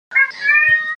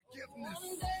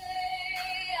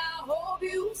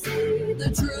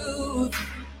the truth.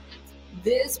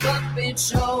 This puppet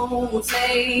show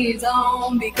stays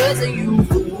on because of you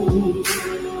fools.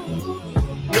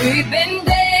 We've been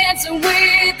dancing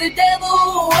with the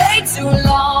devil way too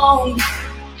long.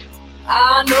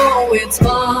 I know it's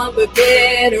fun, but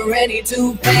get ready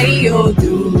to pay your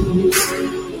dues.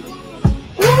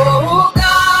 Oh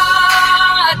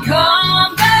God,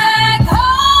 come back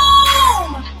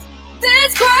home.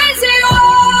 This crazy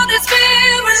world is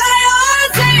filled with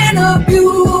liars and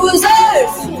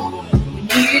abusers.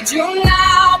 We need you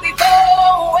now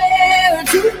before we're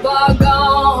too far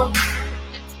gone.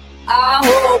 I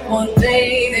hope one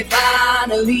day they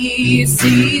finally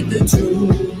see the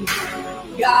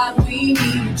truth. God, we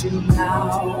need you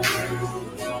now.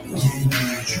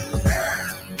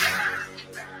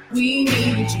 We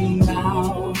need you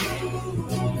now.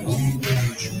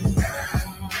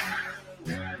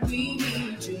 We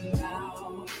need you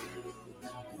now.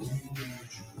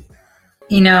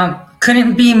 You know,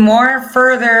 couldn't be more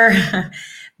further.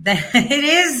 It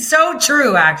is so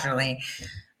true, actually.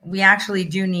 We actually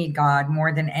do need God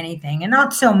more than anything, and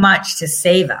not so much to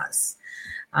save us,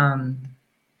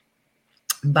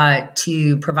 but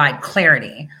to provide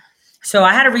clarity. So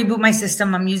I had to reboot my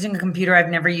system. I'm using a computer I've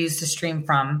never used to stream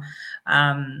from.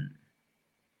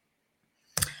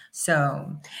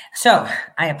 So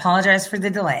I apologize for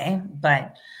the delay,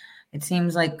 but it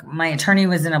seems like my attorney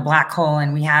was in a black hole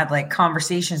and we had like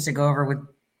conversations to go over with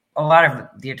a lot of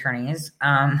the attorneys.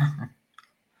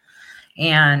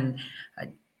 And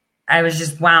I was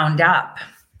just wound up.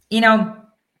 You know,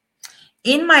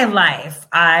 in my life,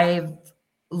 I've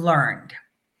learned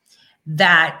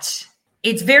that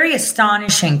it's very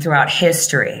astonishing throughout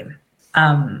history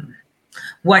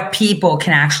what people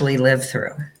can actually live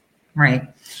through, right?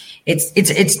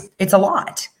 It's a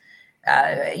lot.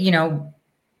 You know,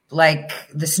 like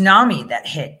the tsunami that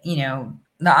hit, you know,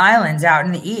 the islands out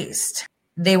in the east.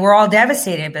 They were all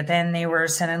devastated, but then they were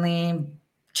suddenly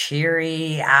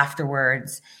cheery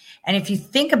afterwards. And if you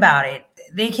think about it,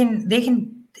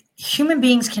 human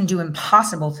beings can do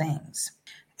impossible things,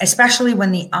 especially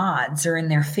when the odds are in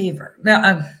their favor.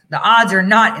 The odds are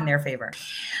not in their favor.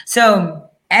 So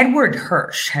Edward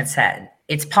Hirsch had said,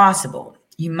 it's possible.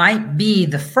 You might be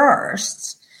the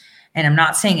first, and I'm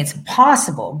not saying it's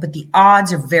impossible, but the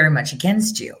odds are very much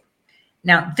against you.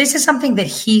 Now, this is something that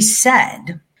he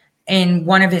said in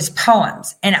one of his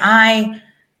poems, and I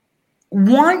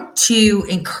want to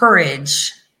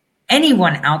encourage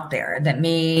anyone out there that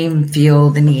may feel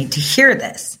the need to hear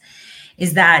this,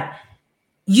 is that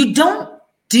you don't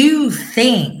do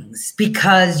things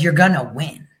because you're going to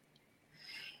win.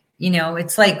 You know,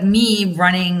 it's like me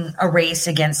running a race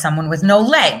against someone with no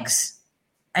legs.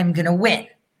 I'm going to win.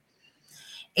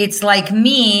 It's like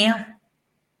me.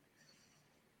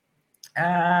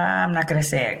 I'm not going to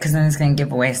say it because then it's going to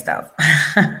give away stuff.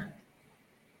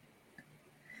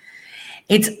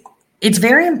 It's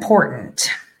very important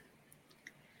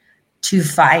to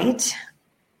fight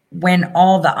when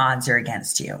all the odds are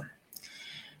against you,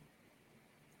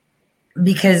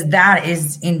 because that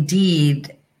is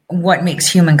indeed what makes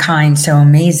humankind so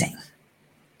amazing.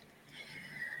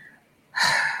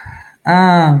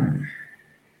 I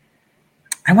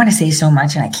want to say so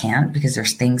much and I can't because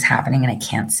there's things happening and I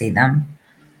can't say them.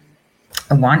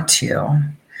 I want to.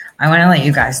 I want to let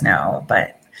you guys know,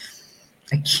 but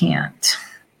I can't.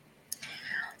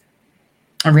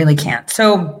 I really can't.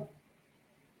 So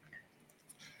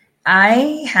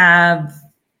I have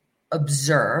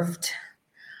observed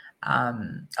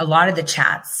a lot of the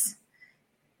chats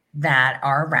that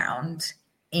are around,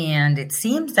 and it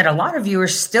seems that a lot of you are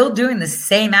still doing the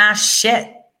same ass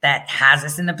shit that has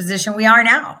us in the position we are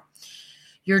now.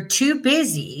 You're too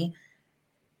busy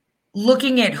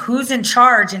looking at who's in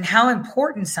charge and how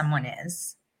important someone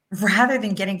is rather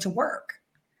than getting to work.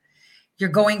 You're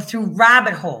going through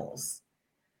rabbit holes.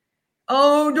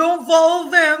 Oh, don't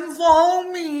follow them, follow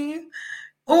me.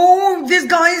 Oh, this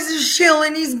guy's a shill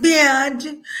and he's bad.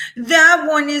 That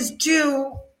one is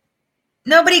too.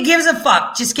 Nobody gives a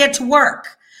fuck. Just get to work.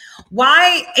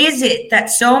 Why is it that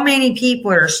so many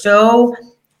people are so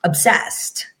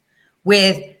obsessed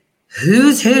with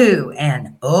who's who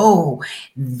and, oh,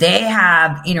 they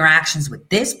have interactions with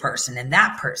this person and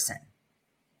that person?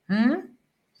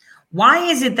 Why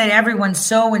is it that everyone's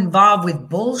so involved with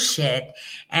bullshit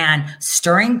and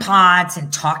stirring pots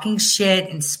and talking shit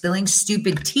and spilling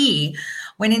stupid tea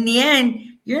when in the end,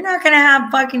 you're not going to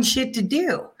have fucking shit to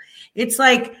do? It's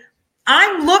like,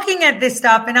 I'm looking at this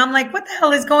stuff and I'm like, what the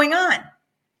hell is going on?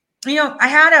 You know, I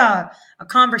had a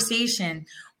conversation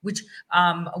with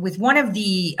one of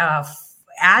the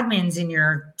admins in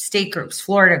your state groups,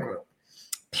 Florida group,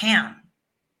 Pam.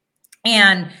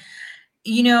 And,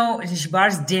 you know, she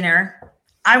bought us dinner.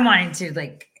 I wanted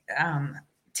to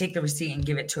take the receipt and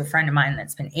give it to a friend of mine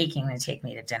that's been aching to take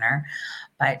me to dinner.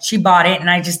 But she bought it, and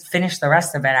I just finished the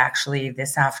rest of it actually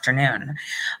this afternoon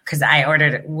because I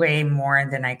ordered way more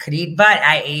than I could eat. But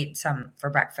I ate some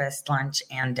for breakfast, lunch,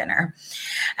 and dinner.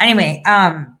 Anyway,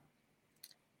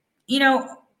 you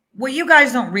know, what you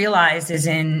guys don't realize is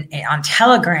on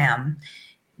Telegram,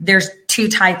 there's two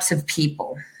types of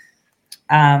people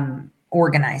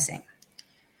organizing.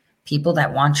 People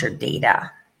that want your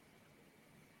data.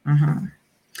 Mm-hmm.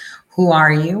 Who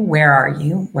are you? Where are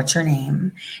you? What's your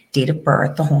name? Date of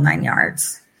birth, the whole 9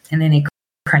 yards. And then they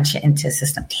crunch it into a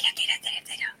system. Data.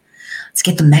 Let's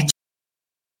get the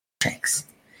metrics.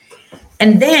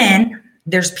 And then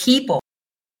there's people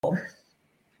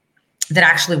that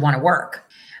actually want to work.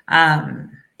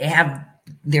 They have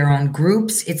their own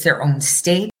groups. It's their own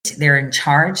state. They're in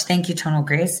charge. Thank you, Tonal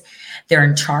Grace. They're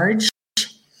in charge.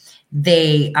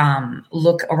 They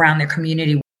look around their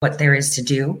community, what there is to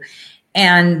do,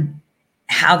 and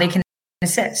how they can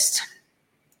assist.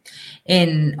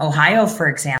 In Ohio, for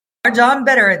example, I'm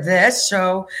better at this,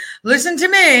 so listen to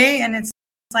me. And it's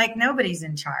like nobody's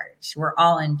in charge. We're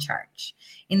all in charge.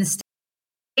 In the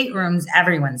state rooms,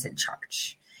 everyone's in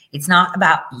charge. It's not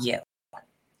about you.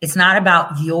 It's not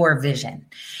about your vision.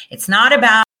 It's not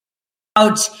about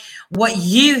what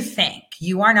you think.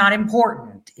 You are not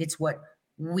important. It's what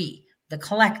we, the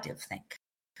collective, think.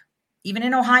 Even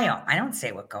in Ohio, I don't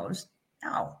say what goes.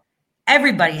 No.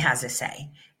 Everybody has a say.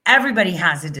 Everybody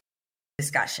has a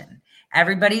discussion.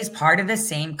 Everybody's part of the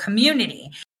same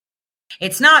community.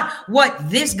 It's not what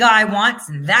this guy wants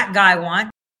and that guy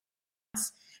wants.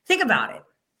 Think about it.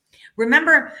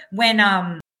 Remember when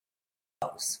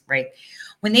right?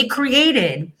 When they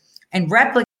created and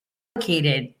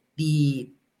replicated the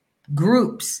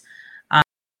groups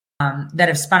that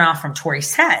have spun off from Tory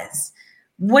Says,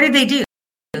 what did they do?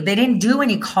 They didn't do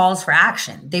any calls for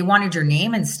action. They wanted your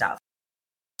name and stuff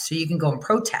so you can go and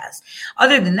protest.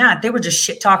 Other than that, they were just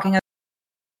shit talking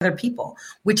other people,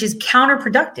 which is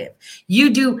counterproductive.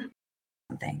 You do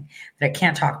something that I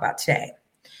can't talk about today.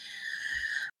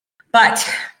 But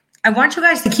I want you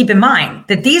guys to keep in mind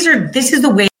that this is the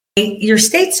way your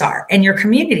states are and your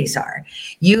communities are.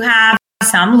 You have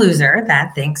some loser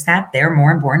that thinks that they're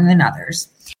more important than others.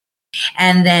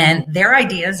 And then their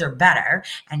ideas are better,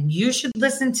 and you should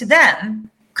listen to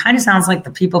them. Kind of sounds like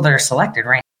the people that are selected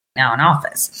right now in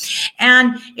office.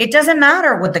 And it doesn't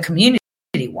matter what the community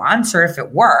wants or if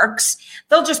it works.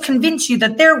 They'll just convince you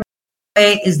that their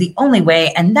way is the only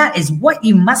way, and that is what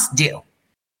you must do.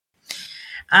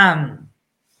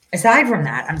 Aside from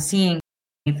that, I'm seeing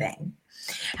anything.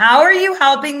 How are you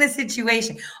helping the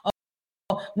situation?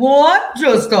 Oh, well, I'm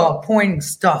just pointing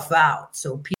stuff out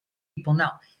so people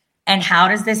know. And how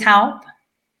does this help?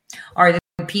 Are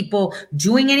the people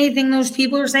doing anything those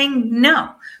people are saying?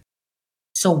 No.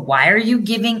 So why are you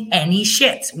giving any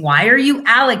shits? Why are you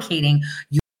allocating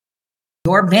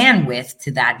your bandwidth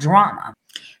to that drama?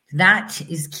 That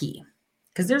is key.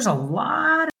 Because there's a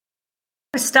lot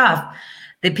of stuff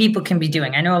that people can be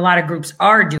doing. I know a lot of groups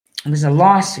are doing. There's a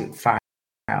lawsuit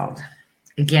filed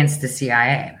against the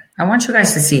CIA. I want you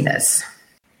guys to see this.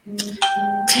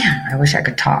 Damn, I wish I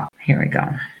could talk. Here we go.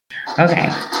 Okay.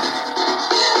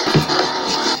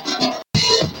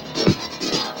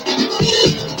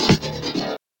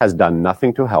 Has done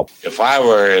nothing to help. If I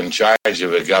were in charge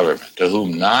of a government to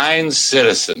whom 9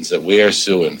 citizens that we are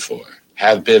suing for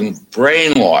have been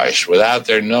brainwashed without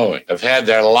their knowing, have had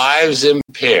their lives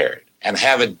impaired, and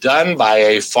have it done by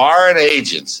a foreign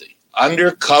agency,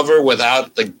 undercover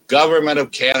without the government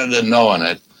of Canada knowing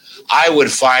it, I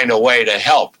would find a way to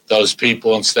help those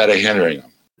people instead of hindering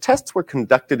them. Tests were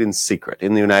conducted in secret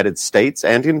in the United States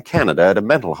and in Canada at a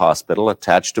mental hospital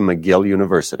attached to McGill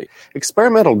University.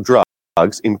 Experimental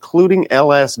drugs, including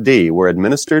LSD, were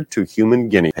administered to human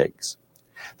guinea pigs.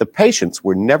 The patients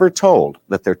were never told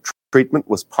that their treatment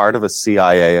was part of a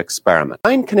CIA experiment.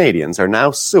 9 Canadians are now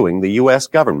suing the U.S.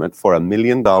 government for $1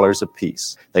 million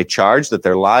apiece. They charge that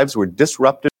their lives were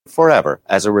disrupted forever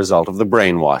as a result of the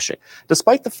brainwashing.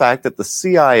 Despite the fact that the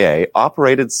CIA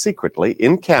operated secretly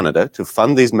in Canada to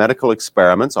fund these medical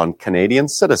experiments on Canadian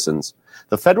citizens,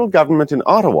 the federal government in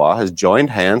Ottawa has joined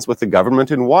hands with the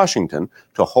government in Washington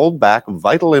to hold back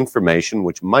vital information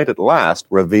which might at last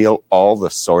reveal all the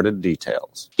sordid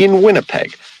details. In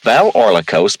Winnipeg, Val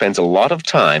Orlico spends a lot of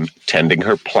time tending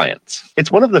her plants.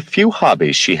 It's one of the few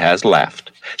hobbies she has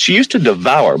left. She used to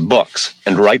devour books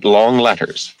and write long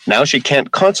letters. Now she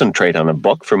can't concentrate on a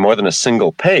book for more than a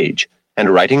single page, and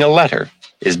writing a letter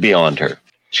is beyond her.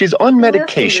 She's on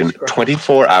medication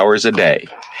 24 hours a day.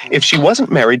 If she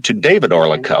wasn't married to David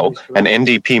Orlikow, an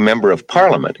NDP member of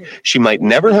Parliament, she might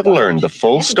never have learned the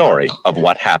full story of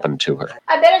what happened to her.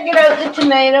 I better get out the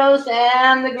tomatoes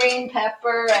and the green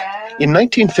pepper. In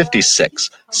 1956,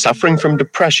 suffering from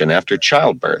depression after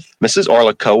childbirth, Mrs.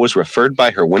 Orlikow was referred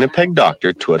by her Winnipeg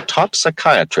doctor to a top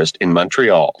psychiatrist in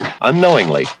Montreal.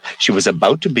 Unknowingly, she was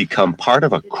about to become part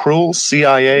of a cruel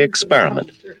CIA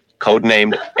experiment,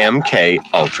 codenamed MK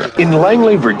Ultra. In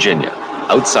Langley, Virginia,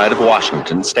 outside of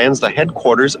Washington, stands the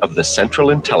headquarters of the Central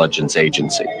Intelligence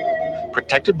Agency,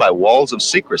 protected by walls of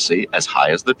secrecy as high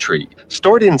as the tree.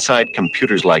 Stored inside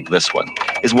computers like this one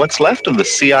is what's left of the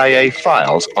CIA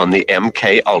files on the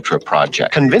MK Ultra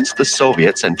project. Convinced the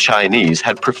Soviets and Chinese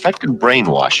had perfected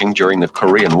brainwashing during the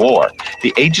Korean War,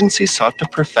 the agency sought to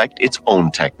perfect its own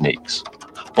techniques,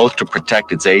 both to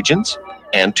protect its agents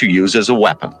and to use as a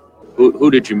weapon.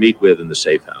 Who did you meet with in the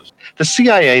safe house? The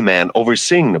CIA man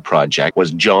overseeing the project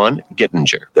was John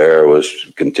Gittinger. There was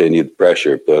continued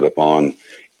pressure put upon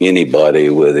anybody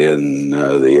within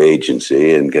the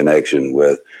agency in connection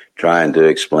with trying to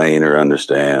explain or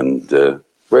understand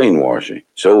brainwashing.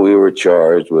 So we were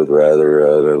charged with rather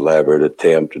an elaborate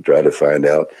attempt to try to find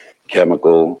out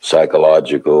chemical,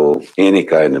 psychological, any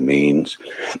kind of means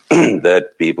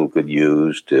that people could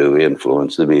use to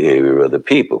influence the behavior of the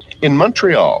people. In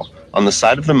Montreal, on the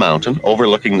side of the mountain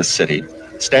overlooking the city,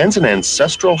 stands an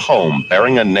ancestral home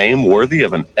bearing a name worthy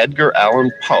of an Edgar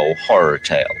Allan Poe horror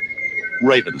tale,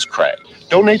 Ravenscraig.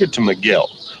 Donated to McGill,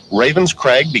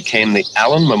 Ravenscraig became the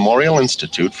Allen Memorial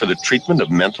Institute for the Treatment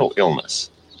of Mental Illness.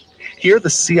 Here the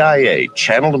CIA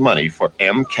channeled money for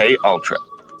MK Ultra,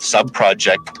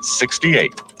 Subproject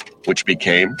 68, which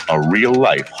became a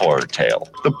real-life horror tale.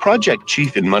 The project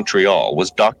chief in Montreal was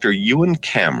Dr. Ewan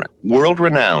Cameron,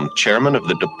 world-renowned chairman of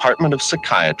the Department of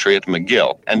Psychiatry at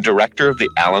McGill and director of the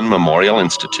Allen Memorial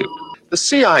Institute. The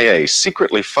CIA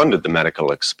secretly funded the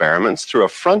medical experiments through a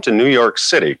front in New York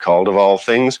City called, of all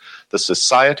things, the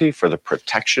Society for the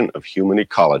Protection of Human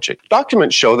Ecology.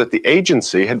 Documents show that the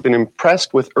agency had been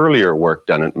impressed with earlier work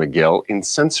done at McGill in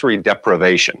sensory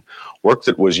deprivation, work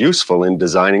that was useful in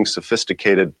designing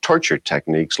sophisticated torture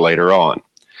techniques later on.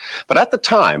 But at the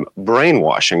time,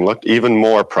 brainwashing looked even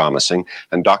more promising,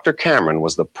 and Dr. Cameron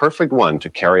was the perfect one to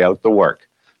carry out the work.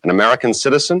 An American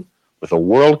citizen with a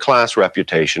world-class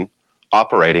reputation,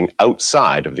 operating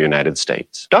outside of the United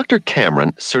States. Dr.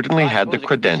 Cameron certainly had the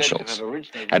credentials.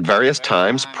 At various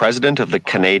times, president of the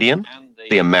Canadian,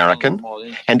 the American,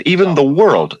 and even the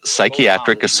World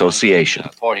Psychiatric Association.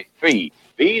 43.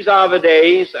 These are the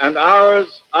days and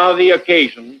hours are the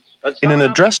occasions. In an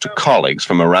address to colleagues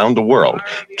from around the world,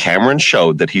 Cameron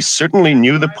showed that he certainly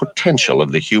knew the potential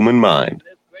of the human mind,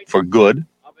 for good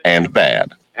and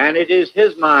bad. And it is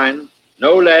his mind,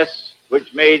 no less,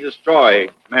 which may destroy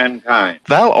mankind.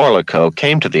 Val Orlikow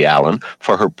came to the Allen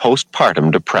for her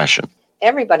postpartum depression.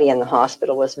 Everybody in the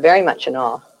hospital was very much in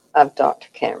awe of Dr.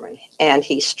 Cameron, and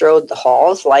he strode the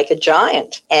halls like a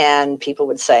giant. And people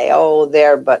would say, oh,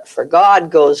 there but for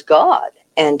God goes God.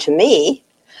 And to me,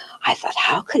 I thought,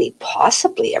 how could he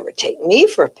possibly ever take me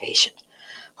for a patient?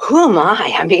 Who am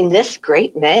I? I mean, this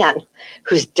great man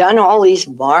who's done all these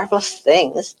marvelous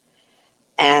things.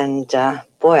 And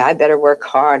boy, I better work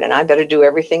hard and I better do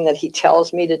everything that he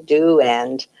tells me to do.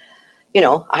 And, you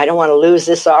know, I don't want to lose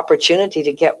this opportunity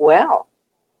to get well.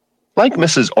 Like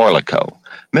Mrs. Orlikow,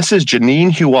 Mrs.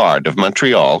 Janine Huard of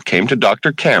Montreal came to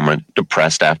Dr. Cameron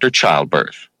depressed after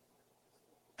childbirth.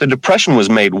 The depression was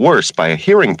made worse by a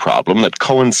hearing problem that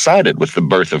coincided with the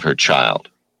birth of her child.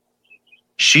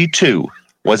 She, too,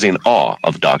 was in awe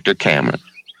of Dr. Cameron.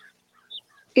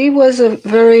 He was a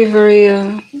very, very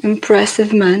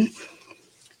impressive man.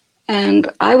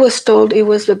 And I was told he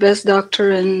was the best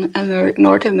doctor in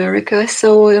North America.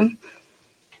 So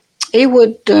he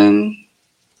would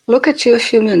look at you a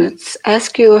few minutes,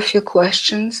 ask you a few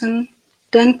questions, and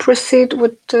then proceed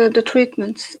with the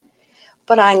treatments.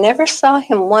 But I never saw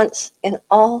him once in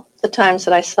all the times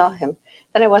that I saw him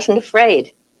that I wasn't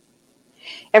afraid.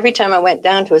 Every time I went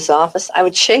down to his office, I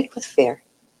would shake with fear.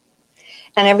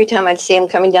 And every time I'd see him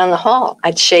coming down the hall,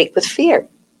 I'd shake with fear.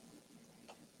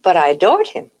 But I adored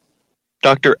him.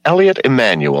 Dr. Elliot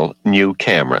Emanuel knew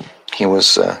Cameron. He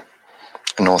was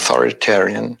an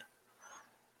authoritarian,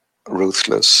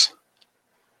 ruthless,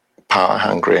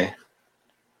 power-hungry,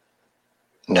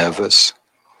 nervous,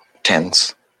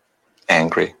 tense,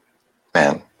 angry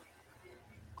man.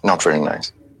 Not very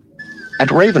nice. At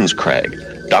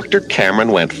Ravenscraig, Dr.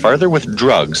 Cameron went further with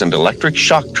drugs and electric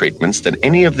shock treatments than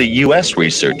any of the U.S.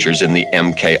 researchers in the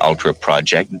MK Ultra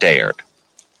project dared.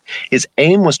 His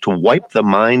aim was to wipe the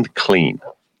mind clean,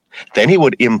 Then he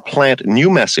would implant new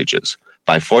messages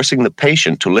by forcing the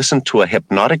patient to listen to a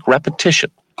hypnotic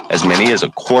repetition as many as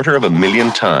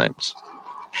 250,000 times.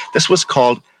 This was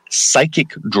called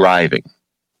psychic driving.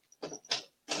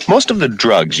 Most of the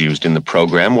drugs used in the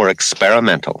program were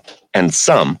experimental, and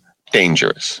some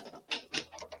dangerous.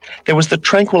 There was the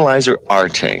tranquilizer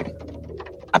Artane,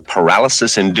 a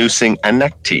paralysis-inducing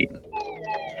anectine,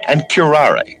 and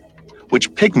curare, which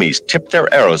pygmies tipped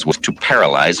their arrows with to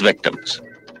paralyze victims.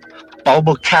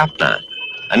 Bulbocapnan,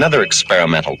 another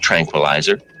experimental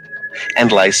tranquilizer,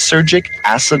 and lysergic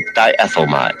acid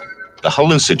diethylmide, the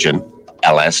hallucinogen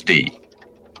LSD.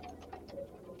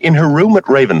 In her room at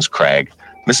Ravenscrag,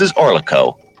 Mrs.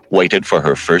 Orlikow waited for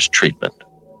her first treatment.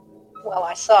 Well,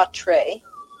 I saw a tray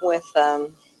with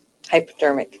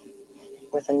hypodermic,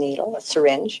 with a needle, a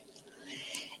syringe,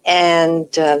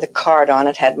 and the card on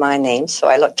it had my name, so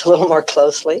I looked a little more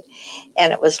closely,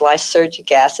 and it was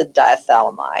lysergic acid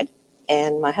diethylamide.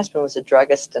 And my husband was a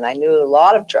druggist, and I knew a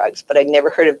lot of drugs, but I'd never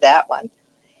heard of that one.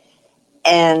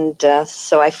 And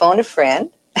so I phoned a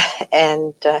friend,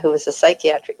 and who was a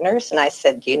psychiatric nurse, and I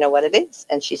said, "Do you know what it is?"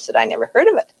 And she said, "I never heard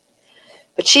of it."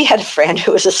 But she had a friend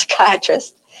who was a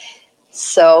psychiatrist,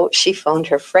 so she phoned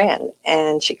her friend,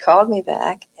 and she called me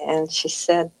back, and she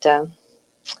said,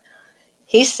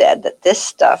 he said that this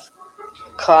stuff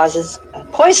causes a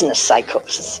poisonous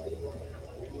psychosis.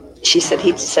 She said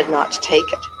he said not to take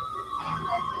it.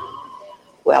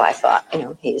 Well, I thought,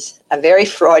 he's a very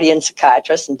Freudian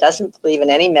psychiatrist and doesn't believe in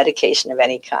any medication of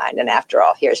any kind. And after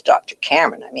all, here's Dr.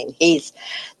 Cameron. I mean, he's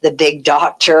the big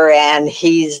doctor, and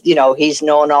he's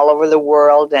known all over the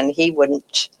world, and he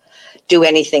wouldn't do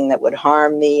anything that would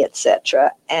harm me,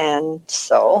 etc. And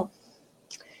so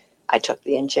I took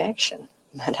the injection,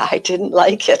 but I didn't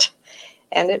like it.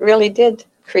 And it really did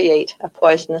create a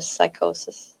poisonous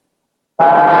psychosis.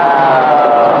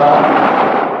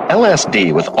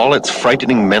 LSD, with all its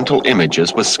frightening mental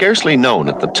images, was scarcely known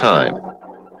at the time.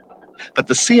 But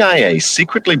the CIA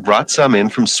secretly brought some in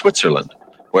from Switzerland,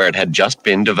 where it had just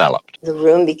been developed. The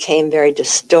room became very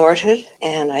distorted,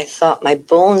 and I thought my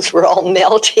bones were all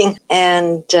melting,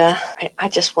 and I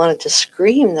just wanted to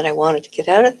scream that I wanted to get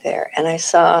out of there. And I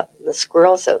saw the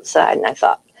squirrels outside, and I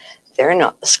thought, they're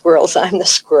not the squirrels, I'm the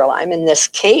squirrel. I'm in this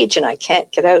cage, and I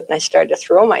can't get out. And I started to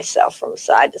throw myself from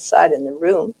side to side in the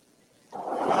room.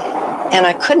 And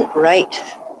I couldn't write.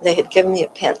 They had given me a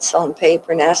pencil and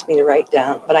paper and asked me to write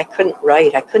down, but I couldn't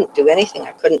write. I couldn't do anything.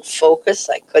 I couldn't focus.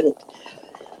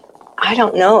 I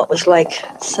don't know. It was like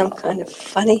some kind of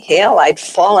funny hell I'd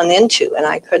fallen into, and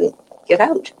I couldn't get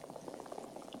out.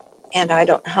 And I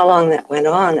don't know how long that went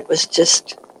on. It was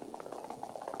just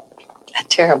a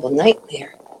terrible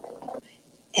nightmare.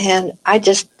 And I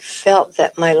just felt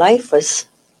that my life was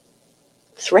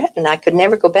threatened. I could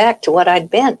never go back to what I'd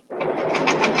been.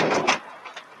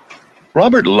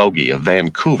 Robert Logie of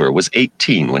Vancouver was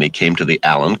 18 when he came to the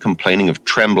Allen complaining of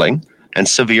trembling and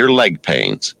severe leg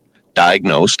pains,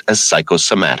 diagnosed as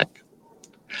psychosomatic.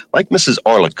 Like Mrs.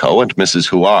 Orlikow and Mrs.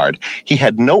 Huard, he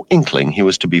had no inkling he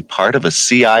was to be part of a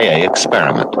CIA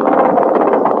experiment.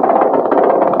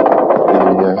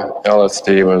 The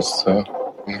LSD was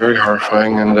very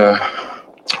horrifying, and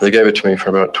they gave it to me for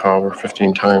about 12 or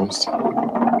 15 times.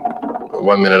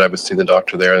 One minute I would see the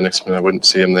doctor there, the next minute I wouldn't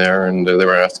see him there, and they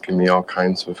were asking me all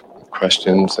kinds of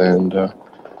questions, and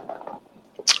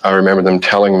I remember them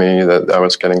telling me that I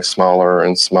was getting smaller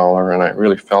and smaller, and I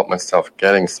really felt myself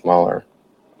getting smaller.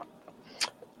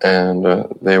 And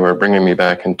they were bringing me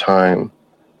back in time,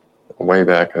 way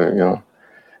back,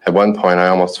 At one point I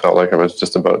almost felt like I was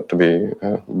just about to be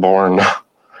born,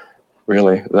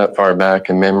 really, that far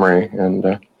back in memory, and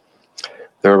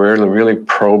they were really, really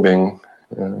probing,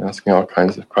 asking all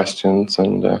kinds of questions,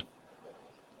 and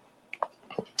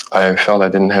I felt I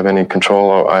didn't have any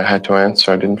control. I had to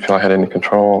answer. I didn't feel I had any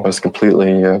control. I was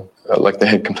completely, like they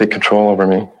had complete control over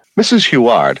me. Mrs.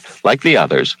 Huard, like the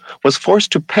others, was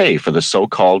forced to pay for the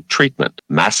so-called treatment,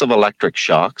 massive electric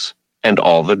shocks, and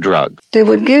all the drugs. They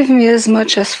would give me as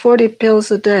much as 40 pills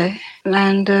a day,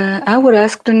 and I would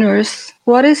ask the nurse,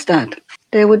 "What is that?"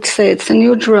 They would say it's a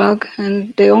new drug,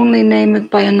 and they only name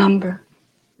it by a number.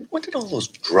 What did all those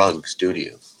drugs do to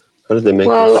you? How did they make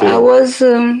you Well,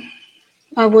 feel?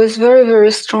 I was very,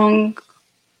 very strong,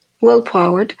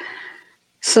 well-powered.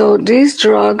 So these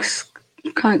drugs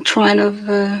kind of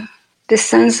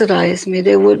desensitized me.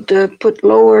 They would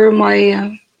lower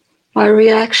my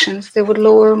reactions. They would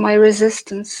lower my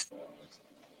resistance.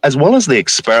 As well as the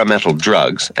experimental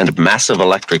drugs and massive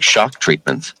electric shock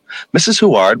treatments, Mrs.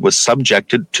 Huard was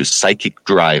subjected to psychic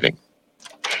driving.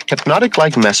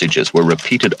 Hypnotic-like messages were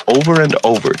repeated over and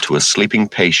over to a sleeping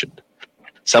patient,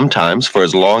 sometimes for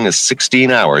as long as 16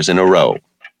 hours in a row.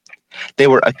 They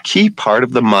were a key part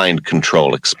of the mind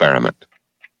control experiment.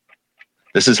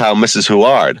 This is how Mrs.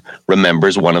 Huard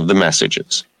remembers one of the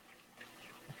messages.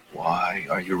 Why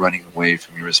are you running away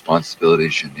from your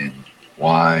responsibilities, Janine?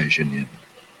 Why, Janine?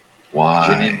 Why?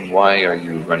 Janine, why are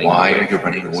you running Why are you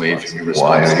running away from your responsibilities?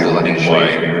 Why are you running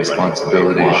away from your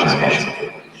responsibilities,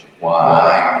 Janine? Why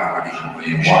are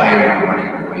you running away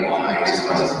from your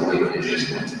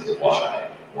responsibilities? Why?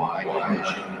 Why are you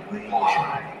running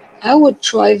away? I would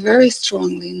try very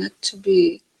strongly not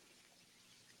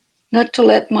to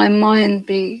let my mind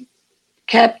be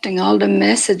capturing all the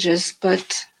messages,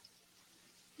 but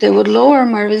they would lower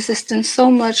my resistance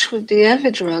so much with the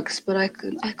heavy drugs, but I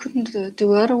couldn't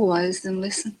do otherwise than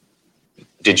listen.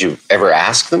 Did you ever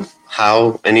ask them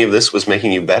how any of this was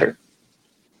making you better?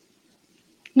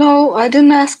 No, I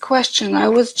didn't ask questions. I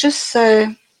was just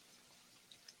say,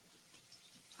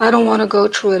 I don't want to go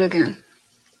through it again.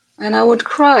 And I would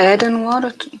cry. I didn't want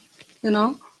it to,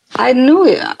 I knew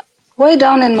it. Way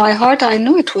down in my heart, I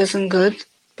knew it wasn't good.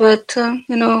 But,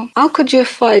 how could you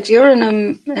fight? You're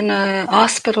in a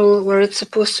hospital where it's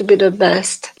supposed to be the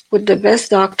best, with the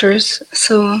best doctors.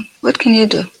 So what can you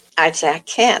do? I'd say, I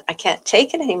can't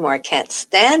take it anymore. I can't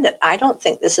stand it. I don't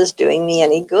think this is doing me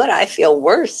any good. I feel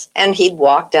worse. And he'd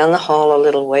walk down the hall a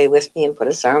little way with me and put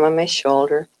his arm on my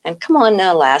shoulder. And come on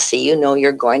now, Lassie, you know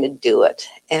you're going to do it.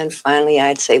 And finally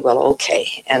I'd say, well,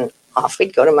 okay. And off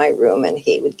we'd go to my room and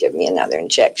he would give me another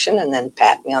injection and then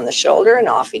pat me on the shoulder and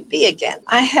off he'd be again.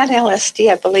 I had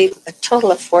LSD, I believe, a total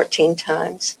of 14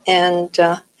 times. And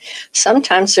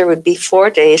sometimes there would be 4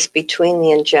 days between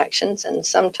the injections and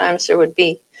sometimes there would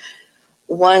be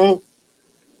one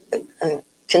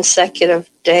consecutive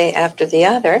day after the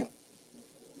other.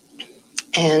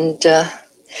 And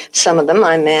some of them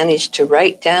I managed to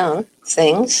write down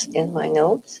things in my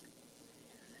notes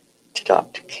to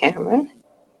Dr. Cameron.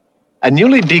 A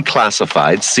newly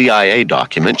declassified CIA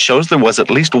document shows there was at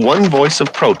least one voice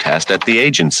of protest at the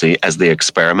agency as the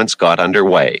experiments got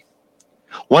underway.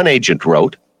 One agent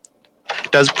wrote,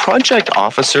 "Does Project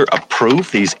Officer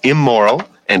approve these immoral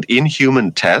and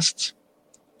inhuman tests?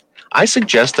 I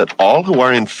suggest that all who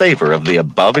are in favor of the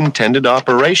above intended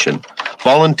operation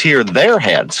volunteer their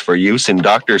heads for use in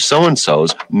Dr.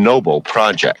 So-and-so's noble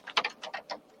project."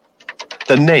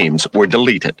 The names were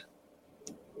deleted.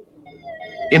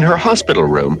 In her hospital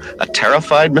room, a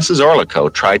terrified Mrs. Orlico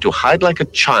tried to hide like a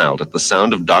child at the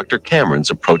sound of Dr. Cameron's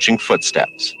approaching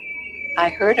footsteps. I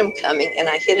heard him coming and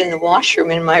I hid in the washroom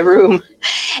in my room.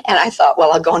 And I thought,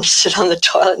 well, I'll go and sit on the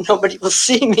toilet. Nobody will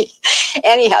see me.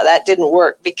 Anyhow, that didn't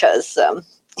work because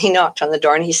he knocked on the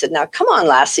door and he said, now, come on,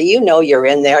 Lassie, you know you're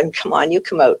in there. And come on, you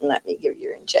come out and let me give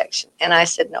your injection. And I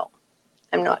said, no,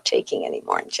 I'm not taking any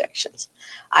more injections.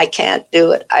 I can't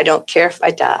do it. I don't care if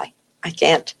I die. I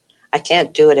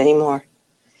can't do it anymore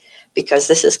because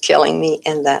this is killing me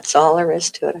and that's all there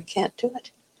is to it. I can't do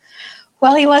it.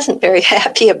 Well, he wasn't very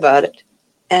happy about it.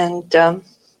 And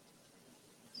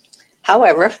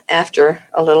however, after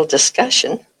a little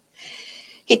discussion,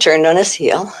 he turned on his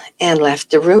heel and left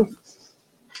the room.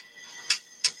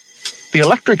 The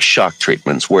electric shock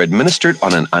treatments were administered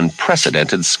on an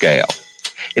unprecedented scale.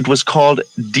 It was called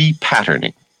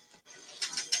de-patterning.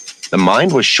 The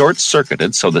mind was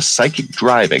short-circuited so the psychic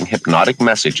driving hypnotic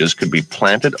messages could be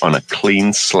planted on a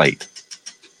clean slate.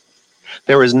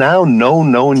 There is now no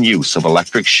known use of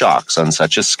electric shocks on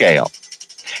such a scale,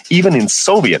 even in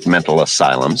Soviet mental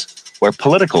asylums where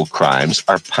political crimes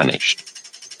are punished.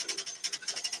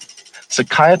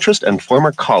 Psychiatrist and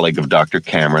former colleague of Dr.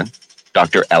 Cameron,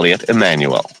 Dr. Elliot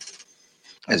Emanuel.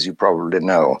 As you probably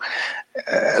know,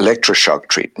 electroshock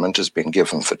treatment has been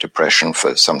given for depression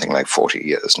for something like 40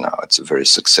 years now. It's a very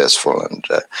successful and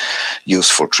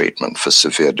useful treatment for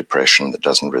severe depression that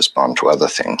doesn't respond to other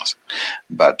things.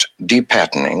 But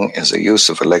de-patterning is a use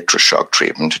of electroshock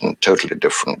treatment in a totally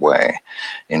different way,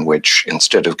 in which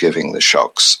instead of giving the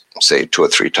shocks, say, 2 or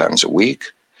 3 times a week,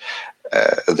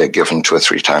 they're given 2 or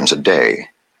 3 times a day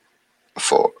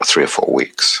for 3 or 4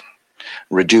 weeks,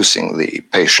 reducing the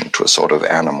patient to a sort of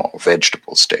animal,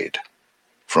 vegetable state,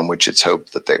 from which it's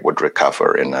hoped that they would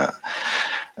recover in a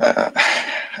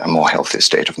more healthy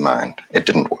state of mind. It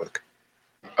didn't work.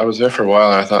 I was there for a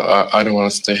while, and I thought, I don't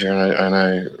want to stay here, and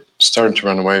I started to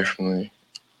run away from the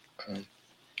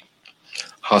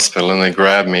hospital, and they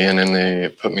grabbed me, and then they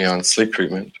put me on sleep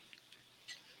treatment.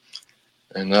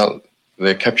 And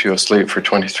they kept you asleep for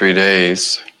 23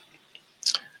 days.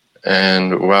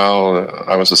 And while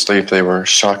I was asleep, they were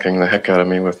shocking the heck out of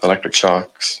me with electric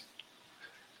shocks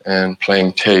and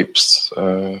playing tapes.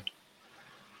 There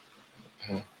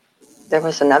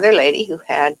was another lady who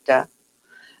had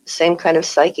same kind of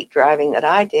psychic driving that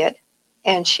I did.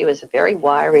 And she was a very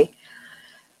wiry,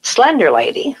 slender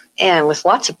lady, and with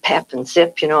lots of pep and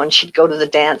zip, and she'd go to the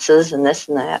dances and this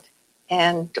and that.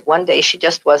 And one day she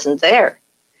just wasn't there.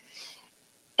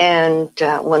 And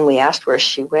when we asked where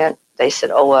she went, they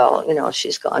said, oh, well,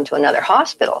 she's gone to another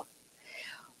hospital.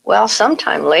 Well,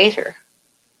 sometime later,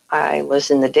 I was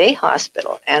in the day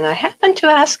hospital, and I happened to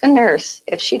ask a nurse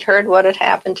if she'd heard what had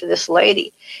happened to this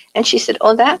lady. And she said,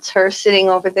 oh, that's her sitting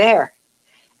over there.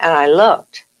 And I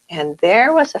looked, and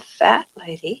there was a fat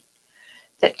lady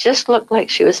that just looked like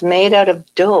she was made out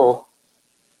of dough.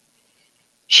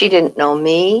 She didn't know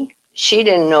me. She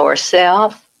didn't know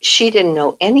herself. She didn't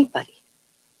know anybody.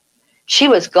 She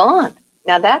was gone.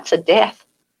 Now that's a death.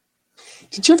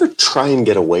 Did you ever try and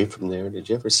get away from there? Did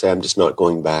you ever say, I'm just not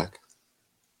going back?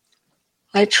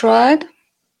 I tried.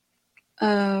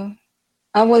 I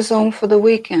was home for the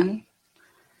weekend.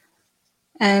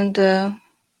 And I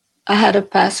had a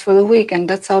pass for the weekend.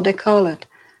 That's how they call it.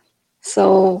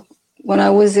 So when I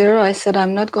was there, I said,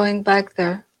 I'm not going back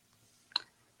there.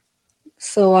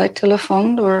 So I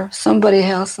telephoned, or somebody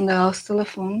else in the house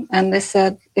telephoned, and they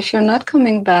said, if you're not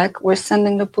coming back, we're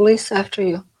sending the police after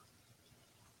you.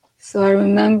 So I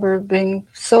remember being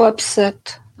so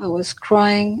upset. I was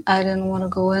crying. I didn't want to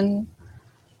go in.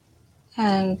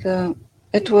 And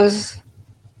it was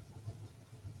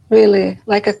really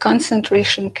like a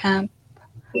concentration camp.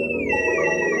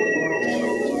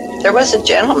 There was a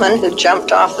gentleman who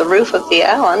jumped off the roof of the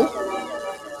Allen.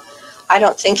 I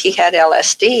don't think he had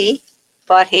LSD,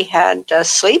 but he had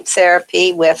sleep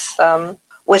therapy with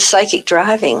psychic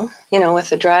driving, with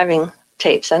the driving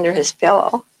tapes under his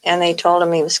pillow. And they told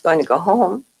him he was going to go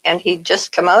home. And he'd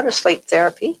just come out of sleep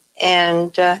therapy.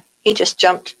 And he just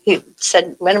jumped. He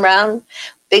went around,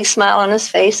 big smile on his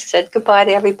face, said goodbye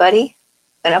to everybody,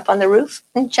 went up on the roof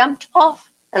and jumped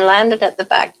off and landed at the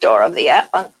back door of the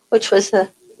Allen, which was a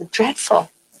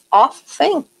dreadful, awful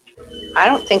thing. I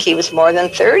don't think he was more than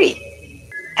 30.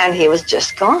 And he was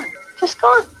just gone.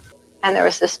 And there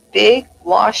was this big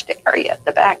washed area at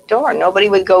the back door. Nobody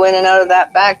would go in and out of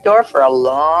that back door for a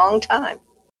long time.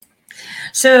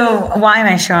 So why am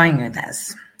I showing you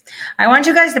this? I want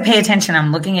you guys to pay attention.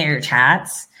 I'm looking at your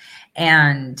chats,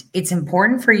 and it's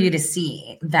important for you to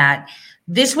see that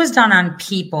this was done on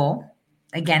people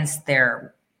against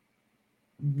their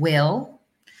will.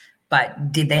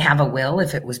 But did they have a will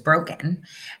if it was broken?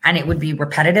 And it would be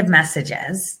repetitive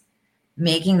messages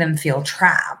making them feel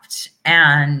trapped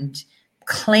and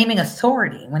claiming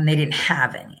authority when they didn't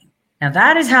have any. Now,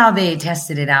 that is how they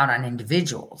tested it out on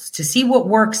individuals to see what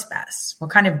works best, what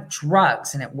kind of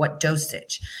drugs and at what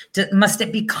dosage. Must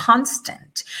it be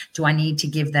constant? Do I need to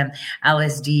give them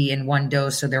LSD in one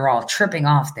dose so they're all tripping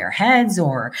off their heads?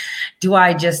 Or do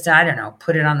I just,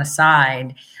 put it on the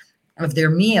side of their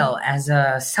meal as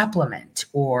a supplement,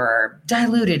 or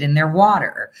dilute it in their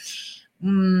water,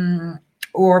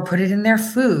 or put it in their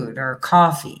food or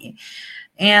coffee?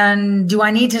 And do I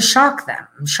need to shock them?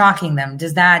 Shocking them,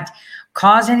 does that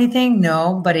cause anything?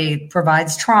 No, but it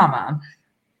provides trauma.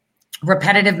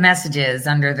 Repetitive messages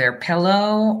under their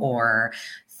pillow or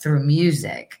through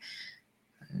music.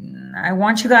 I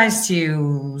want you guys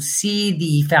to see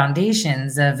the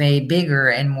foundations of a bigger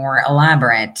and more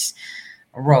elaborate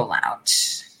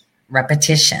rollout,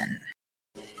 repetition.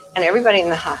 And everybody in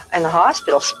the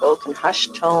hospital spoke in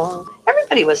hushed tone.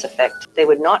 Everybody was affected. They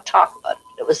would not talk about it.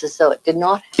 It was as though it did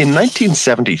not. In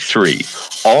 1973,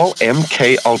 all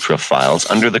MK Ultra files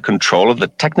under the control of the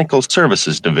Technical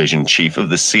Services Division chief of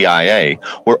the CIA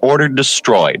were ordered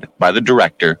destroyed by the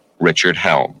director, Richard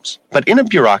Helms. But in a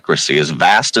bureaucracy as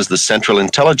vast as the Central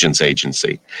Intelligence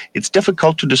Agency, it's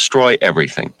difficult to destroy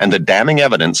everything, and the damning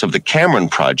evidence of the Cameron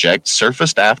Project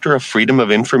surfaced after a Freedom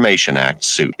of Information Act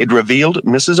suit. It revealed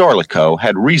Mrs. Orlikow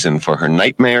had reason for her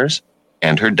nightmares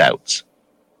and her doubts.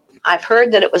 I've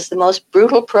heard that it was the most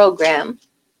brutal program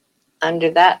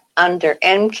under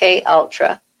MK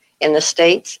Ultra in the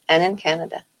States and in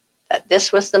Canada, that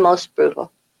this was the most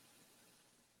brutal.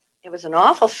 It was an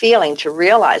awful feeling to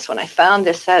realize when I found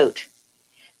this out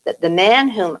that the man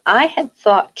whom I had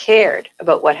thought cared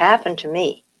about what happened to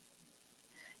me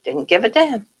didn't give a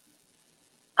damn.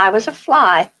 I was a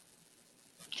fly,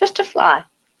 just a fly.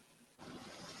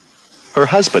 Her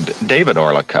husband, David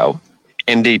Orlikow,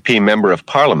 NDP Member of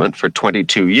Parliament for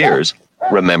 22 years,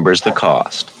 remembers the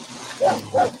cost.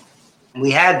 We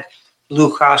had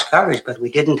Blue Cross coverage, but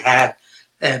we didn't have,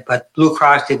 but Blue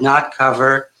Cross did not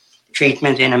cover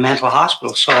treatment in a mental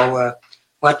hospital. So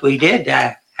what we did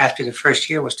after the first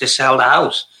year was to sell the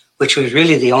house, which was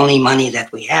really the only money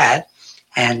that we had.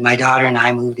 And my daughter and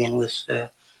I moved in with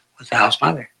Al's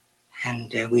mother.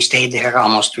 And we stayed there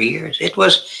almost 3 years. It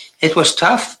was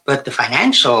tough, but the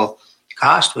financial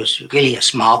cost was really a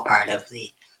small part of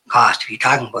the cost. If you're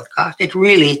talking about cost, it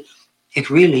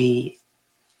really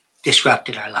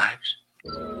disrupted our lives.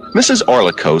 Mrs.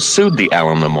 Orlico sued the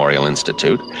Allen Memorial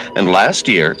Institute, and last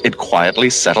year it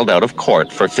quietly settled out of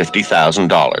court for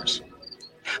 $50,000.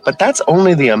 But that's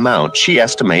only the amount she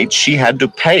estimates she had to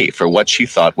pay for what she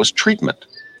thought was treatment.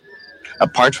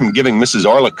 Apart from giving Mrs.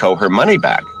 Orlico her money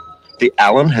back, the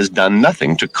Allen has done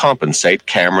nothing to compensate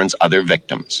Cameron's other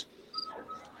victims.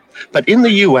 But in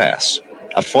the U.S.,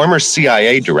 a former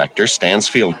CIA director,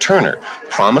 Stansfield Turner,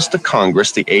 promised the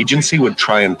Congress the agency would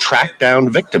try and track down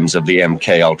victims of the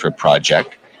MKUltra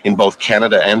project in both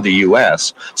Canada and the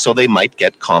U.S. so they might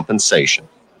get compensation.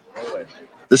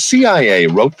 The CIA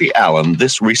wrote the Allen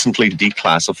this recently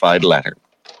declassified letter.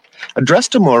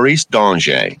 Addressed to Maurice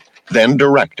Danger, then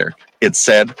director, it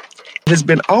said, "It has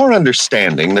been our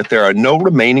understanding that there are no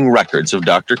remaining records of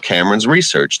Dr. Cameron's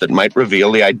research that might reveal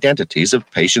the identities of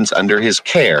patients under his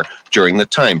care during the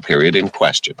time period in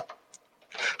question.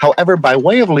 However, by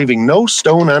way of leaving no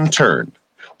stone unturned,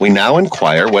 we now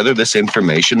inquire whether this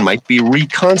information might be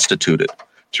reconstituted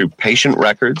through patient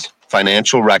records,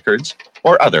 financial records,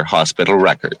 or other hospital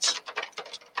records.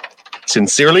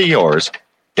 Sincerely yours,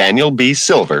 Daniel B.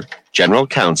 Silver, General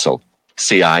Counsel,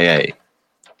 CIA."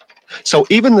 So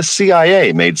even the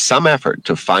CIA made some effort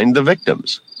to find the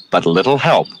victims, but little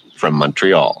help from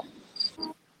Montreal.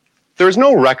 There is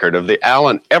no record of the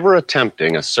Allen ever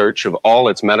attempting a search of all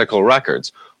its medical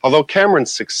records, although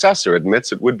Cameron's successor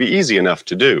admits it would be easy enough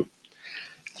to do.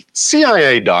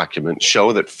 CIA documents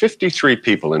show that 53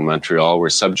 people in Montreal were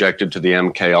subjected to the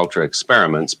MKUltra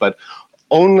experiments, but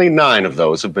only 9 of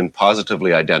those have been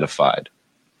positively identified.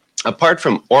 Apart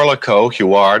from Orlico,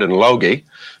 Huard, and Logie,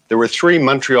 there were 3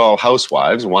 Montreal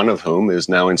housewives, one of whom is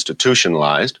now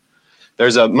institutionalized.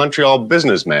 There's a Montreal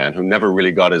businessman who never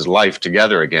really got his life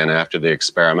together again after the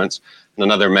experiments, and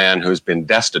another man who's been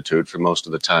destitute for most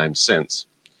of the time since.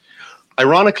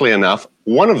 Ironically enough,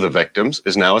 one of the victims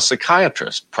is now a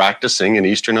psychiatrist practicing in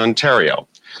Eastern Ontario.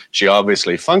 She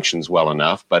obviously functions well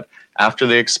enough, but after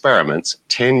the experiments,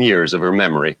 10 years of her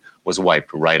memory was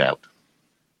wiped right out.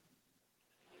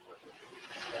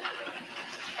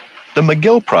 The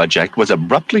McGill project was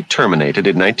abruptly terminated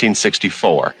in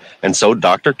 1964, and so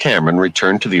Dr. Cameron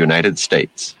returned to the United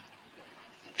States.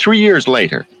 3 years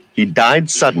later, he died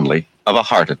suddenly of a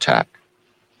heart attack.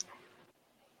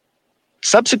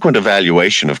 Subsequent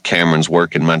evaluation of Cameron's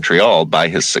work in Montreal by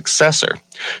his successor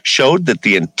showed that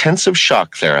the intensive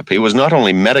shock therapy was not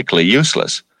only medically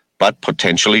useless, but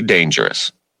potentially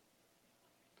dangerous.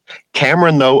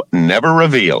 Cameron, though, never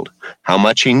revealed how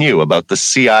much he knew about the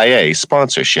CIA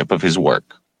sponsorship of his work.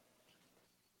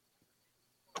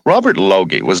 Robert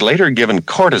Logie was later given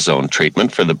cortisone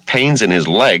treatment for the pains in his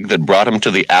leg that brought him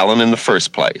to the Allen in the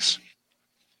first place.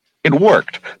 It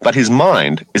worked, but his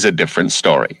mind is a different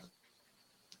story.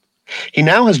 He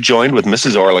now has joined with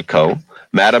Mrs. Orlico,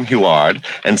 Madame Huard,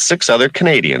 and 6 other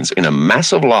Canadians in a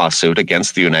massive lawsuit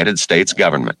against the United States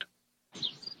government.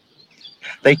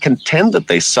 They contend that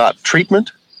they sought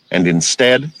treatment and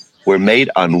instead were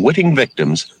made unwitting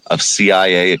victims of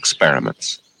CIA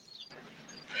experiments.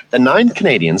 The 9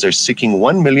 Canadians are seeking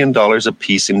 $1 million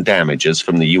apiece in damages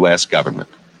from the U.S. government.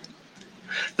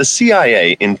 The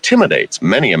CIA intimidates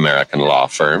many American law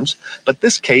firms, but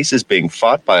this case is being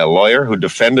fought by a lawyer who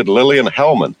defended Lillian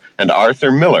Hellman and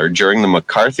Arthur Miller during the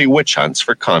McCarthy witch hunts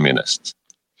for communists.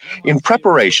 In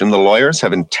preparation, the lawyers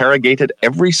have interrogated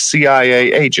every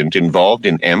CIA agent involved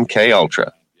in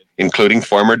MKUltra, including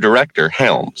former director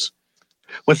Helms.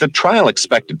 With the trial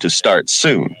expected to start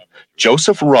soon,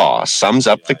 Joseph Raw sums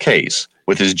up the case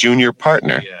with his junior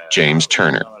partner, James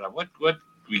Turner. What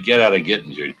we get out of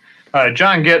Gittinger?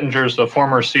 John Gittinger is the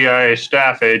former CIA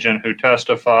staff agent who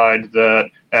testified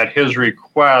that at his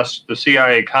request, the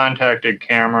CIA contacted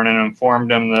Cameron and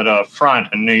informed him that a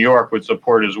front in New York would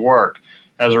support his work.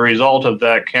 As a result of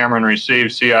that, Cameron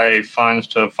received CIA funds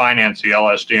to finance the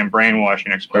LSD and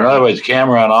brainwashing experiment. In other words,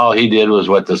 Cameron, all he did was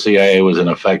what the CIA was in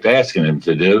effect asking him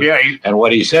to do. Yeah. And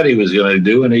what he said he was going to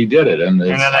do, and he did it. And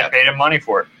then they paid him money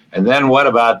for it. And then what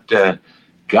about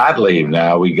Gottlieb?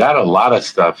 Now, we got a lot of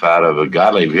stuff out of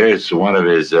Gottlieb. Here's one of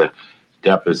his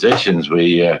depositions.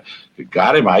 We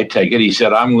got him. I take it. He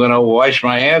said, "I'm going to wash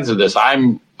my hands of this.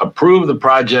 I'm approve the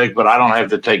project, but I don't have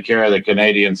to take care of the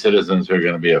Canadian citizens who are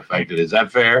going to be affected." Is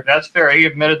that fair? That's fair. He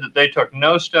admitted that they took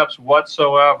no steps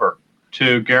whatsoever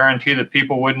to guarantee that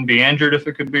people wouldn't be injured if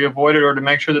it could be avoided, or to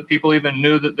make sure that people even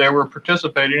knew that they were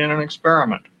participating in an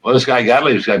experiment. Well, this guy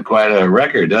Gottlieb's got quite a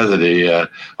record, doesn't he,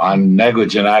 on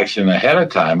negligent action ahead of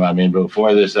time? I mean,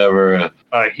 before this ever...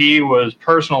 He was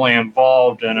personally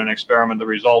involved in an experiment that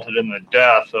resulted in the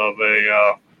death of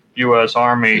a U.S.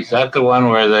 Army. Is that the one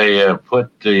where they put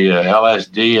the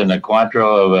LSD in the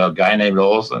Cointreau of a guy named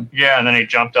Olson? Yeah, and then he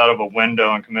jumped out of a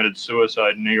window and committed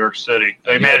suicide in New York City.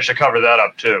 They managed to cover that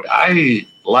up, too. I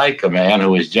like a man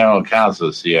who was general counsel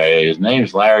of the CIA. His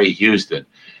name's Larry Houston.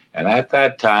 And at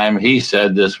that time, he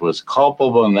said this was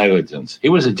culpable negligence. He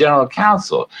was a general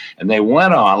counsel. And they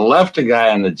went on, left a guy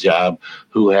on the job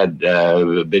who had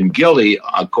been guilty,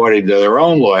 according to their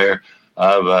own lawyer,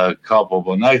 of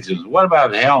culpable negligence. What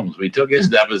about Helms? We took his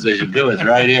deposition, too. It's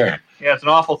right here. Yeah, it's an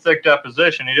awful thick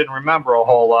deposition. He didn't remember a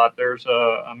whole lot. There's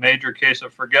a major case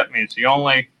of forget-me-nots. The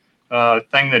only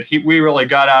thing that we really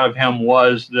got out of him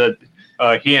was that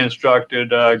he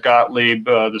instructed Gottlieb,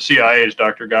 the CIA's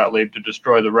Dr. Gottlieb, to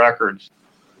destroy the records.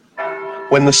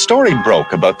 When the story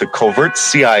broke about the covert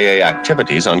CIA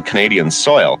activities on Canadian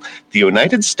soil, the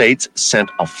United States sent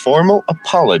a formal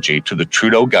apology to the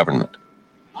Trudeau government.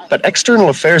 But External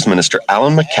Affairs Minister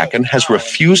Alan McEachin has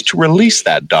refused to release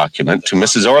that document to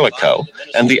Mrs. Orlikow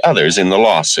and the others in the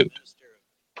lawsuit.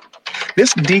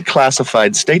 This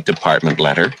declassified State Department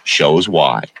letter shows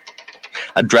why.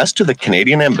 Addressed to the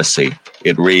Canadian Embassy,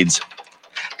 it reads,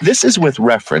 "This is with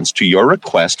reference to your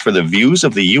request for the views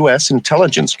of the U.S.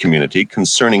 intelligence community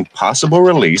concerning possible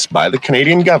release by the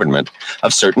Canadian government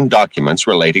of certain documents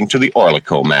relating to the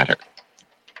Orlikow matter.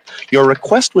 Your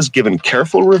request was given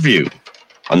careful review,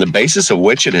 on the basis of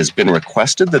which it has been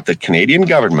requested that the Canadian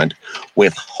government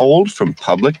withhold from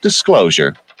public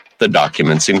disclosure the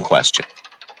documents in question."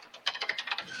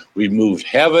 We moved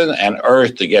heaven and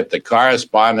earth to get the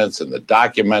correspondence and the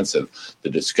documents and the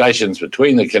discussions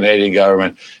between the Canadian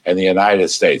government and the United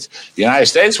States. The United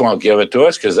States won't give it to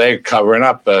us because they're covering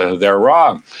up their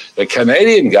wrong. The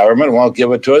Canadian government won't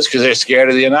give it to us because they're scared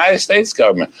of the United States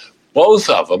government. Both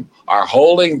of them are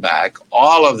holding back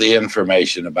all of the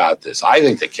information about this. I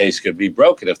think the case could be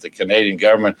broken if the Canadian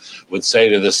government would say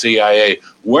to the CIA,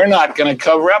 we're not going to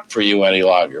cover up for you any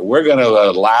longer. We're going to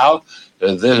allow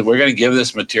this, we're going to give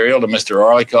this material to Mr.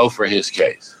 Orlikow for his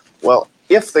case. Well,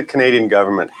 if the Canadian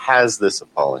government has this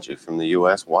apology from the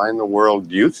U.S., why in the world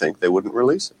do you think they wouldn't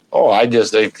release it? Oh, I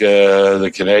just think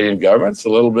the Canadian government's a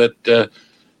little bit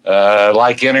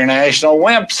like international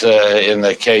wimps in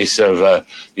the case of the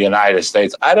United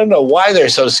States. I don't know why they're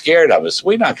so scared of us.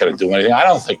 We're not going to do anything. I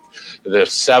don't think the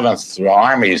 7th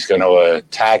Army is going to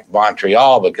attack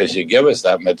Montreal because you give us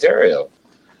that material.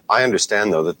 I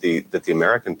understand, though, that the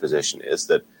American position is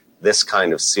that this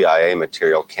kind of CIA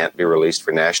material can't be released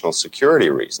for national security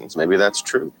reasons. Maybe that's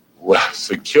true. Well,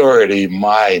 security,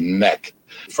 my neck.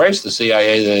 First, the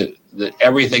CIA,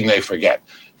 everything they forget.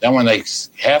 Then when they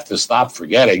have to stop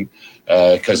forgetting,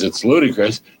 because it's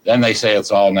ludicrous, then they say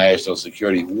it's all national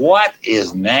security. What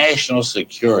is national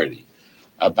security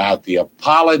about the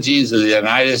apologies of the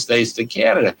United States to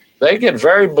Canada? They get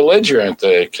very belligerent,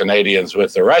 the Canadians,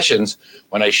 with the Russians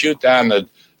when they shoot down the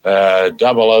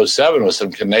 007 with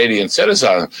some Canadian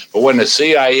citizens. But when the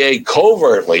CIA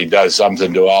covertly does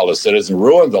something to all the citizens,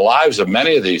 ruined the lives of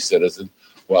many of these citizens,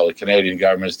 well, the Canadian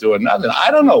government is doing nothing.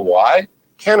 I don't know why.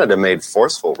 Canada made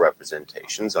forceful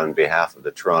representations on behalf of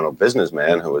the Toronto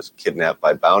businessman who was kidnapped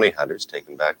by bounty hunters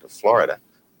taken back to Florida.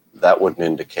 That wouldn't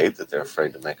indicate that they're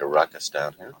afraid to make a ruckus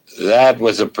down here. That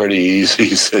was a pretty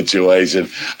easy situation.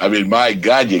 I mean, my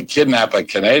God, you kidnap a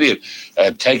Canadian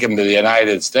and take him to the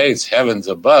United States, heavens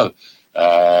above.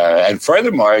 And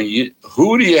furthermore,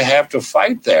 who do you have to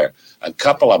fight there? A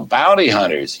couple of bounty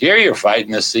hunters. Here you're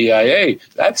fighting the CIA.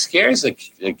 That scares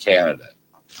Canada.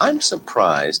 I'm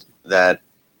surprised that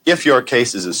if your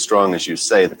case is as strong as you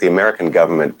say, that the American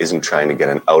government isn't trying to get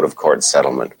an out-of-court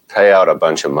settlement, pay out a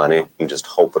bunch of money, and just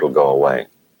hope it'll go away.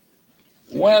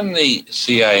 When the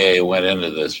CIA went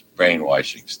into this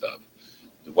brainwashing stuff,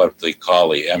 what they call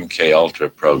the MK Ultra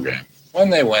program, when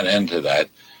they went into that,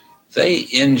 they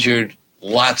injured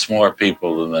lots more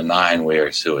people than the 9 we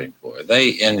are suing for. They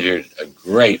injured a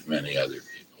great many other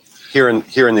people. Here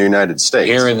in the United States?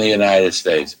 Here in the United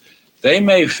States. They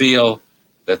may feel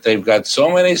that they've got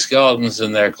so many skeletons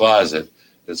in their closet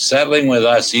that settling with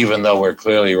us, even though we're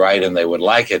clearly right and they would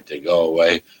like it to go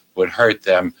away, would hurt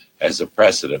them as a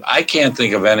precedent. I can't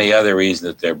think of any other reason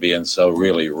that they're being so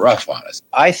really rough on us.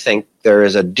 I think there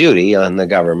is a duty on the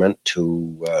government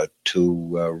to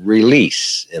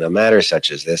release, in a matter such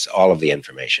as this, all of the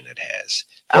information it has.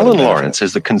 Alan Lawrence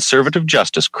is the conservative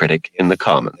justice critic in the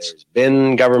Commons. There's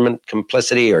been government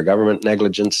complicity or government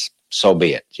negligence so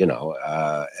be it.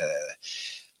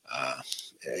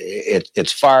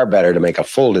 It's far better to make a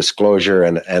full disclosure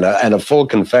and a full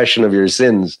confession of your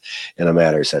sins in a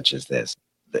matter such as this.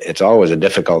 It's always a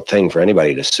difficult thing for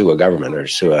anybody to sue a government or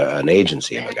sue an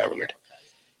agency of a government.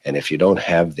 And if you don't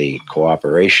have the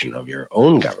cooperation of your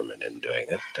own government in doing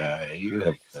it, you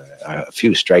have a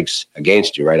few strikes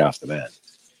against you right off the bat.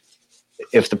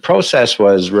 If the process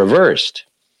was reversed,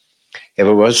 if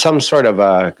it was some sort of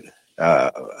a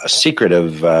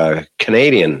secretive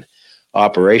Canadian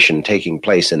operation taking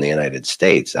place in the United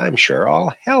States, I'm sure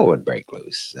all hell would break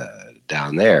loose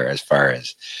down there as far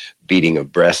as beating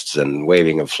of breasts and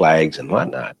waving of flags and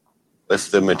whatnot.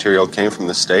 If the material came from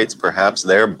the States, perhaps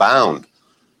they're bound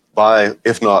by,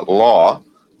 if not law,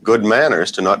 good manners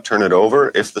to not turn it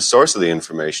over if the source of the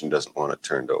information doesn't want it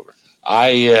turned over.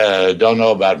 I don't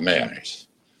know about manners.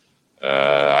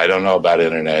 I don't know about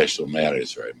international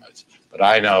manners very much. But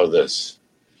I know this.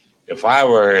 If I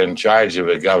were in charge of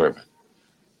a government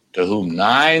to whom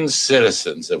 9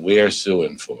 citizens that we are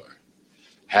suing for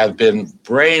have been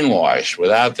brainwashed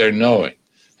without their knowing,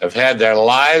 have had their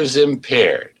lives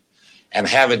impaired, and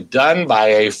have it done by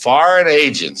a foreign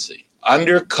agency,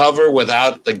 undercover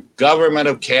without the government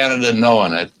of Canada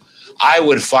knowing it, I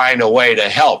would find a way to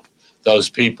help those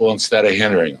people instead of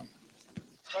hindering them.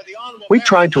 We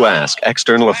tried to ask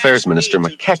External Affairs Minister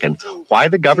McEachen why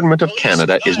the Government of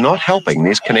Canada is not helping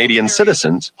these Canadian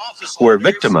citizens who are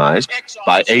victimized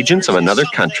by agents of another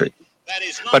country.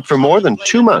 But for more than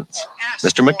 2 months,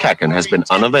 Mr. McEachen has been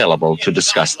unavailable to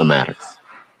discuss the matter.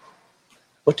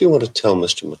 What do you want to tell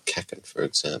Mr. McEachen, for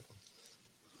example,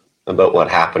 about what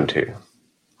happened to you?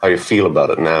 How you feel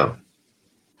about it now?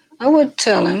 I would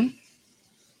tell him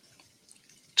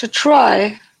to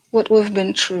try what we've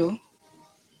been through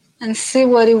and see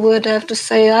what he would have to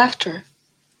say after.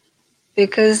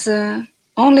 Because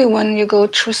only when you go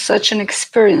through such an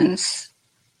experience,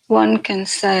 one can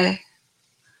say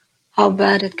how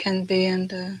bad it can be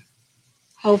and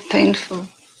how painful.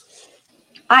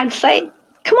 I'd say,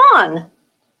 come on,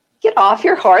 get off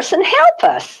your horse and help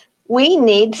us. We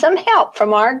need some help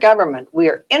from our government. We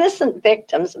are innocent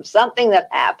victims of something that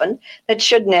happened that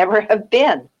should never have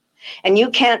been. And you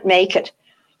can't make it.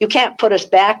 You can't put us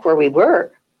back where we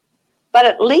were. But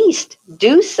at least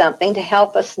do something to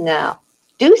help us now.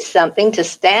 Do something to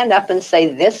stand up and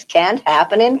say this can't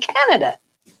happen in Canada.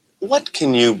 What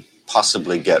can you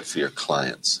possibly get for your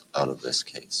clients out of this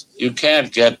case? You can't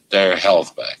get their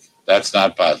health back. That's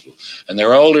not possible. And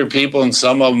they're older people, and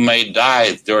some of them may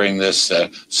die during this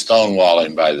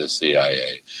stonewalling by the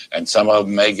CIA. And some of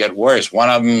them may get worse. One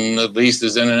of them, at least,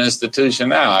 is in an institution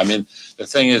now. I mean, the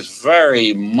thing is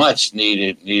very much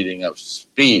needing of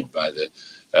speed by the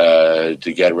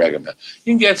to get recommended.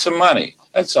 You can get some money.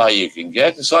 That's all you can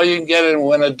get. That's all you can get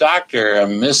when a doctor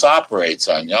misoperates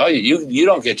on you. You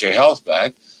don't get your health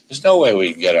back. There's no way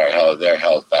we can get their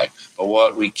health back. But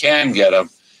what we can get them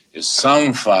is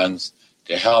some funds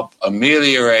to help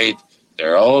ameliorate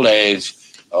their old age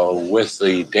with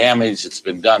the damage that's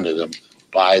been done to them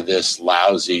by this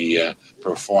lousy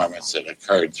performance that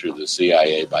occurred through the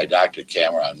CIA by Dr.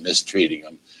 Cameron mistreating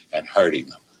them and hurting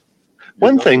them.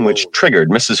 One thing which triggered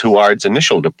Mrs. Huard's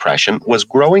initial depression was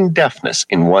growing deafness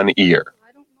in one ear.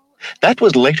 That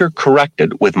was later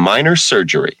corrected with minor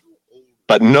surgery.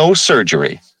 But no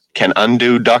surgery can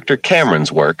undo Dr.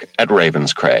 Cameron's work at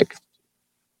Ravenscraig.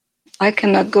 I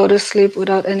cannot go to sleep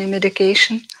without any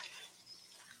medication.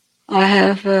 I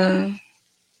have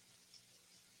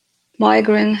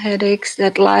migraine headaches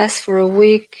that last for a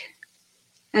week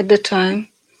at the time.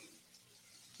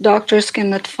 Doctors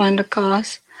cannot find a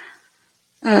cause.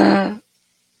 I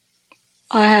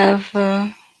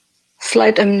have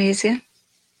slight amnesia.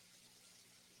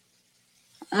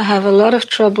 I have a lot of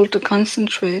trouble to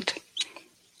concentrate.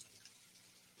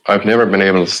 I've never been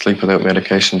able to sleep without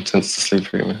medication since the sleep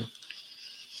treatment.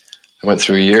 I went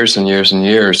through years and years and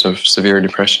years of severe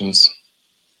depressions.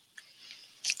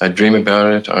 I dream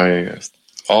about it.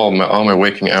 All my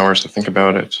waking hours I think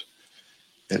about it.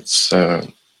 It's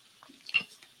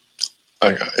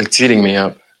eating me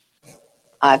up.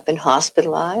 I've been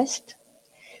hospitalized.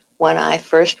 When I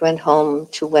first went home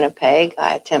to Winnipeg,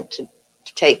 I attempted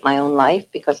to take my own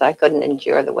life because I couldn't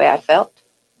endure the way I felt.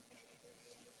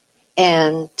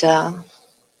 And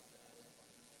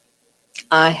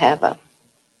I have a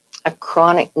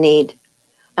chronic need.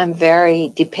 I'm very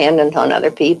dependent on other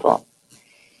people.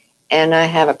 And I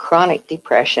have a chronic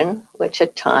depression, which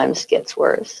at times gets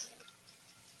worse.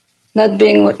 Not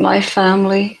being with my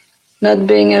family, not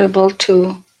being able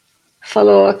to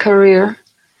follow a career,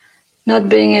 not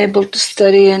being able to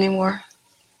study anymore,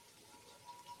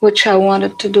 which I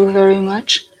wanted to do very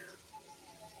much.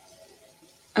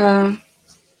 I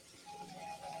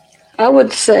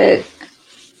would say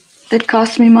it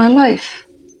cost me my life.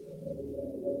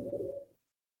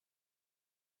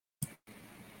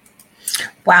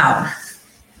 Wow.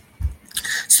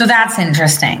 So that's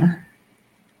interesting.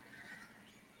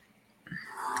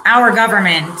 Our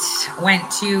government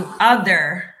went to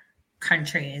other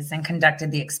countries and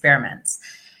conducted the experiments.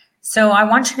 So I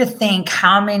want you to think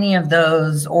how many of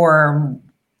those or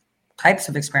types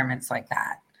of experiments like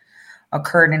that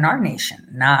occurred in our nation,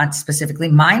 not specifically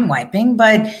mind wiping,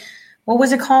 but what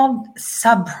was it called?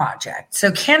 Sub-project.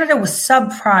 So Canada was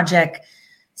sub-project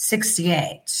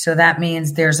 68. So that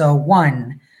means there's a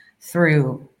 1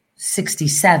 through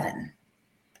 67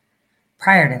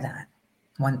 prior to that,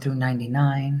 1 through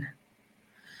 99.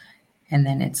 And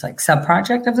then it's like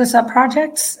sub-project of the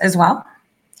sub-projects as well.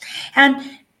 And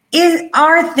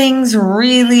are things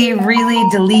really, really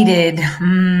deleted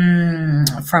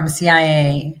from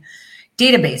CIA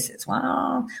databases?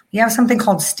 Well, we have something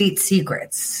called state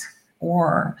secrets,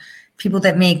 or people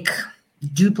that make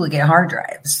duplicate hard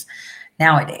drives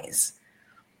nowadays.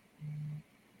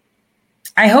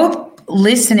 I hope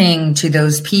listening to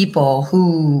those people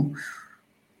who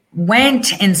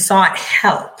went and sought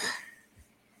help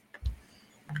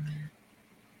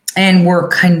and were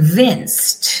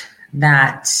convinced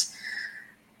that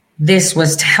this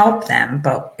was to help them,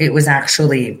 but it was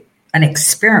actually an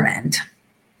experiment,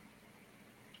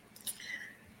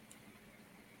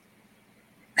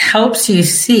 helps you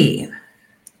see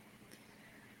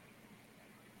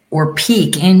or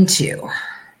peek into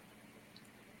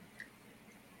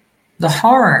the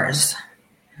horrors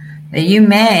that you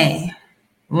may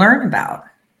learn about.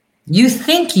 You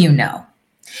think you know.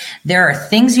 There are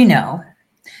things you know.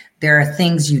 There are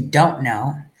things you don't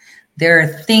know. There are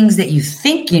things that you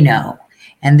think you know,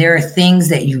 and there are things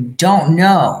that you don't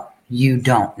know you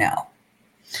don't know.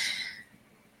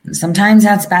 And sometimes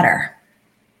that's better.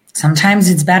 Sometimes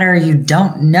it's better you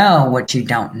don't know what you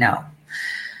don't know.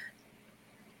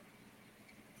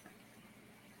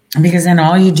 Because then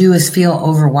all you do is feel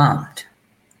overwhelmed.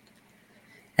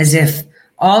 As if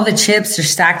all the chips are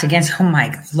stacked against, oh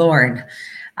my Lord.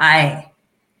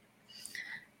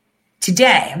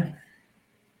 Today,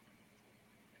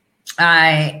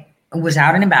 I was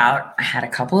out and about. I had a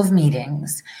couple of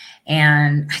meetings,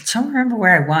 and I don't remember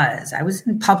where I was. I was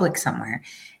in public somewhere,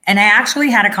 and I actually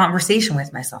had a conversation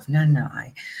with myself. No,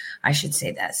 I should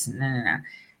say this. No.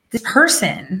 This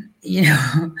person,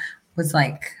 was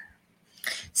like,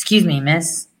 excuse me,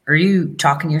 miss, are you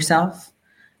talking to yourself?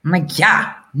 I'm like,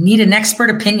 yeah, need an expert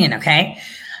opinion, okay?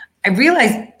 I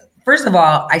realized, first of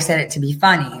all, I said it to be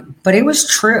funny, but it was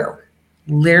true.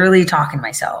 Literally talking to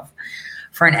myself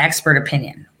for an expert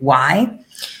opinion. Why?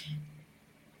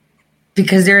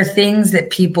 Because there are things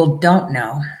that people don't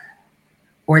know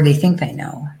or they think they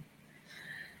know.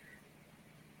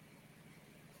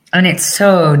 And it's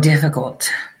so difficult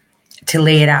to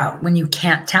lay it out when you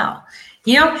can't tell.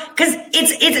 Because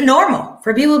it's normal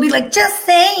for people to be like, just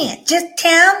say it, just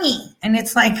tell me. And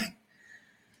it's like,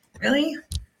 really?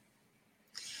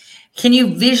 Can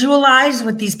you visualize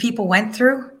what these people went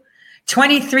through?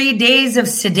 23 days of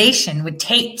sedation with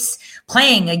tapes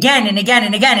playing again and again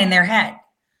and again in their head.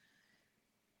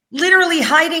 Literally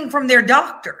hiding from their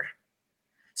doctor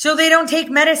so they don't take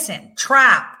medicine,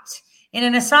 trapped in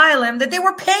an asylum that they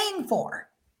were paying for.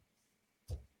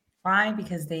 Why?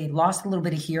 Because they lost a little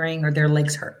bit of hearing or their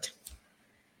legs hurt.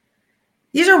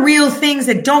 These are real things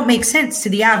that don't make sense to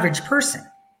the average person.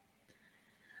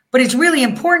 But it's really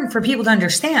important for people to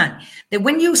understand that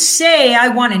when you say, I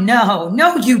want to know,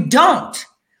 no, you don't.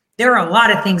 There are a lot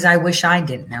of things I wish I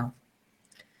didn't know.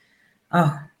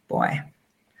 Oh, boy.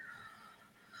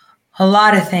 A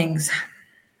lot of things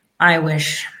I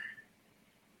wish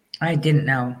I didn't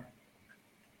know.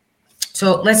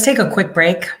 So let's take a quick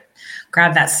break.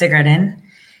 Grab that cigarette in.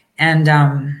 And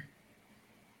a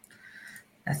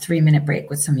 3-minute break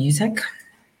with some music.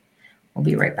 We'll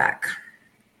be right back.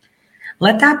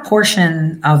 Let that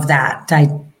portion of that,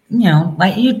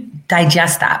 let you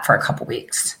digest that for a couple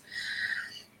weeks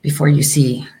before you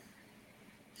see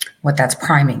what that's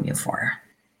priming you for.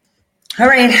 All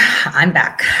right, I'm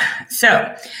back.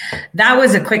 So that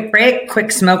was a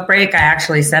quick smoke break. I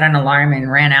actually set an alarm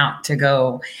and ran out to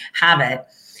go have it.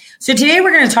 So today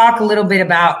we're going to talk a little bit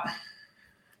about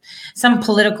some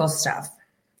political stuff.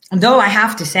 Though I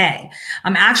have to say,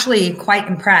 I'm actually quite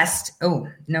impressed. Oh,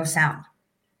 no sound.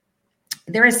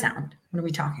 There is sound. What are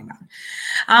we talking about?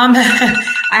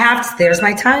 There's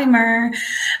my timer.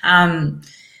 I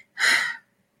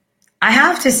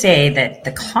have to say that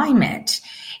the climate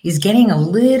is getting a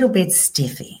little bit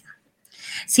stiffy.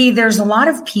 See, there's a lot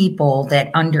of people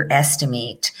that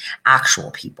underestimate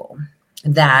actual people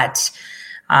that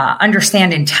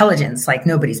understand intelligence like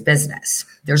nobody's business.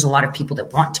 There's a lot of people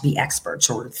that want to be experts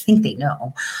or think they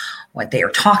know what they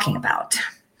are talking about.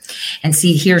 And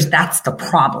see, that's the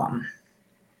problem.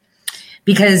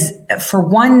 Because for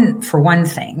one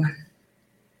thing,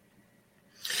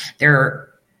 there are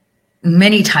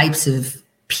many types of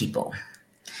people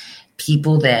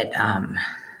that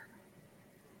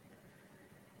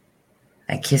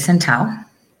kiss and tell,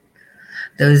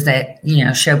 those that,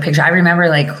 show pictures. I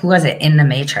remember, who was it in The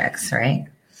Matrix, right?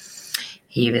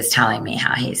 He was telling me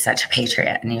how he's such a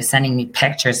patriot, and he was sending me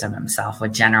pictures of himself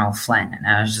with General Flynn. And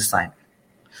I was just like,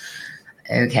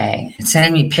 okay. And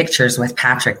sending me pictures with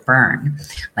Patrick Byrne.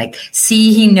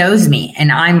 See, he knows me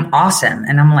and I'm awesome.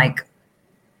 And I'm like,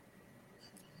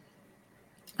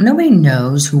 nobody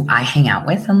knows who I hang out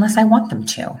with unless I want them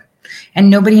to. And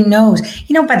nobody knows.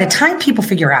 By the time people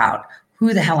figure out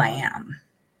who the hell I am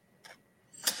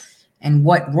and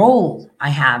what role I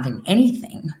have in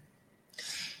anything,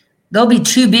 they'll be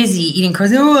too busy eating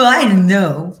crows. Oh, I didn't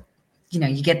know.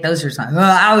 You get those responses.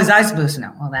 Well, how was I supposed to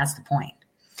know? Well, that's the point.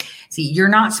 See, you're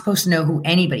not supposed to know who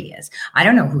anybody is. I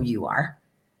don't know who you are.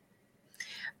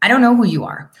 I don't know who you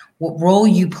are, what role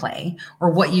you play, or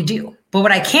what you do. But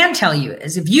what I can tell you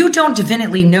is if you don't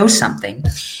definitely know something,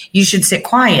 you should sit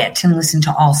quiet and listen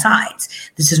to all sides.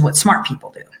 This is what smart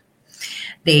people do.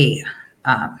 They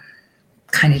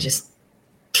kind of just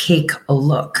take a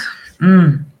look.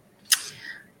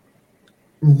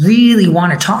 Really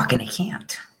want to talk and they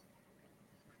can't.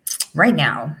 Right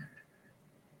now,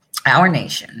 our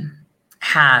nation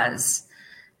has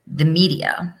the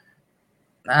media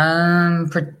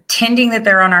pretending that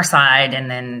they're on our side and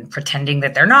then pretending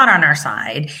that they're not on our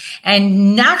side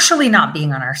and actually not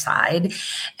being on our side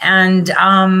and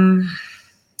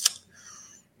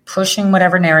pushing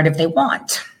whatever narrative they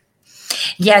want.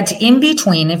 Yet in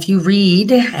between, if you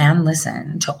read and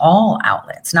listen to all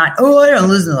outlets, I don't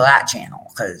listen to that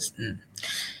channel because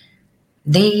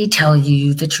they tell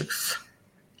you the truth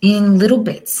in little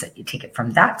bits that you take it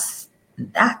from that,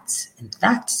 and that, and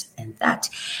that, and that,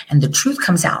 and the truth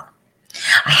comes out.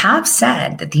 I have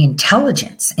said that the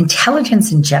intelligence in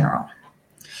general,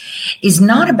 is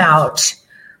not about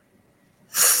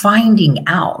finding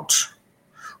out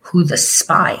who the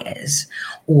spy is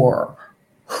or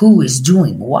who is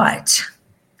doing what.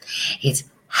 It's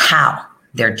how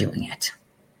they're doing it.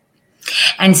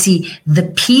 And see,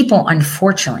 the people,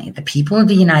 unfortunately, the people of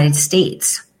the United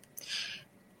States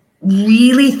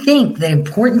really think that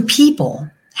important people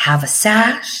have a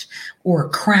sash or a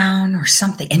crown or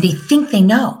something, and they think they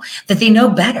know, that they know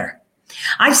better.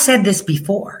 I've said this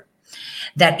before,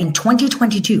 that in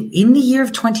 2022, in the year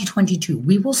of 2022,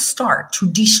 we will start to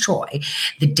destroy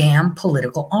the damn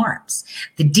political arms,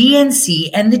 the DNC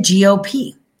and the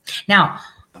GOP. Now,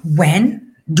 when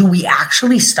do we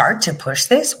actually start to push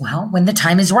this? Well, when the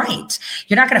time is right.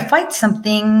 You're not going to fight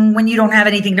something when you don't have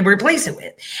anything to replace it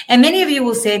with. And many of you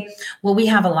will say, well, we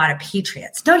have a lot of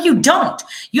patriots. No, you don't.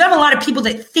 You have a lot of people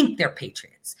that think they're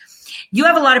patriots. You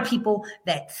have a lot of people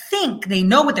that think they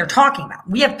know what they're talking about.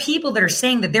 We have people that are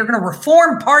saying that they're going to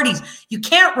reform parties. You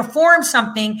can't reform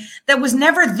something that was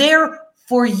never there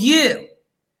for you.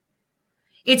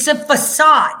 It's a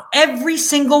facade. Every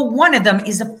single one of them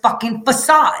is a fucking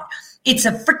facade. It's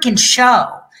a freaking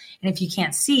show. And if you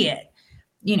can't see it,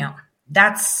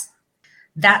 that's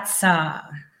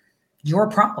your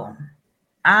problem.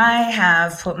 I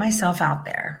have put myself out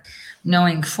there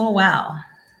knowing full well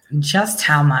just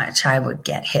how much I would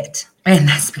get hit. And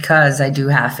that's because I do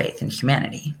have faith in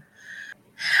humanity.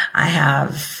 I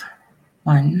have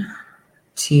I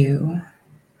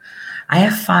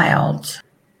have filed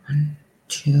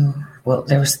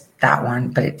there was that one,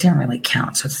 but it didn't really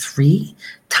count. So 3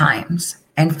 times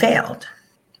and failed.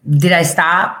 Did I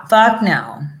stop? Fuck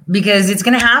no. Because it's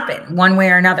going to happen one way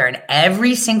or another. And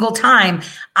every single time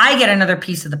I get another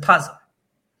piece of the puzzle.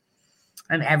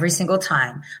 And every single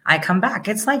time I come back.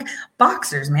 It's like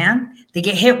boxers, man. They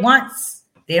get hit once.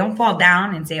 They don't fall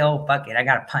down and say, oh, fuck it, I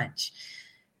got to punch.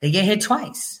 They get hit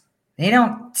twice. They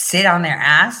don't sit on their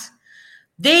ass.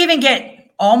 They even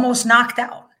get almost knocked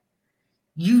out.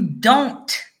 You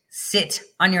don't sit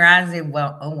on your ass and say,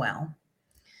 well, oh, well.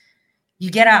 You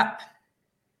get up,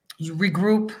 you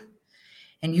regroup,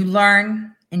 and you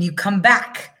learn, and you come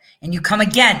back, and you come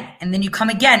again, and then you come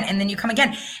again, and then you come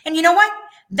again. And you know what?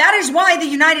 That is why the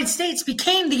United States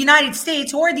became the United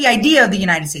States, or the idea of the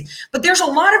United States. But there's a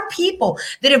lot of people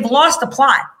that have lost the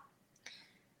plot.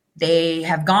 They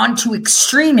have gone to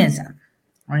extremism,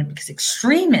 right? Because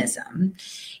extremism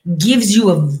gives you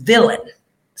a villain,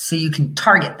 so you can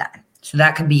target that. So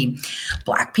that could be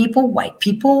Black people, white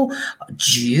people,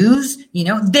 Jews,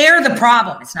 they're the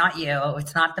problem. It's not you.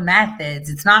 It's not the methods.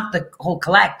 It's not the whole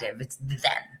collective. It's them.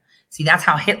 See, that's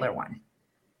how Hitler won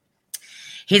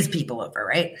his people over,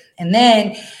 right? And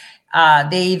then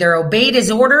they either obeyed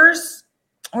his orders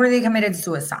or they committed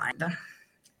suicide.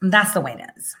 And that's the way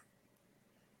it is.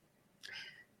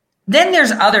 Then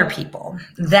there's other people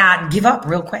that give up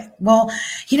real quick. Well,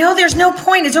 there's no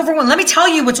point. It's overwhelming. Let me tell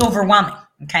you what's overwhelming,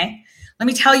 okay? Let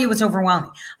me tell you what's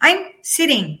overwhelming. I'm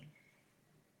sitting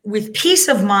with peace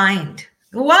of mind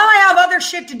while I have other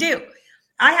shit to do.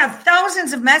 I have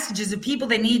thousands of messages of people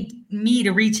that need me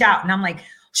to reach out. And I'm like,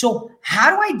 so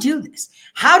how do I do this?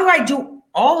 How do I do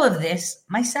all of this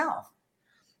myself?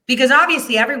 Because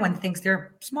obviously everyone thinks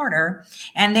they're smarter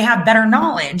and they have better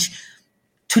knowledge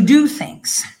to do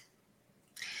things.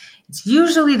 It's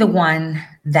usually the one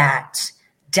that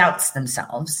doubts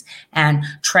themselves and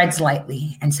treads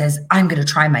lightly and says, I'm going to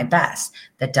try my best,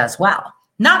 that does well.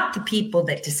 Not the people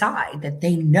that decide that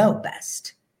they know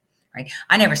best, right?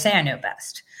 I never say I know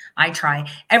best. I try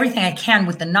everything I can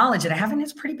with the knowledge that I have, and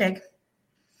it's pretty big.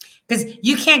 Because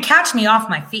you can't catch me off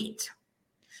my feet.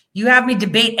 You have me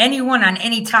debate anyone on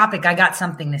any topic, I got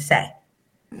something to say.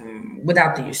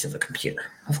 Without the use of a computer,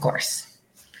 of course.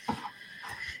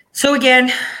 So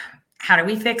again, how do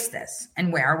we fix this?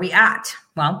 And where are we at?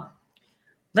 Well,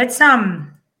 let's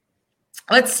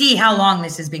see how long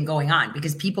this has been going on,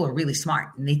 because people are really smart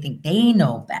and they think they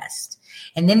know best.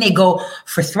 And then they go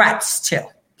for threats too.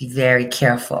 Be very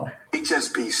careful.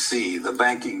 HSBC, the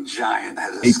banking giant,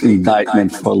 has an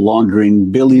indictment for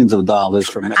laundering billions of dollars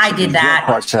from Mexican drug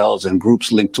cartels and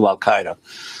groups linked to Al-Qaeda.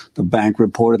 The bank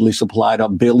reportedly supplied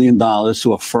 $1 billion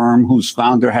to a firm whose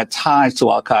founder had ties to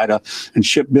Al-Qaeda and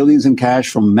shipped billions in cash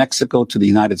from Mexico to the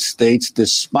United States,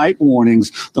 despite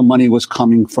warnings the money was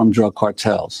coming from drug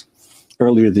cartels.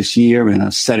 Earlier this year, in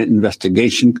a Senate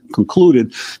investigation,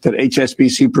 concluded that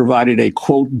HSBC provided a,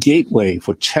 quote, gateway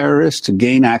for terrorists to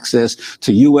gain access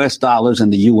to U.S. dollars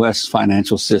and the U.S.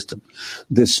 financial system.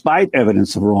 Despite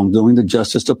evidence of wrongdoing, the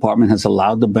Justice Department has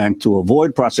allowed the bank to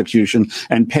avoid prosecution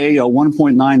and pay a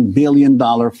 $1.9 billion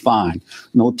fine.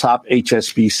 No top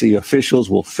HSBC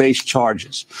officials will face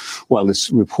charges. While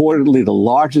it's reportedly the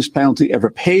largest penalty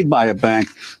ever paid by a bank,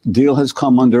 the deal has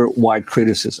come under wide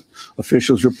criticism.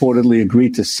 Officials reportedly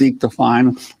agreed to seek the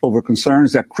fine over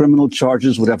concerns that criminal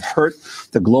charges would have hurt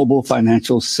the global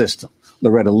financial system.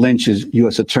 Loretta Lynch is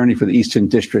U.S. Attorney for the Eastern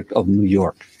District of New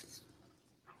York.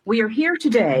 We are here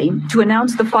today to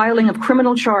announce the filing of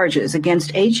criminal charges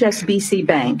against HSBC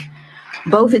Bank,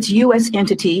 both its U.S.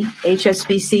 entity,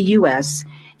 HSBC U.S.,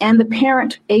 and the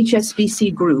parent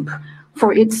HSBC Group,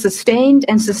 for its sustained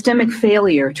and systemic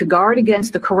failure to guard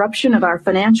against the corruption of our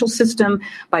financial system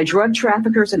by drug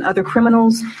traffickers and other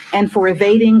criminals, and for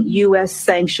evading U.S.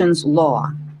 sanctions law.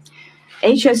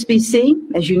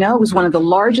 HSBC, as you know, is one of the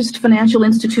largest financial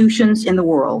institutions in the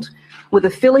world, with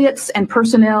affiliates and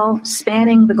personnel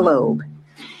spanning the globe.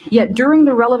 Yet during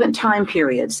the relevant time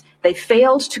periods, they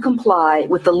failed to comply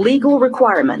with the legal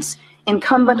requirements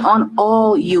incumbent on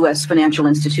all U.S. financial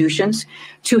institutions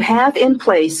to have in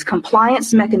place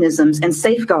compliance mechanisms and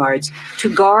safeguards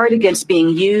to guard against being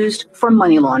used for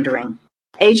money laundering.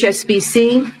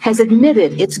 HSBC has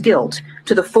admitted its guilt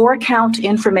to the 4-count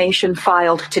information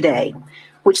filed today,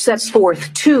 which sets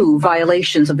forth 2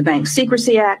 violations of the Bank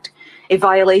Secrecy Act, a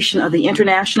violation of the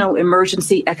International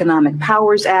Emergency Economic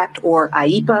Powers Act, or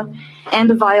IEPA, and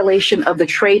a violation of the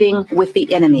Trading with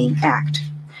the Enemy Act.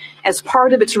 As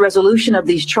part of its resolution of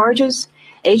these charges,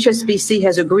 HSBC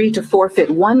has agreed to forfeit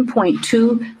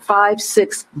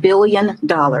 $1.256 billion,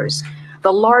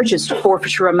 the largest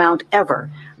forfeiture amount ever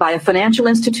by a financial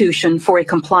institution for a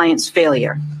compliance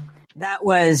failure. That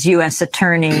was U.S.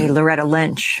 Attorney Loretta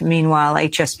Lynch. Meanwhile,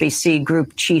 HSBC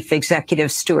Group Chief Executive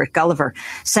Stuart Gulliver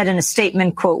said in a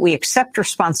statement, quote, "We accept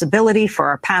responsibility for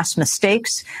our past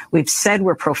mistakes. We've said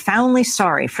we're profoundly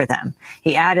sorry for them."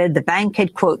 He added the bank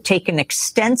had, quote, "taken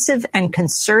extensive and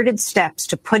concerted steps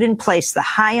to put in place the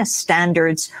highest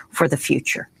standards for the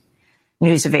future."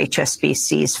 News of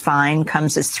HSBC's fine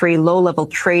comes as 3 low-level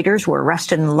traders were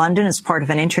arrested in London as part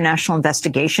of an international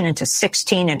investigation into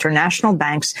 16 international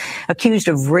banks accused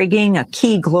of rigging a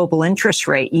key global interest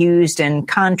rate used in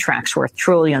contracts worth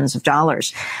trillions of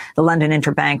dollars. The London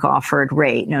Interbank Offered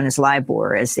Rate, known as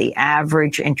LIBOR, is the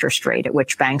average interest rate at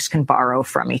which banks can borrow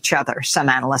from each other. Some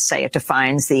analysts say it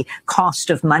defines the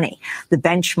cost of money. The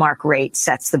benchmark rate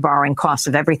sets the borrowing cost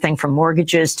of everything from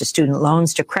mortgages to student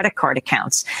loans to credit card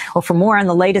accounts. Well, for more on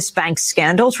the latest bank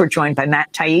scandals, we're joined by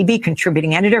Matt Taibbi,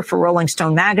 contributing editor for Rolling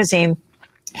Stone magazine,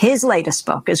 His latest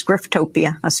book is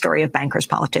Griftopia, a story of bankers,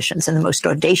 politicians, and the most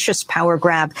audacious power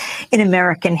grab in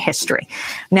American history.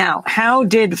 Now, how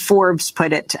did Forbes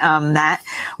put it, Matt?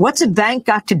 What's a bank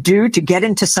got to do to get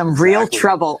into some real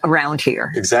trouble around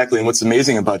here? Exactly. And what's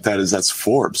amazing about that is that's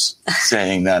Forbes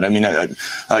saying that. I mean,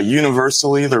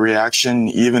 universally, the reaction,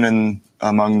 even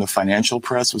among the financial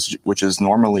press, which is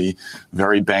normally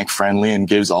very bank friendly and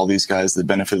gives all these guys the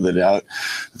benefit of the doubt,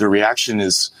 the reaction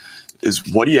is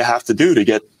what do you have to do to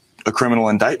get a criminal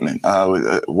indictment?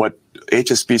 What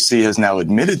HSBC has now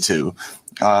admitted to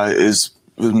is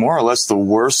more or less the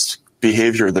worst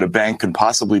behavior that a bank could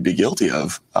possibly be guilty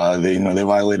of. They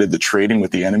violated the Trading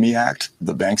with the Enemy Act,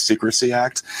 the Bank Secrecy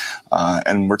Act,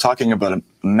 and we're talking about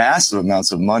massive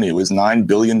amounts of money. It was $9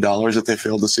 billion that they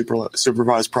failed to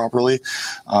supervise properly.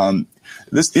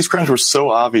 These crimes were so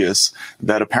obvious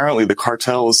that apparently the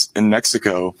cartels in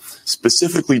Mexico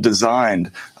specifically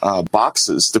designed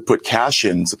boxes to put cash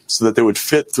in so that they would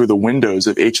fit through the windows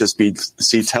of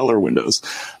HSBC teller windows.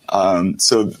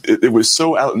 So it was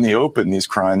so out in the open, these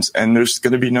crimes, and there's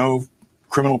going to be no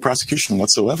criminal prosecution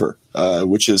whatsoever,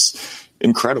 which is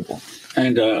incredible.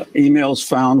 And emails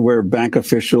found where bank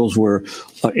officials were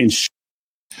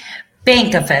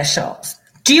Bank officials.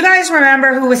 Do you guys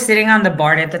remember who was sitting on the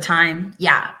board at the time?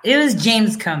 Yeah, it was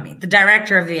James Comey, the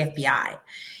director of the FBI.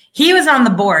 He was on the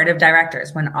board of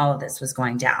directors when all of this was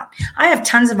going down. I have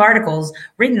tons of articles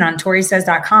written on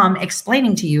ToriSays.com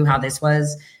explaining to you how this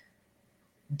was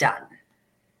done.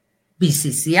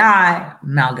 BCCI,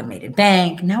 Amalgamated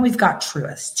Bank. Now we've got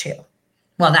Truist too.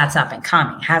 Well, that's up and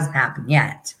coming. Hasn't happened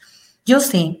yet. You'll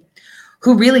see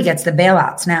who really gets the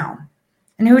bailouts now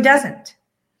and who doesn't.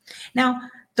 Now,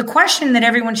 the question that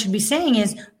everyone should be saying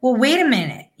is, well, wait a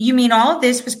minute. You mean all of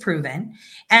this was proven?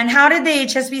 And how did the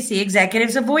HSBC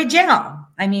executives avoid jail?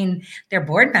 I mean, their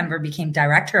board member became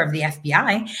director of the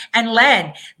FBI and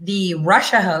led the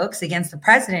Russia hoax against the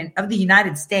president of the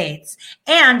United States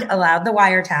and allowed the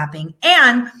wiretapping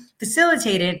and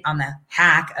facilitated on the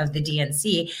hack of the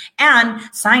DNC and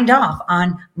signed off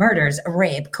on murders,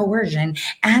 rape, coercion,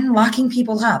 and locking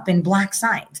people up in black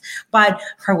sites. But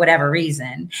for whatever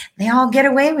reason, they all get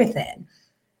away with it.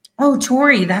 Oh,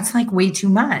 Tori, that's like way too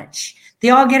much.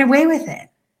 They all get away with it.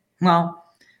 Well,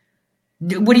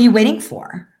 what are you waiting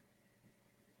for?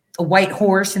 A white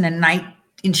horse and a knight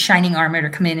in shining armor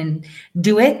to come in and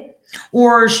do it?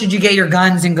 Or should you get your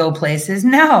guns and go places?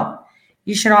 No,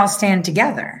 you should all stand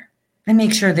together and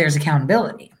make sure there's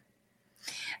accountability.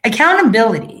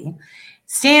 Accountability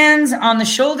stands on the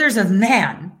shoulders of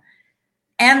man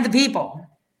and the people,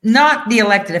 not the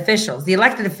elected officials. The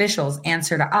elected officials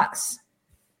answer to us.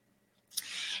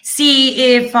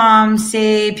 See, if,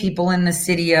 say, people in the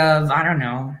city of, I don't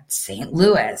know, St.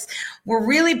 Louis were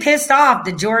really pissed off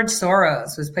that George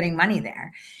Soros was putting money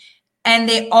there, and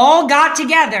they all got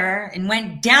together and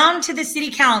went down to the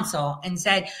city council and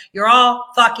said, you're all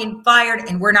fucking fired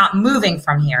and we're not moving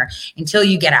from here until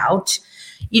you get out,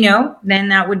 then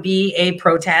that would be a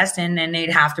protest, and then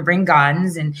they'd have to bring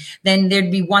guns, and then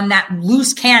there'd be that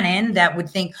loose cannon that would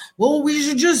think, well, we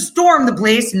should just storm the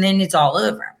place and then it's all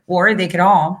over. Or they could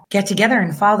all get together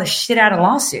and file the shit out of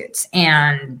lawsuits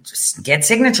and just get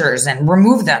signatures and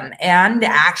remove them and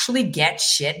actually get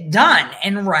shit done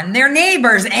and run their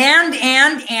neighbors and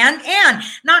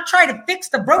not try to fix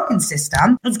the broken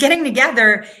system. It's getting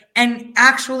together and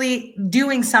actually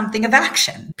doing something of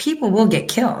action. People will get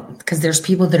killed because there's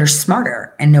people that are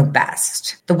smarter and know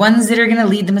best. The ones that are going to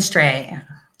lead them astray,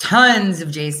 tons of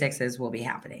J6s will be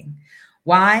happening.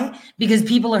 Why? Because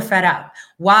people are fed up.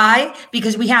 Why?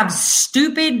 Because we have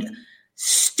stupid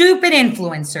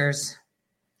influencers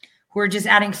who are just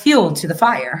adding fuel to the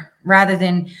fire rather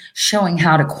than showing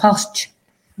how to quench.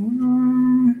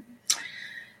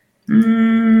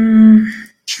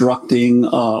 Instructing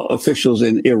officials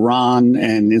in Iran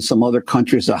and in some other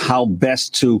countries of how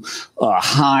best to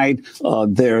hide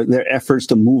their efforts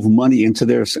to move money into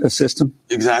their system?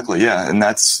 Exactly, yeah, and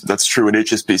that's true at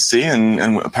HSBC,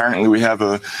 and apparently we have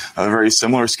a very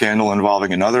similar scandal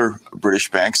involving another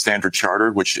British bank, Standard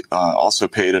Chartered, which also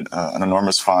paid an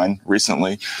enormous fine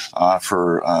recently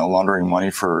for laundering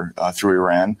money through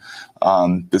Iran.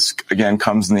 This again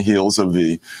comes in the heels of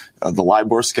the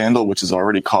LIBOR scandal, which has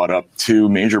already caught up two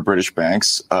major British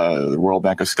banks, the Royal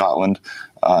Bank of Scotland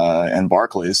and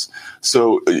Barclays.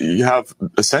 So you have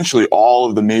essentially all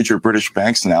of the major British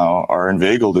banks now are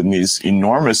inveigled in these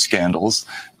enormous scandals.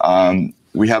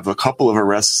 We have a couple of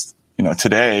arrests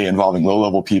today involving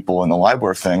low-level people in the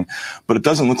LIBOR thing, but it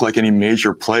doesn't look like any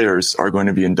major players are going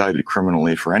to be indicted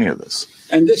criminally for any of this.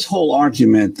 And this whole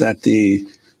argument that the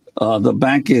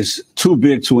bank is too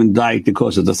big to indict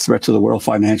because of the threat to the world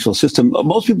financial system.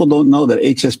 Most people don't know that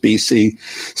HSBC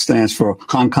stands for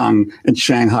Hong Kong and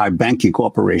Shanghai Banking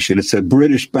Corporation. It's a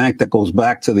British bank that goes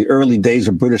back to the early days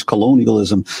of British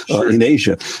colonialism in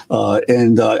Asia.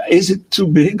 Is it too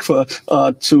big for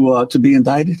to be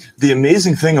indicted? The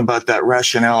amazing thing about that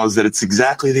rationale is that it's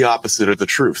exactly the opposite of the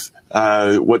truth.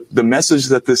 What the message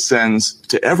that this sends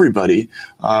to everybody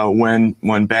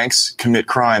when banks commit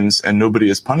crimes and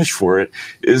nobody is punished for it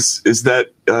is that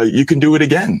you can do it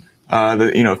again.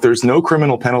 If there's no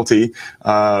criminal penalty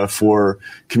for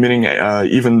committing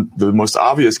even the most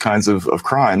obvious kinds of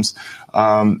crimes,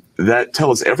 that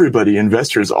tells everybody,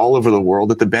 investors all over the world,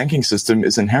 that the banking system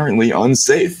is inherently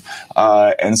unsafe.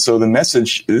 And so the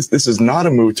message is this is not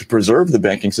a move to preserve the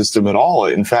banking system at all.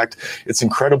 In fact, it's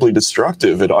incredibly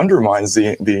destructive. It undermines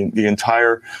the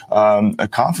entire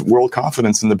world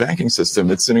confidence in the banking system.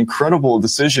 It's an incredible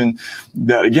decision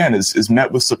that, again, is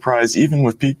met with surprise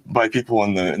even by people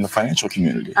in the financial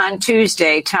community. On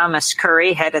Tuesday, Thomas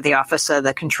Curry, head of the Office of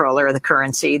the Comptroller of the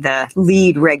Currency, the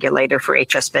lead regulator for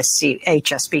HSBC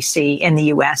in the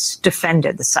U.S.,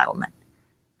 defended the settlement.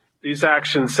 These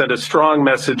actions send a strong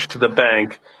message to the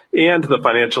bank and the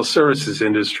financial services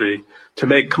industry to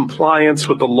make compliance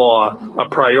with the law a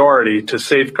priority to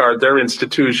safeguard their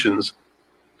institutions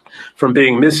from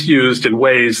being misused in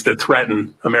ways that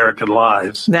threaten American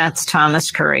lives. That's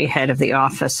Thomas Curry, head of the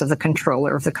Office of the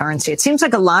Comptroller of the Currency. It seems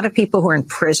like a lot of people who are in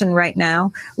prison right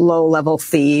now, low-level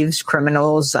thieves,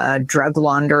 criminals, drug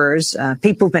launderers,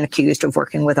 people who've been accused of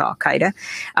working with Al-Qaeda,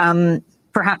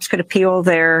 perhaps could appeal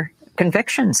their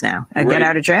convictions now and get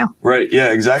out of jail. Right.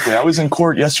 Yeah, exactly. I was in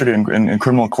court yesterday in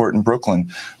criminal court in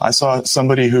Brooklyn. I saw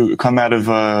somebody who come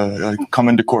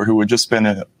into court who had just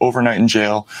spent overnight in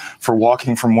jail for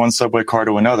walking from one subway car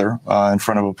to another in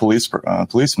front of a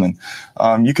policeman.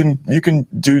 You can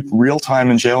do real time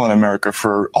in jail in America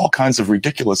for all kinds of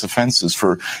ridiculous offenses,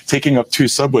 for taking up 2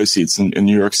 subway seats in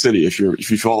New York City. If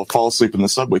you fall asleep in the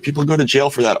subway, people go to jail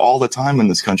for that all the time in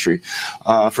this country.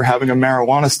 For having a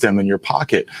marijuana stem in your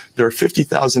pocket. There are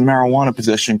 50,000 marijuana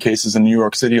possession cases in New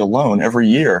York City alone every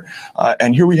year.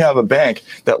 And here we have a bank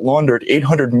that laundered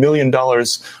 $800 million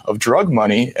of drug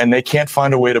money, and they can't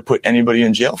find a way to put anybody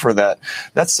in jail for that.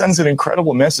 That sends an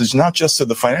incredible message, not just to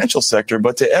the financial sector,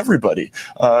 but to everybody.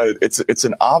 It's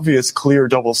an obvious, clear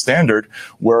double standard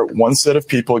where one set of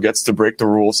people gets to break the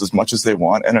rules as much as they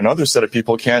want, and another set of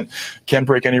people can't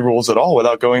break any rules at all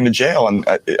without going to jail. And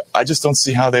I just don't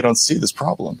see how they don't see this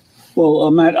problem.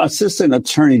 Well, Matt, Assistant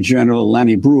Attorney General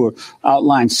Lanny Breuer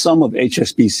outlined some of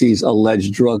HSBC's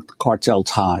alleged drug cartel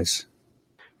ties.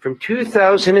 From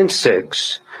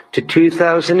 2006 to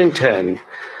 2010,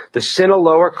 the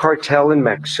Sinaloa cartel in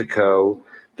Mexico,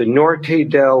 the Norte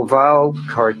del Valle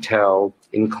cartel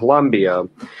in Colombia,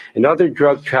 and other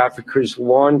drug traffickers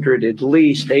laundered at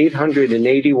least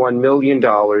 $881 million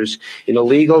in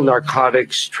illegal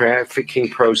narcotics trafficking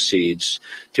proceeds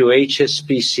to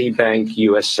HSBC Bank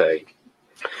USA.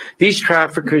 These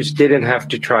traffickers didn't have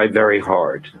to try very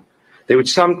hard. They would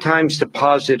sometimes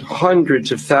deposit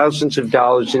hundreds of thousands of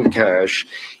dollars in cash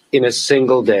in a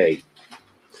single day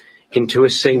into a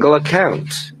single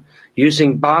account,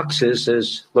 using boxes,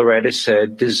 as Loretta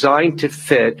said, designed to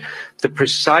fit the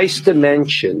precise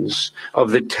dimensions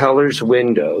of the teller's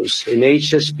windows in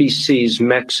HSBC's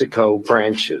Mexico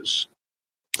branches.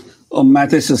 Oh, Matt,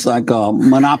 this is like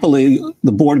Monopoly,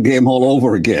 the board game all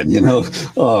over again. Get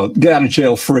out of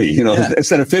jail free.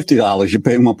 Instead of $50, you're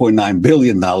paying $1.9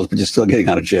 billion, but you're still getting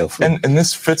out of jail free. And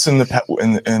this fits in with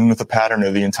the pattern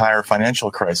of the entire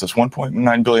financial crisis.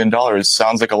 $1.9 billion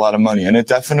sounds like a lot of money, and it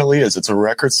definitely is. It's a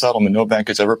record settlement. No bank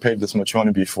has ever paid this much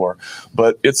money before,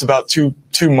 but it's about two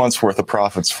months worth of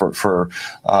profits for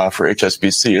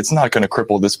HSBC. It's not going to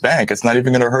cripple this bank. It's not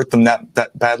even going to hurt them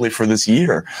that badly for this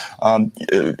year.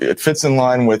 It fits in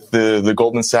line with the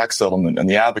Goldman Sachs settlement and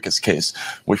the Abacus case,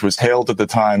 which was hailed at the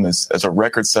time as a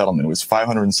record settlement. It was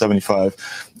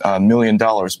 $575 million,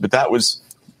 but that was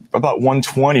about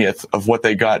 1/20th of what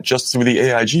they got just through the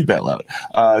AIG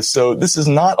bailout. So this is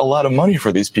not a lot of money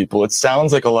for these people. It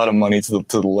sounds like a lot of money to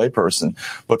the layperson,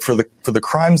 but for the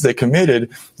crimes they committed,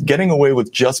 getting away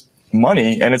with just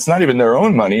money, and it's not even their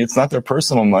own money. It's not their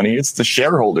personal money. It's the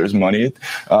shareholders' money.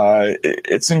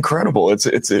 It's incredible. It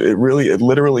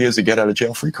literally is a get out of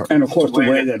jail free card. And of course, the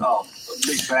way that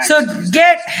so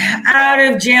get out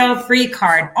of jail free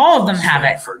card. All of them have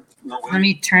it. Let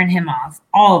me turn him off.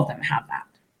 All of them have that.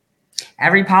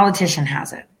 Every politician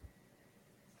has it.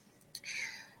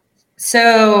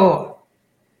 So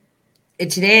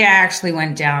today I actually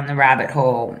went down the rabbit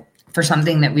hole for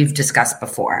something that we've discussed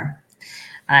before.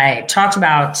 I talked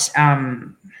about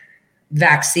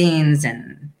vaccines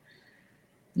and,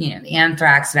 you know, the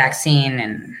anthrax vaccine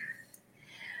and,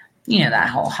 you know, that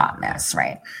whole hot mess,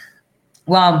 right?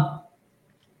 Well,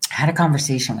 I had a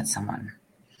conversation with someone,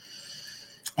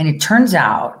 and it turns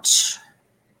out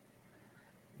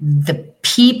the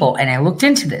people, and I looked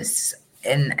into this,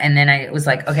 and then I was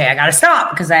like, okay, I got to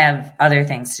stop because I have other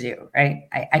things to do, right?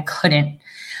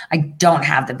 I don't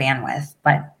have the bandwidth,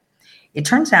 but it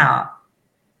turns out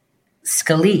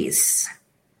Scalise,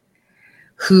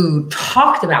 who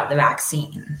talked about the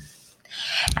vaccine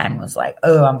and was like,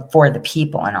 oh, I'm for the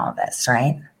people and all this,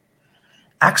 right?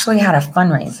 Actually had a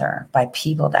fundraiser by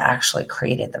people that actually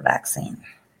created the vaccine.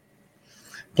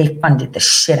 They funded the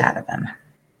shit out of them.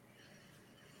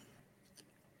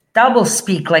 Double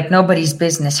speak like nobody's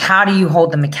business. How do you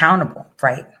hold them accountable,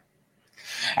 right?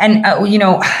 And, you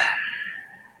know,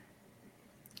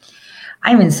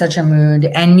 I'm in such a mood.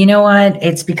 And you know what?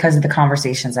 It's because of the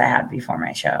conversations I had before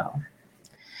my show.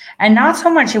 And not so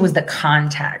much it was the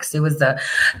context. It was the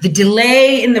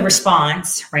delay in the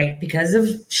response, right? Because of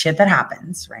shit that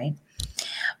happens, right?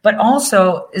 But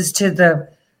also is to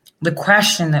the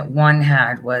question that one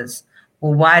had was,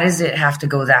 well, why does it have to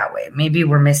go that way? Maybe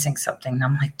we're missing something. And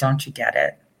I'm like, don't you get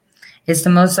it? It's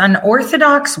the most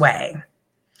unorthodox way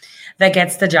that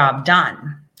gets the job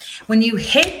done. When you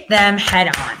hit them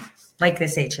head on, like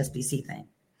this HSBC thing,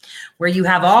 where you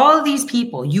have all of these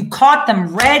people, you caught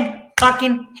them red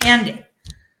fucking handed,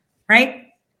 right?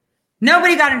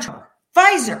 Nobody got in trouble.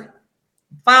 Pfizer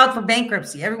filed for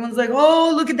bankruptcy. Everyone's like,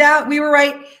 oh, look at that. We were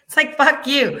right. It's like, fuck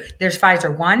you. There's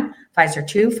Pfizer 1, Pfizer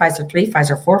 2, Pfizer 3,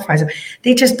 Pfizer 4, Pfizer.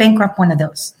 They just bankrupt one of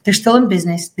those. They're still in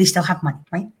business. They still have money,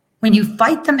 right? When you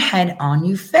fight them head on,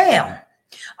 you fail.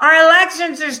 Our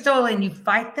elections are stolen. You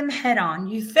fight them head on,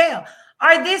 you fail.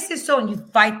 Our this is stolen. You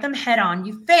fight them head on,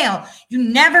 you fail. You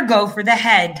never go for the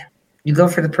head. You go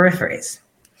for the peripheries.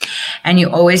 And you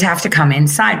always have to come in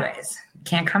sideways. You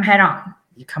can't come head on.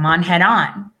 You come on head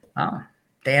on. Well,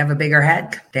 they have a bigger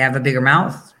head. They have a bigger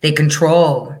mouth. They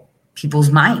control people's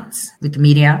minds with the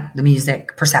media, the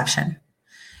music, perception.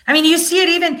 I mean, you see it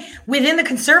even within the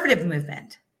conservative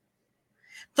movement.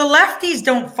 The lefties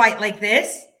don't fight like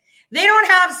this. They don't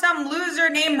have some loser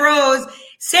named Rose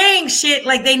saying shit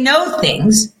like they know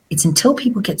things. It's until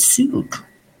people get sued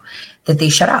that they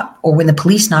shut up, or when the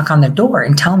police knock on their door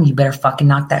and tell them you better fucking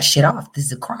knock that shit off. This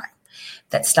is a crime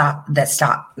that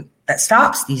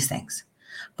stops these things.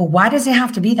 But why does it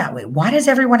have to be that way? Why does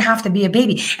everyone have to be a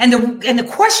baby? And the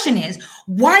question is,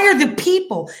 why are the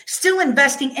people still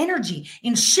investing energy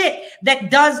in shit that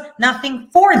does nothing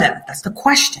for them? That's the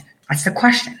question. That's the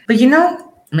question. But you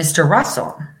know, Mr.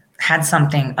 Russell had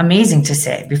something amazing to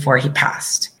say before he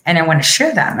passed. And I want to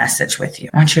share that message with you.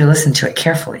 I want you to listen to it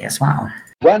carefully as well.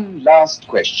 One last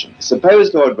question.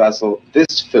 Suppose, Lord Russell,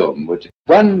 this film were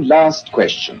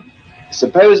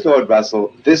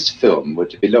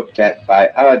to be looked at by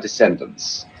our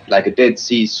descendants, like a Dead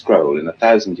Sea Scroll in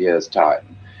 1,000 years'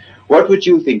 time. What would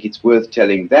you think it's worth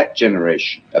telling that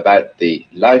generation about the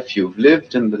life you've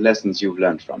lived and the lessons you've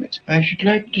learned from it? I should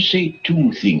like to say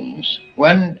two things,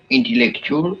 one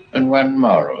intellectual and one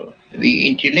moral. The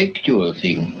intellectual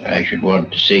thing I should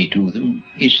want to say to them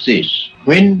is this.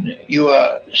 When you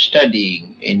are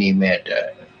studying any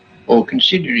matter or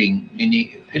considering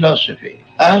any philosophy,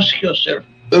 ask yourself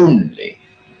only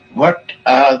what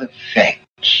are the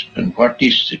facts and what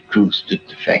is the truth that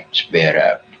the facts bear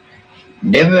out.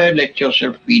 Never let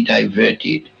yourself be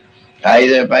diverted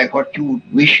either by what you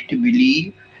wish to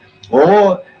believe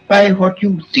or by what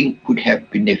you think would have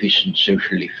beneficent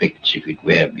social effects if it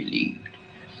were believed.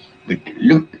 But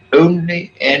look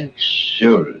only and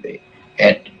solely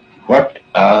at what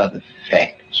are the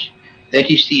facts.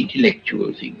 That is the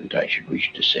intellectual thing that I should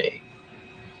wish to say.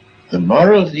 The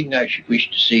moral thing I should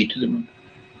wish to say to them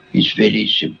is very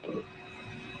simple.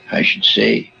 I should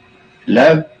say,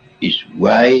 love is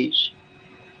wise,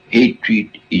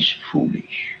 hatred is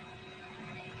foolish.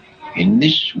 In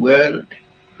this world,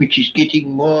 which is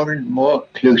getting more and more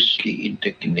closely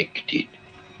interconnected,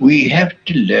 we have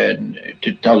to learn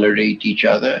to tolerate each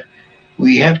other.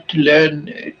 We have to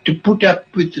learn to put up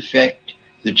with the fact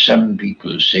that some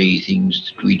people say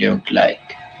things that we don't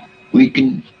like. We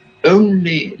can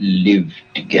only live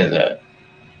together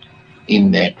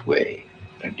in that way.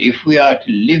 And if we are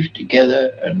to live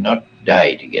together and not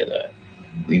die together,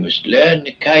 we must learn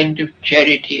a kind of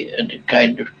charity and a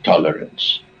kind of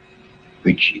tolerance,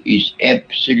 which is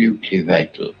absolutely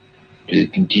vital to the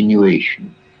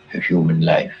continuation of human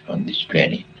life on this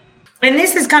planet. And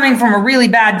this is coming from a really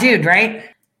bad dude, right?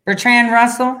 Bertrand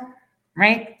Russell,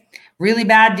 right? Really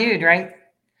bad dude, right?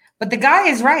 But the guy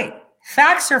is right.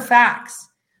 Facts are facts.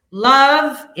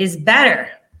 Love is better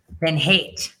than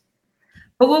hate.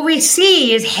 But what we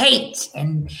see is hate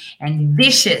and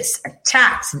vicious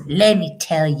attacks. Let me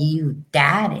tell you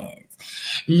that is.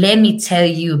 Let me tell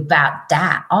you about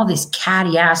that. All this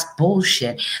catty ass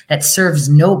bullshit that serves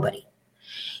nobody.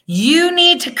 You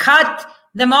need to cut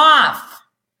them off.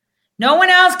 No one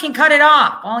else can cut it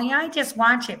off. Oh, yeah, I just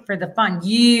watch it for the fun.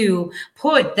 You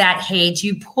put that hate,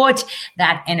 you put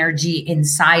that energy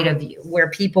inside of you where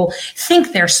people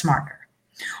think they're smarter.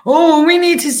 Oh, we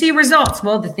need to see results.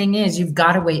 Well, the thing is, you've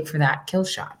got to wait for that kill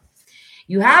shot.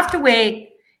 You have to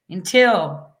wait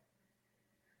until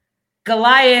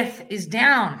Goliath is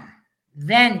down.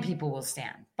 Then people will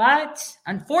stand. But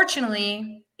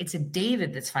unfortunately, it's a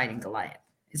David that's fighting Goliath.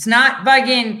 It's not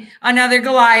bugging another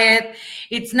Goliath.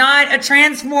 It's not a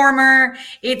Transformer.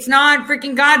 It's not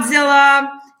freaking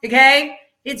Godzilla. Okay?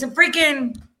 It's a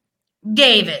freaking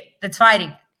David that's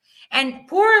fighting. And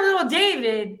poor little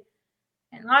David,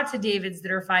 and lots of Davids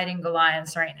that are fighting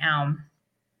Goliaths right now.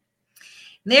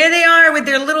 There they are with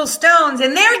their little stones,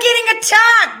 and they're getting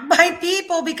attacked by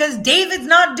people because David's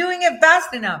not doing it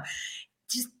fast enough.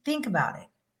 Just think about it.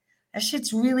 That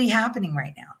shit's really happening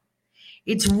right now.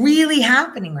 It's really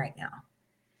happening right now.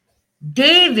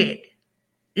 David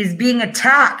is being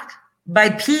attacked by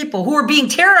people who are being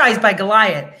terrorized by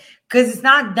Goliath because it's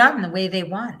not done the way they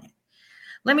want it.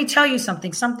 Let me tell you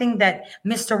something that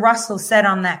Mr. Russell said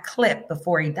on that clip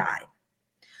before he died.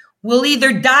 We'll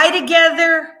either die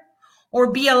together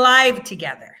or be alive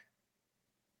together.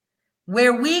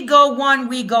 Where we go one,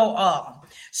 we go all.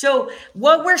 So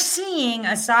what we're seeing,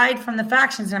 aside from the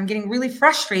factions, and I'm getting really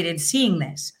frustrated seeing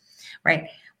this, right?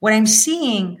 What I'm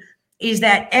seeing is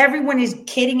that everyone is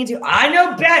kidding into, I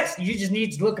know best. You just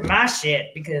need to look at my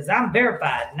shit because I'm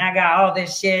verified and I got all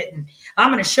this shit and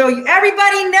I'm going to show you.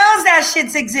 Everybody knows that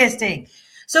shit's existing.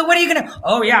 So what are you going to,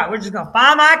 oh yeah, we're just going to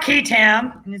find my key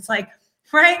tam. And it's like,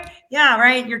 right? Yeah,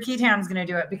 right. Your key tam's going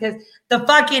to do it because the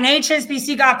fucking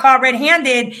HSBC got caught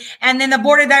red-handed and then the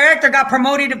board of director got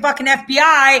promoted to fucking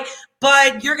FBI,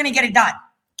 but you're going to get it done.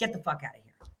 Get the fuck out of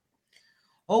here.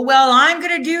 Oh, well, I'm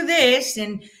going to do this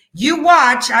and you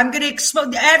watch. I'm going to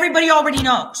expose. Everybody already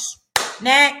knows.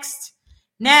 Next.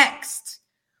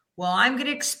 Well, I'm going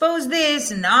to expose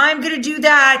this and I'm going to do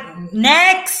that.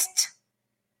 Next.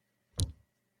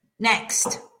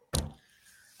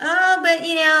 Oh,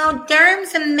 but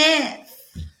Durham's a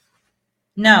myth.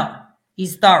 No,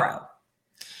 he's thorough.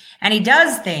 And he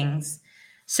does things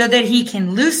so that he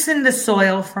can loosen the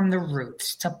soil from the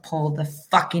roots to pull the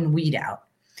fucking weed out.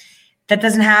 That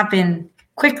doesn't happen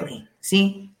quickly.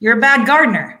 See, you're a bad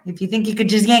gardener if you think you could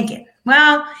just yank it.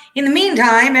 Well, in the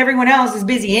meantime, everyone else is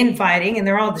busy infighting and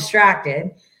they're all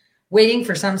distracted, waiting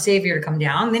for some savior to come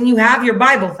down. Then you have your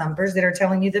Bible thumpers that are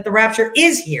telling you that the rapture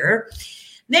is here.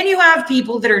 Then you have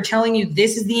people that are telling you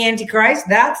this is the Antichrist,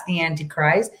 that's the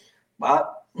Antichrist.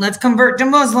 Well, let's convert to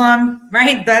Muslim,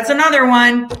 right? That's another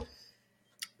one.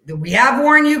 Do we have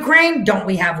war in Ukraine? Don't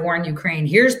we have war in Ukraine?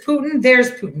 Here's Putin,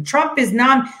 there's Putin. Trump is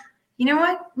You know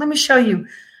what? Let me show you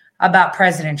about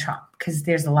President Trump because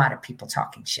there's a lot of people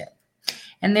talking shit.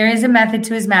 And there is a method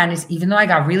to his madness, even though I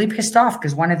got really pissed off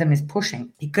because one of them is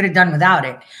pushing. He could have done without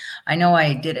it. I know why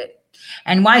he did it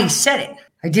and why he said it.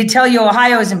 I did tell you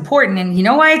Ohio is important. And you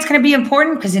know why it's going to be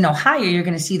important? Because in Ohio, you're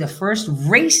going to see the first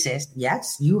racist,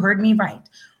 yes, you heard me right,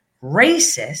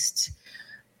 racistly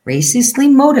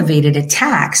motivated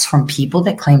attacks from people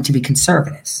that claim to be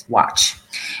conservatives. Watch.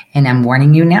 And I'm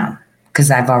warning you now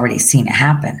because I've already seen it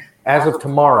happen. As of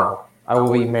tomorrow, I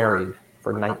will be married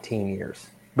for 19 years.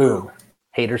 Boom.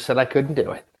 Haters said I couldn't do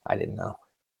it. I didn't know.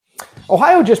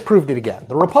 Ohio just proved it again.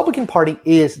 The Republican Party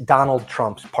is Donald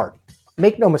Trump's party.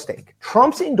 Make no mistake,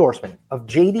 Trump's endorsement of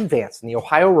J.D. Vance in the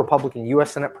Ohio Republican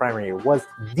U.S. Senate primary was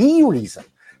the reason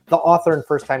the author and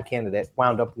first-time candidate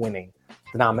wound up winning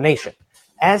the nomination.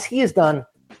 As he has done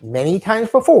many times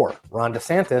before, Ron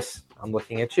DeSantis, I'm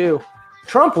looking at you,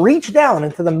 Trump reached down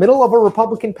into the middle of a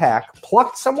Republican pack,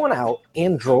 plucked someone out,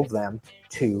 and drove them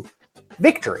to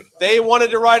victory. They wanted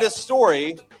to write a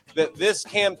story that this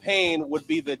campaign would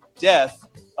be the death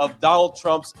of Donald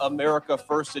Trump's America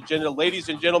First agenda. Ladies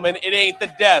and gentlemen, it ain't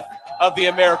the death of the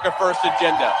America First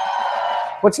agenda.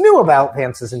 What's new about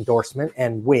Vance's endorsement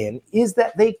and win is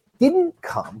that they didn't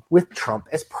come with Trump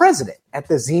as president at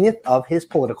the zenith of his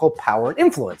political power and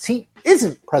influence. He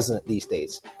isn't president these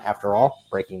days, after all.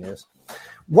 Breaking news.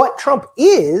 What Trump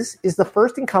is the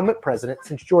first incumbent president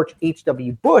since George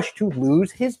H.W. Bush to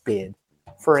lose his bid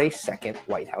for a second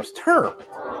White House term.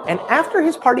 And after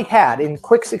his party had, in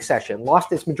quick succession,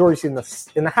 lost its majorities in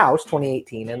the House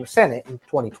 2018 and the Senate in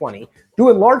 2020, due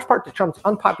in large part to Trump's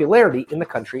unpopularity in the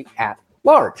country at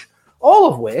large.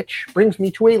 All of which brings me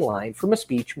to a line from a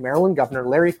speech Maryland Governor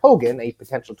Larry Hogan, a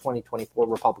potential 2024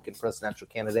 Republican presidential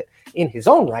candidate in his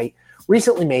own right,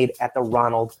 recently made at the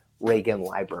Ronald Reagan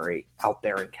Library out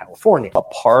there in California. A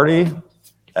party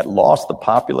that lost the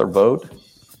popular vote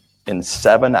in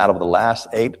 7 out of the last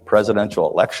 8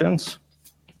 presidential elections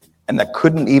and that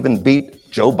couldn't even beat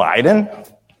Joe Biden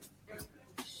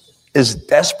is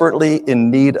desperately in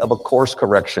need of a course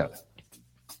correction.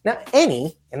 Now,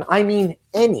 any, and I mean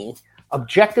any,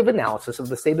 objective analysis of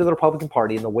the state of the Republican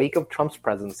Party in the wake of Trump's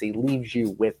presidency leaves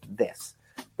you with this.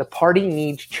 The party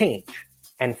needs change,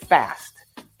 and fast.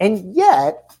 And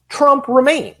yet, Trump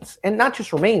remains, and not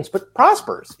just remains, but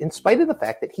prospers, in spite of the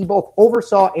fact that he both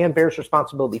oversaw and bears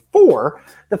responsibility for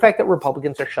the fact that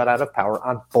Republicans are shut out of power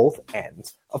on both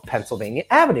ends of Pennsylvania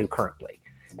Avenue currently.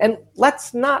 And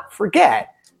let's not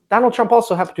forget, Donald Trump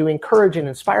also happened to encourage and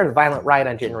inspire the violent riot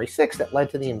on January 6th that led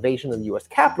to the invasion of the U.S.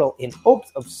 Capitol in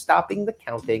hopes of stopping the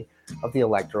counting of the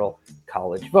Electoral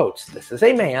College votes. This is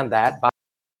a man that...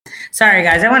 Sorry,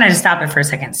 guys, I wanted to stop it for a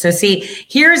second. So see,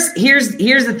 here's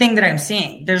the thing that I'm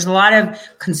seeing. There's a lot of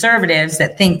conservatives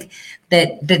that think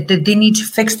that they need to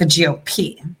fix the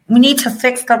GOP. We need to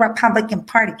fix the Republican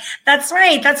Party. That's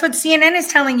right. That's what CNN is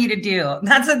telling you to do.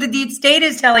 That's what the deep state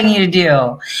is telling you to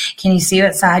do. Can you see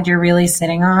what side you're really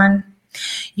sitting on?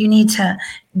 You need to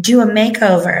do a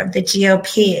makeover of the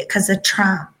GOP because of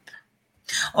Trump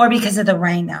or because of the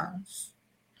rhinos.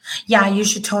 Yeah, you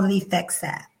should totally fix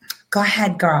it. Go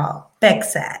ahead, girl.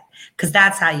 Fix it. Because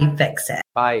that's how you fix it.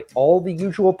 By all the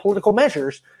usual political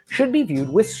measures, should be viewed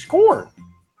with scorn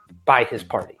by his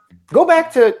party. Go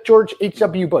back to George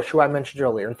H.W. Bush, who I mentioned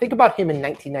earlier, and think about him in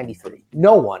 1993.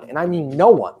 No one, and I mean no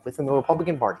one, within the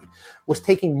Republican Party was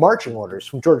taking marching orders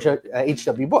from George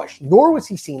H.W. Bush, nor was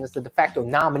he seen as the de facto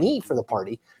nominee for the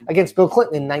party against Bill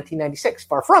Clinton in 1996.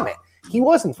 Far from it. He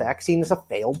was, in fact, seen as a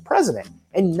failed president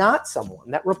and not someone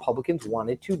that Republicans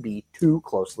wanted to be too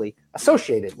closely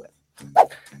associated with.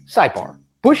 Sidebar.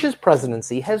 Bush's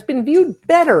presidency has been viewed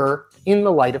better in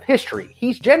the light of history.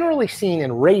 He's generally seen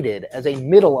and rated as a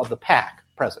middle-of-the-pack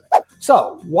president.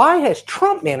 So, why has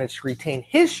Trump managed to retain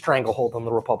his stranglehold on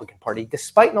the Republican Party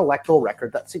despite an electoral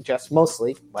record that suggests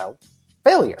mostly, well,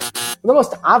 failure? The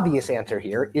most obvious answer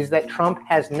here is that Trump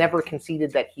has never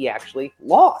conceded that he actually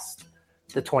lost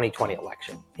the 2020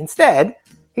 election. Instead,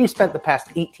 he spent the past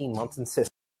 18 months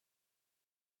insisting.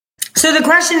 So the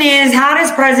question is, how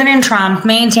does President Trump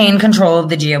maintain control of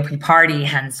the GOP party,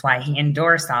 hence why he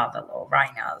endorsed all the little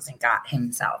rhinos and got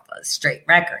himself a straight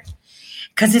record?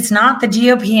 Because it's not the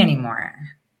GOP anymore.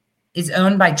 It's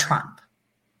owned by Trump.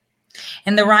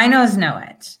 And the rhinos know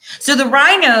it. So the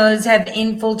rhinos have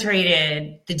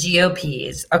infiltrated the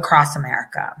GOPs across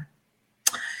America.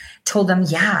 Told them,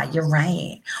 yeah, you're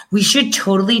right. We should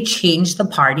totally change the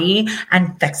party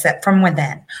and fix it from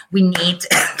within. We need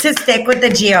to stick with the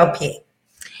GOP.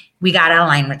 We got to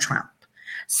align with Trump.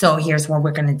 So here's what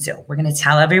we're going to do. We're going to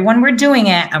tell everyone we're doing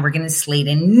it, and we're going to slate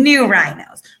in new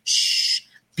rhinos. Shh,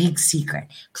 big secret,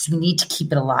 because we need to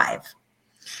keep it alive.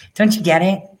 Don't you get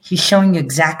it? He's showing you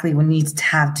exactly what needs to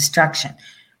have destruction.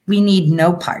 We need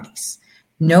no parties.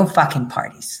 No fucking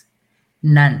parties.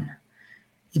 None.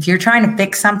 If you're trying to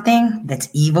fix something that's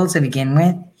evil to begin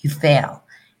with, you fail.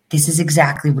 This is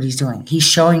exactly what he's doing. He's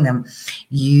showing them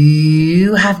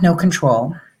you have no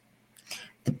control.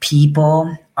 The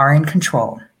people are in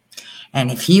control.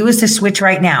 And if he was to switch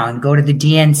right now and go to the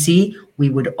DNC, we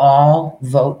would all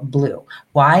vote blue.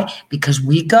 Why? Because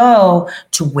we go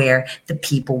to where the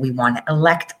people we want to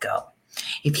elect go.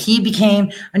 If he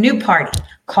became a new party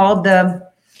called the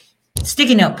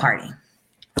Sticky Note Party,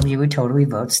 we would totally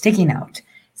vote Sticky Note.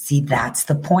 See, that's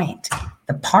the point.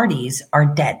 The parties are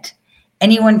dead.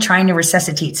 Anyone trying to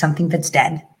resuscitate something that's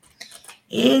dead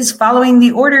is following the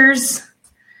orders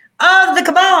of the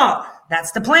cabal.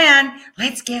 That's the plan.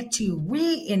 Let's get to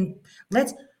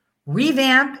let's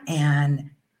revamp and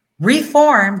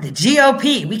reform the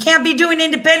GOP. We can't be doing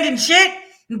independent shit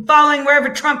and following wherever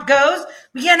Trump goes.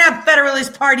 We can't have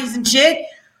federalist parties and shit.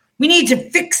 We need to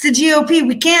fix the GOP.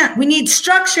 We can't. We need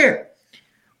structure.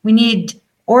 We need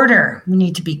order. We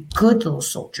need to be good little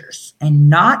soldiers and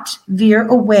not veer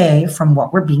away from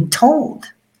what we're being told.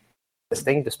 This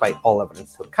thing, despite all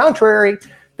evidence to the contrary,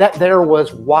 that there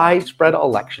was widespread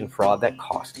election fraud that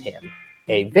cost him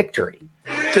a victory.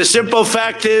 The simple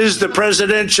fact is the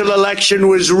presidential election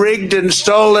was rigged and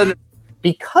stolen.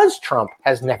 Because Trump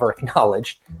has never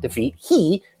acknowledged defeat,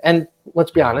 he, and let's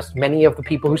be honest, many of the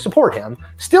people who support him,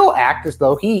 still act as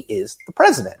though he is the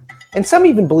president. And some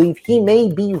even believe he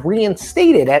may be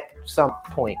reinstated at some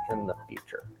point in the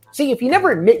future. See, if you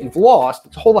never admit you've lost,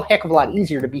 it's a whole heck of a lot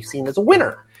easier to be seen as a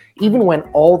winner. even when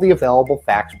all the available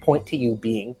facts point to you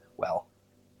being, well,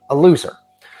 a loser.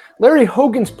 Larry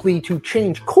Hogan's plea to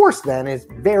change course, then, is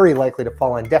very likely to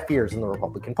fall on deaf ears in the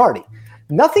Republican Party.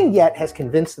 Nothing yet has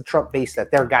convinced the Trump base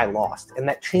that their guy lost and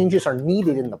that changes are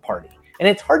needed in the party. And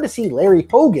it's hard to see Larry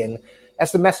Hogan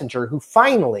as the messenger who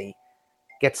finally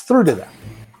gets through to them.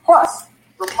 Plus,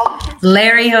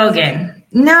 Larry Hogan.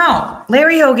 No,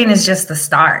 Larry Hogan is just the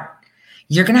start.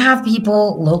 You're going to have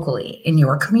people locally in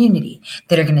your community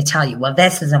that are going to tell you, well,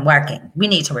 this isn't working. We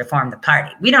need to reform the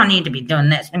party. We don't need to be doing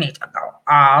this. We need to go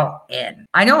all in.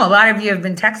 I know a lot of you have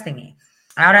been texting me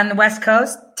out on the West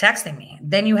Coast, texting me.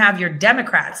 Then you have your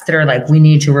Democrats that are like, we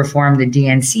need to reform the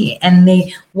DNC. And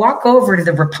they walk over to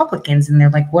the Republicans and they're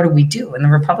like, what do we do? And the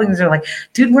Republicans are like,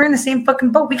 dude, we're in the same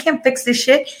fucking boat. We can't fix this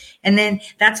shit. And then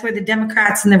that's where the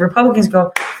Democrats and the Republicans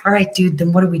go, all right, dude,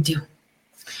 then what do we do?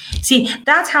 See,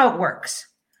 that's how it works.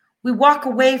 We walk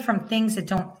away from things that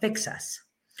don't fix us.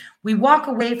 We walk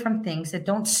away from things that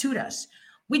don't suit us.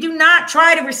 We do not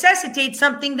try to resuscitate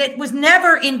something that was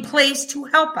never in place to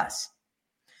help us.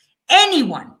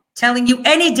 Anyone telling you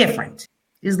any different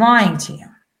is lying to you,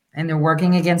 and they're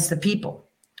working against the people,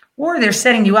 or they're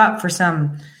setting you up for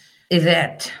some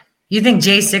event. You think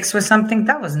J6 was something?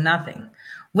 That was nothing.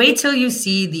 Wait till you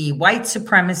see the white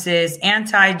supremacist,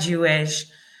 anti-Jewish,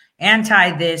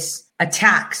 anti-this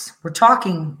attacks. We're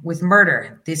talking with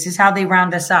murder. This is how they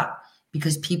round us up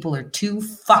because people are too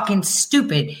fucking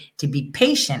stupid to be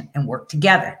patient and work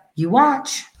together. You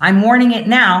watch. I'm warning it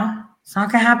now. It's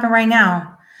not going to happen right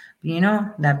now. But you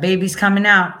know, that baby's coming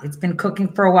out. It's been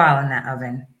cooking for a while in that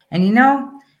oven. And you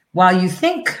know, while you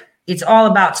think it's all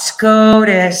about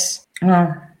SCOTUS,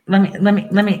 well,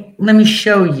 let me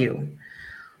show you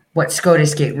what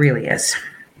SCOTUS Gate really is.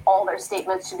 All their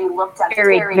statements should be looked at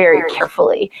very, very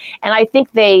carefully. And I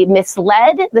think they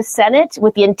misled the Senate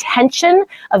with the intention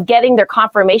of getting their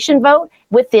confirmation vote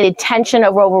with the intention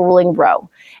of overruling Roe.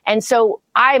 And so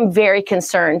I'm very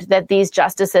concerned that these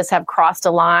justices have crossed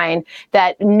a line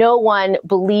that no one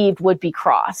believed would be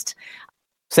crossed.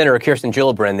 Senator Kirsten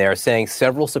Gillibrand there saying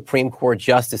several Supreme Court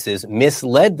justices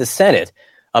misled the Senate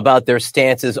about their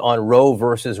stances on Roe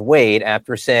versus Wade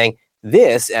after saying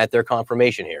this at their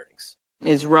confirmation hearings.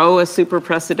 Is Roe a super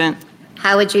precedent?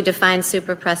 How would you define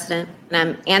super precedent? And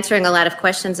I'm answering a lot of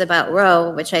questions about Roe,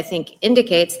 which I think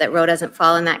indicates that Roe doesn't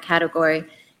fall in that category.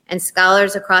 And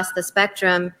scholars across the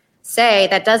spectrum say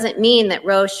that doesn't mean that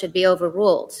Roe should be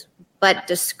overruled. But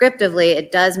descriptively,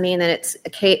 it does mean that it's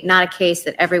not a case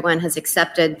that everyone has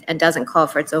accepted and doesn't call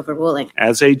for its overruling.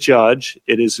 As a judge,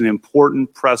 it is an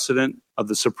important precedent of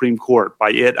the Supreme Court.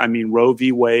 By it, I mean Roe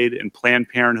v. Wade and Planned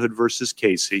Parenthood versus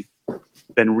Casey.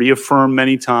 Been reaffirmed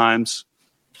many times.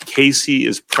 Casey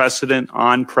is precedent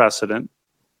on precedent,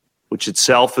 which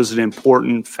itself is an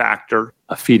important factor.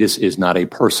 A fetus is not a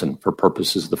person for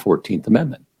purposes of the 14th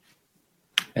Amendment.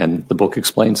 And the book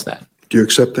explains that. Do you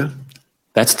accept that?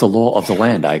 That's the law of the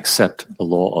land. I accept the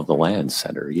law of the land,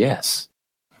 Senator. Yes.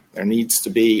 There needs to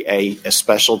be a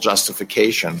special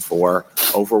justification for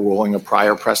overruling a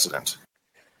prior precedent.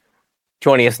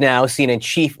 Joining us now, CNN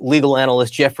chief legal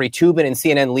analyst Jeffrey Toobin and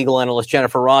CNN legal analyst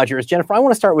Jennifer Rogers. Jennifer, I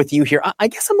want to start with you here. I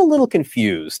guess I'm a little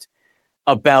confused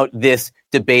about this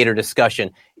debate or discussion.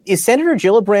 Is Senator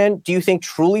Gillibrand, do you think,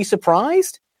 truly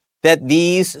surprised that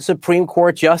these Supreme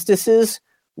Court justices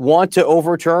want to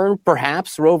overturn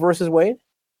perhaps Roe versus Wade?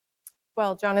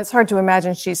 Well, John, it's hard to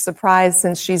imagine she's surprised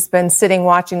since she's been sitting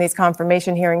watching these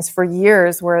confirmation hearings for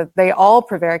years where they all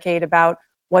prevaricate about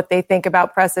what they think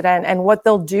about precedent and what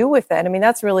they'll do with it. I mean,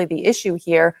 that's really the issue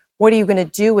here. What are you going to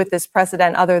do with this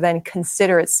precedent other than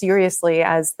consider it seriously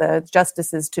as the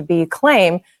justices to be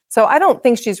claim? So I don't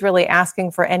think she's really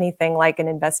asking for anything like an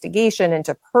investigation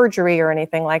into perjury or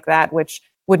anything like that, which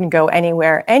wouldn't go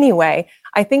anywhere anyway.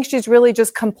 I think she's really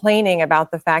just complaining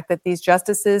about the fact that these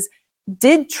justices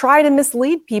did try to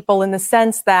mislead people in the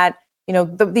sense that, you know,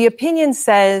 the opinion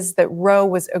says that Roe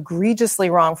was egregiously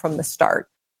wrong from the start.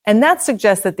 And that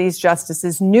suggests that these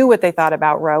justices knew what they thought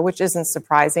about Roe, which isn't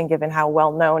surprising given how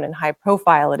well known and high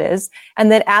profile it is.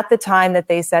 And that at the time that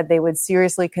they said they would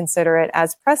seriously consider it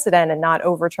as precedent and not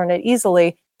overturn it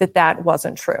easily, that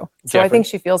wasn't true. So Jeffrey? I think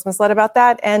she feels misled about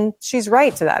that. And she's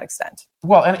right to that extent.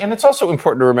 Well, and it's also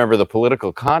important to remember the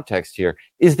political context here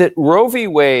is that Roe v.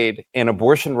 Wade and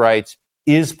abortion rights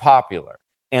is popular.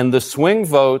 And the swing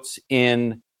votes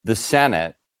in the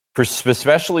Senate, for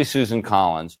especially Susan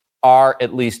Collins, are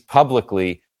at least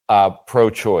publicly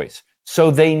pro-choice.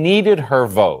 So they needed her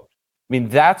vote. I mean,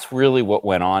 that's really what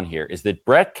went on here, is that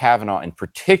Brett Kavanaugh in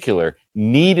particular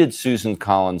needed Susan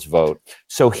Collins' vote.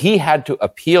 So he had to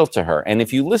appeal to her. And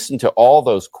if you listen to all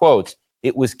those quotes,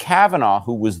 it was Kavanaugh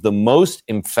who was the most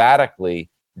emphatically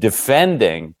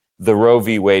defending the Roe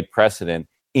v. Wade precedent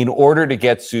in order to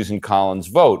get Susan Collins'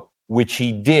 vote, which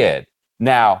he did.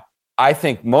 Now, I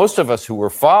think most of us who were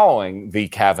following the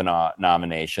Kavanaugh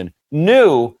nomination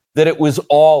knew that it was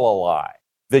all a lie,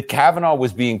 that Kavanaugh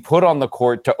was being put on the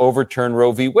court to overturn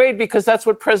Roe v. Wade because that's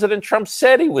what President Trump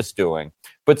said he was doing.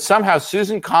 But somehow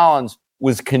Susan Collins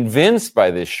was convinced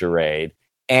by this charade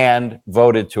and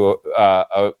voted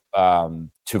to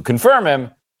confirm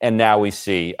him. And now we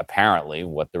see, apparently,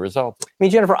 what the result is. I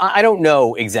mean, Jennifer, I don't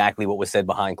know exactly what was said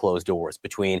behind closed doors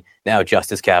between now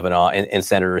Justice Kavanaugh and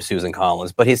Senator Susan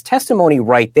Collins, but his testimony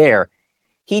right there,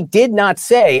 he did not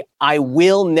say, I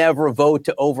will never vote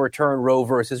to overturn Roe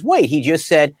versus Wade. He just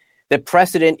said that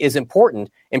precedent is important,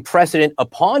 and precedent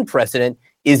upon precedent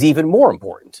is even more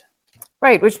important.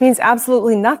 Right, which means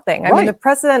absolutely nothing. I mean, the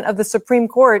precedent of the Supreme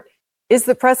Court is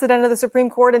the precedent of the Supreme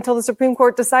Court until the Supreme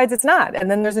Court decides it's not.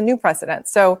 And then there's a new precedent.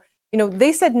 So,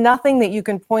 they said nothing that you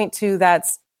can point to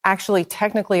that's actually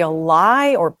technically a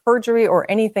lie or perjury or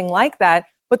anything like that.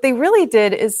 What they really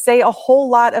did is say a whole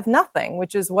lot of nothing,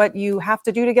 which is what you have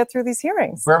to do to get through these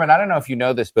hearings. Berman, I don't know if you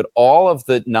know this, but all of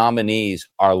the nominees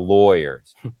are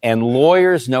lawyers, and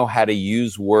lawyers know how to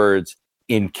use words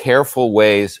in careful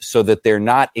ways so that they're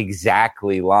not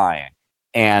exactly lying.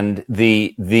 And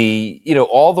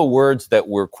all the words that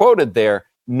were quoted there,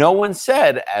 no one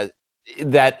said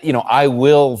that, I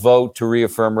will vote to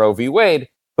reaffirm Roe v. Wade,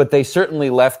 but they certainly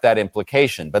left that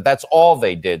implication. But that's all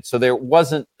they did. So there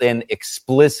wasn't an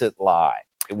explicit lie.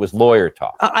 It was lawyer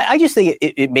talk. I just think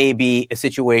it may be a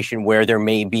situation where there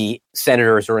may be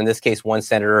senators, or in this case, one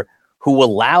senator, who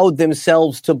allowed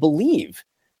themselves to believe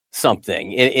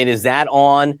something. And is that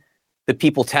on the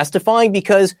people testifying?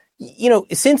 Because,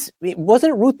 since it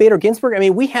wasn't Ruth Bader Ginsburg, I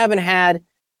mean,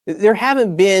 there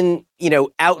haven't been,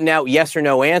 out and out yes or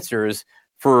no answers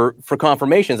for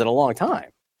confirmations in a long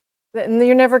time. And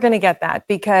you're never going to get that,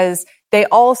 because they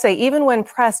all say, even when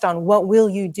pressed on what will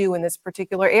you do in this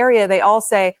particular area, they all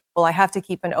say, well, I have to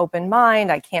keep an open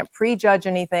mind. I can't prejudge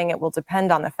anything. It will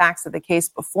depend on the facts of the case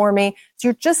before me. So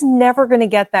you're just never going to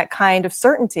get that kind of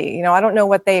certainty. I don't know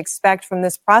what they expect from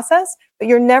this process, but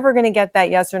you're never going to get that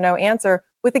yes or no answer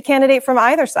with a candidate from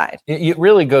either side. It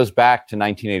really goes back to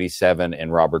 1987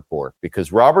 and Robert Bork,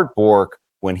 because Robert Bork,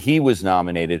 when he was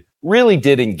nominated, really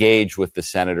did engage with the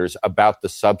senators about the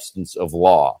substance of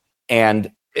law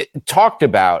and talked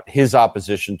about his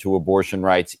opposition to abortion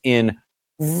rights in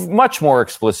much more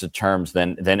explicit terms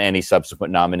than any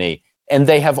subsequent nominee. And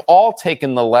they have all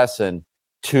taken the lesson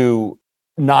to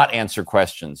not answer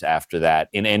questions after that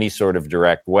in any sort of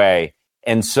direct way.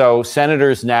 And so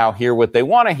senators now hear what they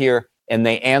want to hear, and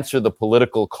they answer the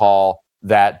political call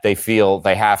that they feel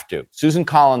they have to. Susan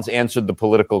Collins answered the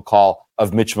political call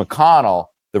of Mitch McConnell,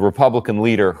 the Republican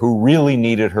leader who really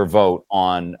needed her vote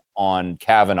on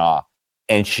Kavanaugh,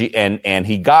 and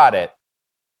he got it,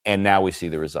 and now we see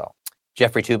the result.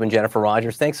 Jeffrey Toobin, Jennifer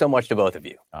Rogers, thanks so much to both of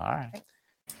you. All right.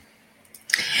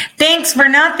 Thanks for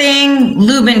nothing,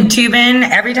 Lubin Toobin.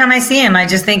 Every time I see him, I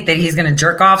just think that he's going to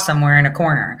jerk off somewhere in a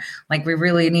corner. Like, we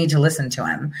really need to listen to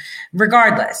him.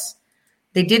 Regardless,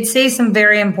 they did say some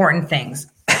very important things.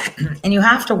 And you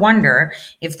have to wonder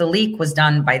if the leak was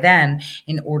done by them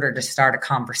in order to start a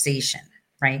conversation,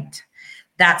 right?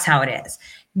 That's how it is.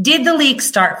 Did the leak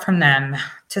start from them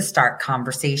to start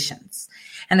conversations?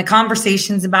 And the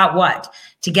conversations about what?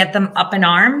 To get them up in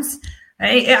arms?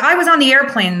 I was on the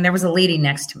airplane and there was a lady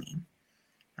next to me.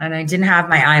 And I didn't have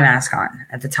my eye mask on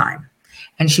at the time.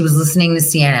 And she was listening to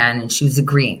CNN and she was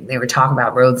agreeing. They were talking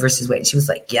about Roe versus Wade. She was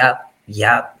like, yep.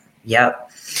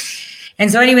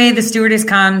 And so anyway, the stewardess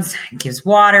comes, gives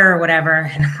water or whatever.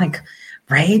 And I'm like,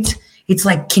 right? It's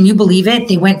like, can you believe it?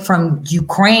 They went from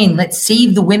Ukraine, let's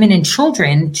save the women and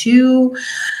children, to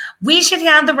we should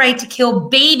have the right to kill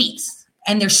babies.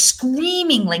 And they're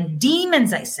screaming like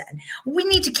demons, I said. We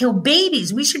need to kill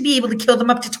babies. We should be able to kill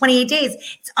them up to 28 days.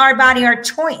 It's our body, our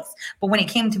choice. But when it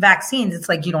came to vaccines, it's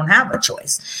like you don't have a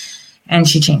choice. And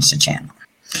she changed the channel.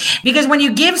 Because when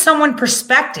you give someone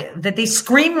perspective that they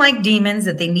scream like demons,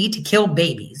 that they need to kill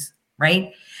babies,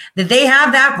 right? That they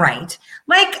have that right,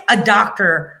 like a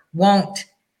doctor won't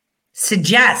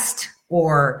suggest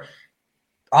or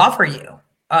offer you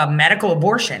a medical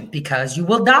abortion because you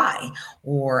will die,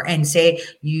 and say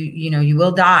you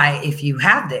will die if you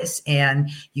have this and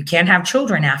you can't have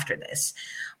children after this,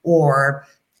 or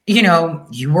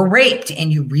you were raped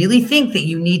and you really think that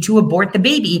you need to abort the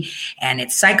baby and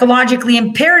it's psychologically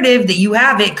imperative that you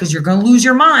have it because you're going to lose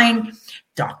your mind.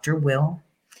 Doctor will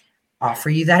offer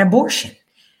you that abortion.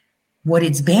 What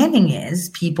it's banning is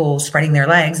people spreading their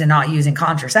legs and not using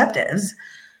contraceptives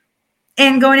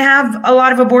and going to have a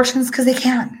lot of abortions because they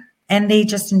can. And they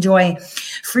just enjoy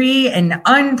free and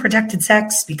unprotected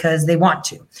sex because they want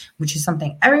to, which is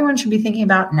something everyone should be thinking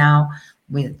about now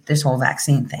with this whole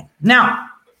vaccine thing. Now,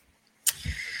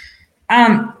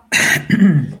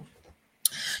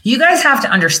 you guys have to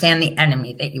understand the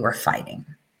enemy that you are fighting.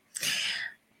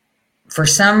 For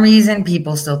some reason,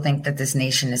 people still think that this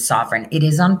nation is sovereign. It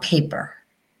is on paper,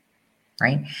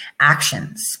 right?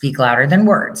 Actions speak louder than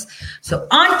words. So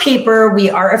on paper, we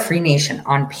are a free nation.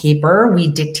 On paper, we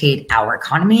dictate our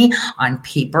economy. On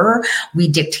paper, we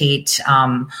dictate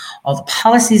all the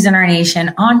policies in our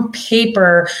nation. On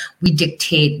paper, we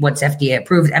dictate what's FDA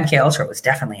approved. MK Ultra was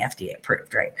definitely FDA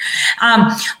approved, right?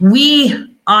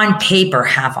 We, on paper,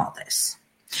 have all this.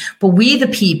 But we, the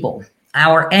people,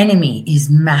 our enemy is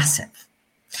massive.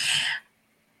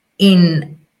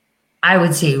 In, I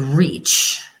would say,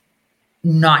 reach,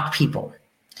 not people.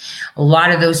 A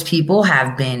lot of those people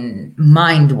have been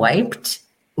mind wiped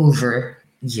over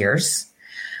years,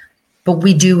 but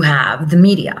we do have the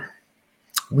media.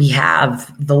 We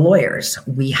have the lawyers.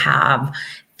 We have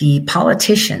the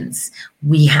politicians.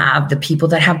 We have the people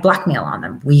that have blackmail on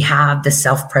them. We have the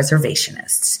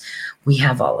self-preservationists. We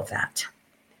have all of that.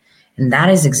 And that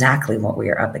is exactly what we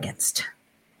are up against.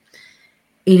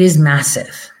 It is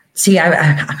massive. See,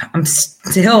 I'm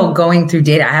still going through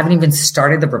data. I haven't even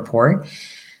started the report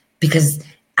because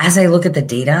as I look at the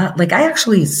data, like I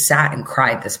actually sat and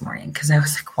cried this morning because I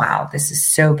was like, wow, this is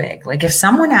so big. Like if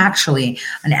someone actually,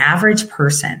 an average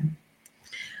person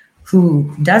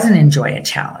who doesn't enjoy a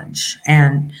challenge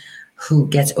and who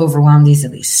gets overwhelmed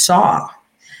easily saw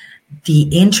the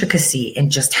intricacy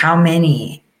and just how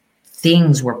many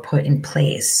things were put in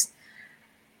place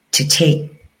to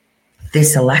take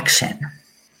this election,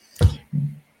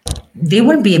 they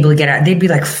wouldn't be able to get out. They'd be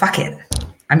like, fuck it.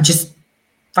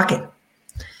 Fuck it.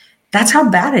 That's how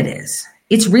bad it is.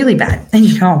 It's really bad. And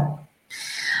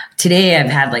today I've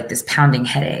had like this pounding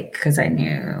headache because I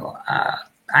knew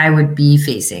I would be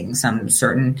facing some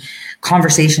certain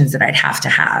conversations that I'd have to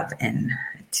have. And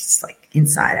it's like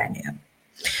inside I knew.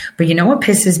 But you know what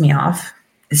pisses me off?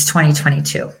 It's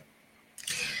 2022.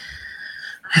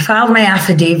 I filed my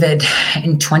affidavit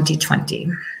in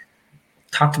 2020.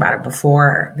 Talked about it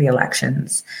before the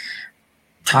elections.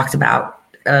 Talked about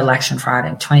election fraud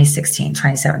in 2016,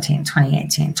 2017,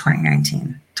 2018,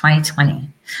 2019, 2020,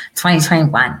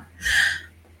 2021.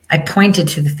 I pointed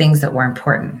to the things that were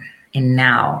important. And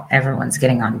now everyone's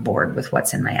getting on board with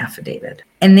what's in my affidavit.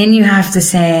 And then you have to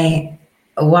say,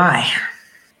 why?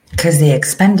 Because they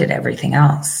expended everything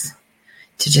else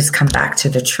to just come back to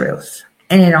the truth.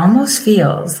 And it almost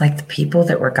feels like the people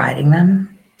that were guiding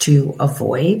them to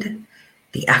avoid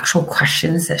the actual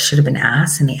questions that should have been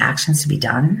asked and the actions to be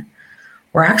done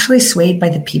were actually swayed by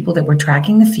the people that were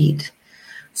dragging the feet.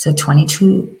 So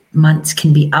 22 months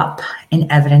can be up and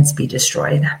evidence be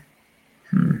destroyed.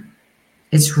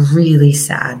 It's really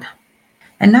sad.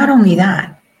 And not only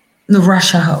that, the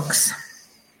Russia hoax.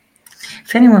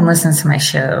 If anyone listens to my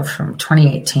show from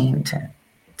 2018 to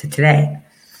today,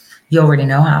 you already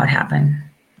know how it happened.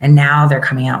 And now they're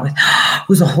coming out with, it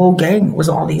was a whole gang. It was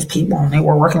all these people and they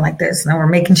were working like this and they were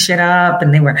making shit up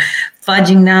and they were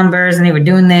fudging numbers and they were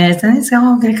doing this. And it's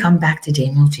all going to come back to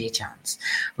Daniel J. Jones,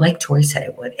 like Tori said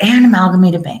it would, and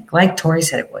Amalgamated Bank, like Tori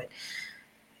said it would.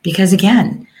 Because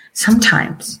again,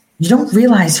 sometimes you don't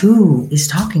realize who is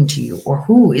talking to you or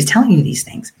who is telling you these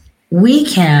things. We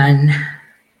can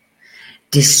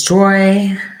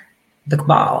destroy the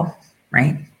cabal,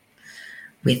 right?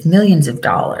 With millions of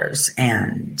dollars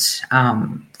and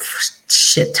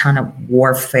shit ton of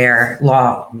warfare,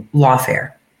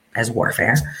 lawfare as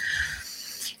warfare,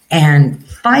 and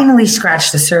finally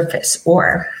scratch the surface.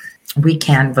 Or we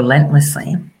can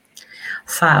relentlessly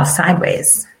file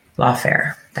sideways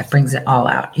lawfare that brings it all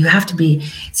out. You have to be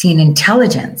seeing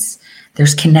intelligence.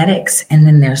 There's kinetics and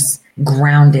then there's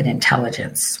grounded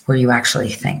intelligence where you actually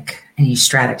think and you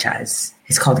strategize.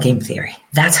 It's called game theory.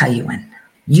 That's how you win.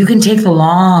 You can take the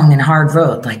long and hard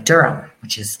road like Durham,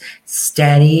 which is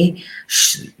steady.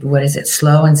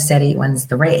 Slow and steady wins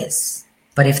the race.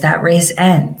 But if that race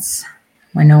ends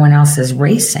when no one else is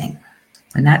racing,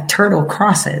 when that turtle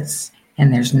crosses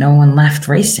and there's no one left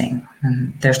racing,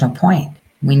 then there's no point.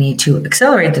 We need to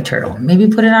accelerate the turtle. Maybe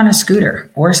put it on a scooter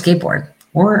or a skateboard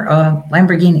or a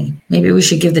Lamborghini. Maybe we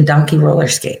should give the donkey roller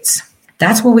skates.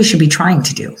 That's what we should be trying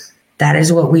to do. That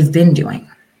is what we've been doing.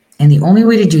 And the only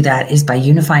way to do that is by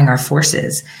unifying our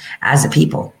forces as a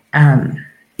people. I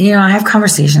have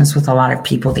conversations with a lot of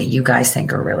people that you guys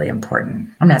think are really important.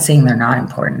 I'm not saying they're not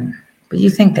important, but you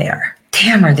think they are.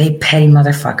 Damn, are they petty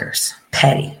motherfuckers?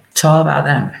 Petty. It's all about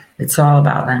them. It's all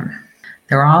about them.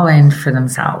 They're all in for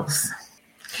themselves.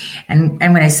 And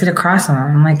when I sit across from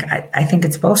them, I'm like, I think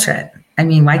it's bullshit. I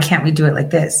mean, why can't we do it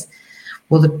like this?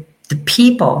 Well, the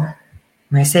people,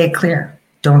 when I say it clear,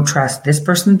 don't trust this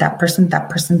person, that person, that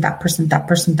person, that person, that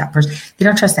person, that person. They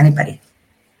don't trust anybody,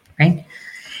 right?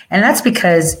 And that's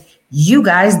because you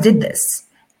guys did this.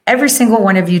 Every single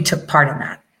one of you took part in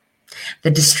that.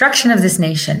 The destruction of this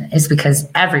nation is because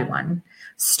everyone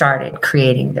started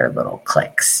creating their little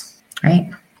cliques, right?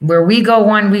 Where we go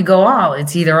one, we go all.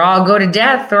 It's either all go to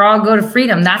death or all go to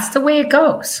freedom. That's the way it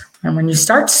goes. And when you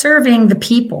start serving the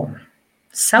people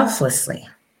selflessly,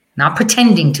 not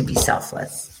pretending to be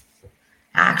selfless,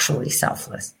 actually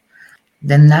selfless,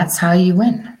 then that's how you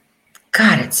win.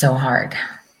 God, it's so hard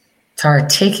to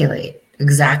articulate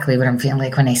exactly what I'm feeling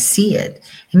like when I see it.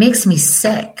 It makes me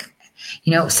sick.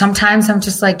 You know, sometimes I'm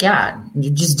just like, yeah,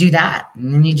 you just do that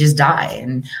and then you just die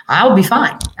and I'll be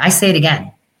fine. I say it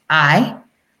again. I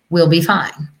will be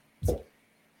fine.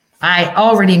 I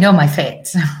already know my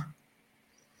fate.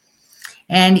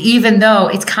 And even though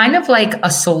it's kind of like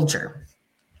a soldier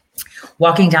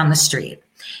walking down the street,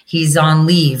 he's on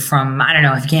leave from, I don't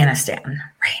know, Afghanistan,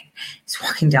 right? He's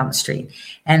walking down the street.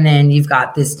 And then you've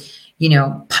got this, you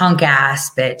know, punk ass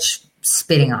bitch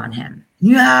spitting on him.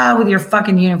 Yeah, with your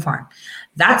fucking uniform.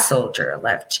 That soldier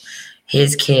left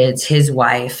his kids, his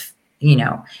wife, you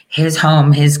know, his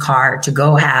home, his car to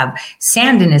go have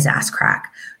sand in his ass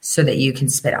crack so that you can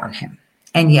spit on him.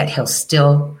 And yet he'll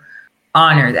still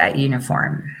honor that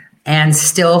uniform and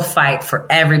still fight for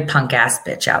every punk ass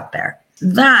bitch out there.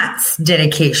 That's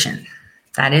dedication.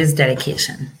 That is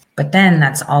dedication. But then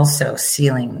that's also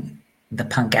sealing the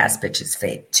punk ass bitch's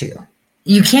fate too.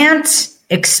 You can't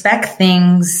expect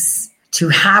things to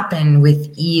happen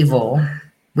with evil,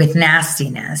 with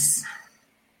nastiness,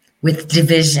 with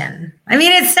division. I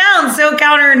mean, it sounds so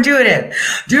counterintuitive.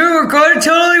 Dude, we're going to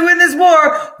totally win this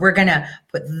war. We're going to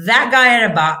put that guy in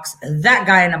a box, that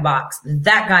guy in a box,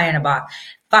 that guy in a box.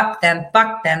 Fuck them,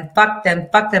 fuck them, fuck them,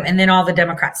 fuck them. And then all the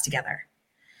Democrats together.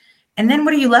 And then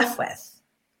what are you left with?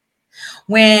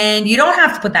 When you don't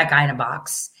have to put that guy in a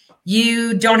box,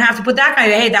 you don't have to put that guy,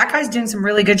 hey, that guy's doing some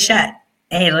really good shit.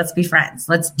 Hey, let's be friends.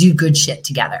 Let's do good shit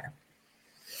together.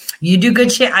 You do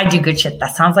good shit, I do good shit.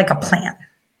 That sounds like a plan.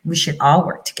 We should all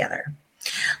work together.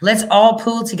 Let's all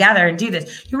pool together and do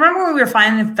this. You remember when we were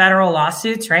filing federal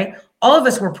lawsuits, right? All of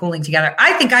us were pooling together.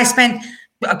 I think I spent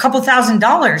a couple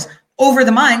 $1,000s over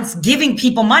the months giving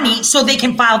people money so they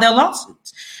can file their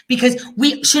lawsuits because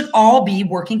we should all be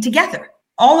working together.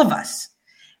 All of us,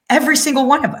 every single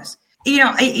one of us.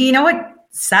 You know what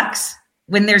sucks?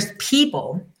 When there's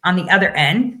people on the other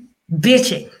end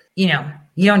bitching, you know,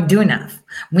 you don't do enough.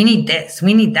 We need this.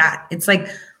 We need that. It's like,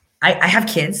 I have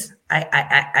kids.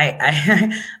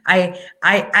 I'm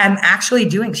actually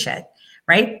doing shit,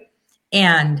 right?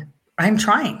 And I'm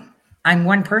trying. I'm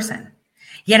one person.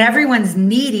 Yet everyone's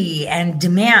needy and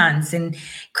demands and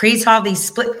creates all these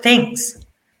split things.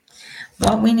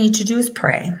 What we need to do is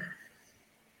pray.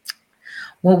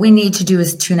 What we need to do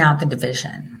is tune out the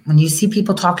division. When you see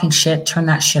people talking shit, turn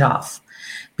that shit off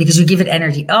because you give it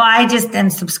energy. Oh, I just then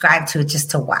subscribe to it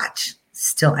just to watch.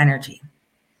 Still energy.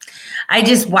 I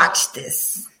just watched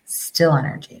this. Still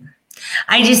energy.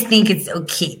 I just think it's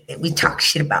okay that we talk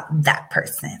shit about that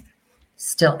person.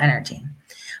 Still energy.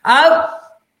 Oh,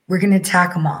 we're going to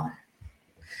attack them all.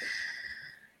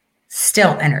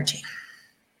 Still energy.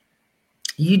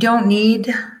 You don't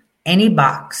need any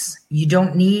box. You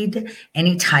don't need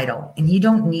any title. And you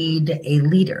don't need a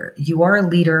leader. You are a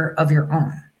leader of your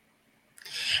own.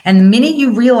 And the minute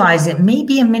you realize it may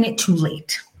be a minute too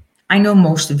late. I know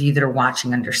most of you that are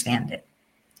watching understand it.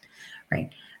 Right?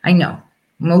 I know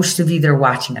most of you that are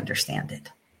watching understand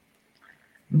it.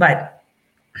 But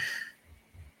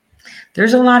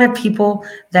there's a lot of people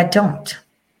that don't.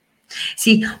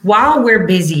 See, while we're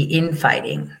busy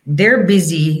infighting, they're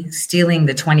busy stealing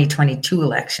the 2022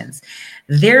 elections.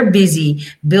 They're busy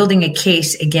building a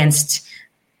case against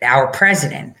our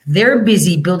president. They're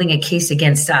busy building a case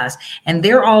against us, and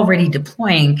they're already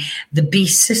deploying the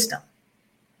beast system.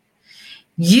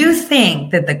 You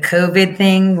think that the COVID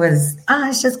thing was,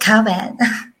 it's just COVID.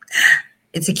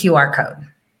 It's a QR code.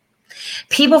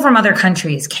 People from other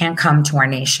countries can't come to our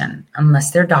nation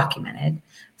unless they're documented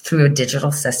through a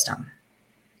digital system.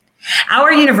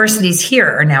 Our universities here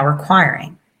are now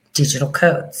requiring digital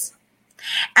codes.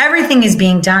 Everything is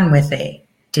being done with a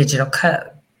digital code.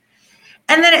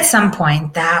 And then at some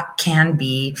point that can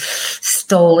be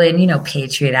stolen,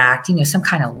 Patriot Act, some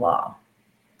kind of law.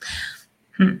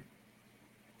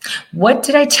 What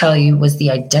did I tell you was the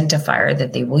identifier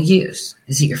that they will use?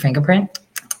 Is it your fingerprint?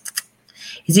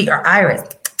 Is it your iris?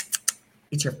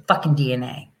 It's your fucking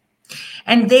DNA.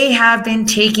 And they have been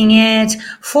taking it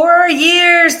for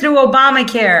years through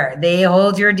Obamacare. They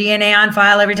hold your DNA on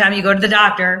file every time you go to the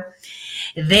doctor.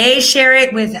 They share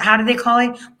it with, how do they call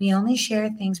it? We only share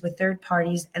things with third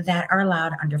parties that are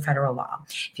allowed under federal law.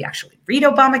 If you actually read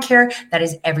Obamacare, that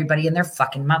is everybody and their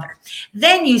fucking mother.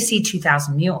 Then you see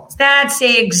 2,000 Mules that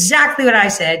say exactly what I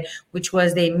said, which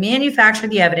was they manufacture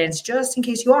the evidence just in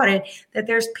case you audit that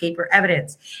there's paper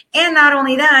evidence. And not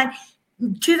only that,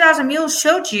 2,000 Mules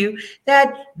showed you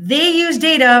that they use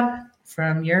data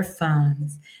from your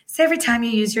phones. So every time you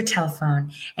use your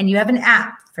telephone and you have an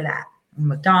app for that,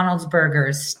 McDonald's,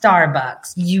 burgers,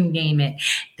 Starbucks, you name it,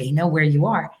 they know where you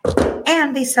are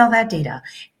and they sell that data.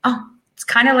 Oh, it's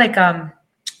kind of like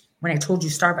when I told you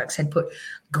Starbucks had put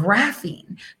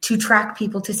graphene to track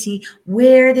people to see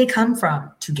where they come from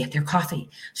to get their coffee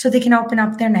so they can open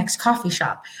up their next coffee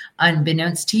shop.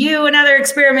 Unbeknownst to you, another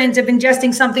experiment of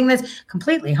ingesting something that's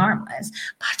completely harmless,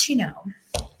 but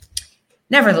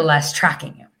nevertheless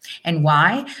tracking you. And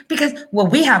why? Because, well,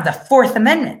 we have the Fourth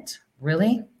Amendment.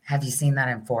 Really? Have you seen that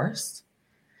enforced?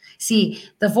 See,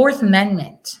 the Fourth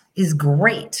Amendment is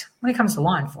great when it comes to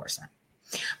law enforcement.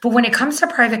 But when it comes to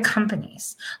private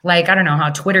companies, like, I don't know how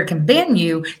Twitter can ban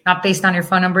you, not based on your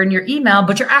phone number and your email,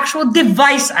 but your actual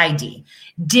device ID.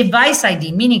 Device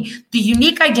ID, meaning the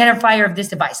unique identifier of this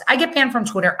device. I get banned from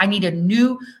Twitter. I need a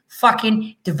new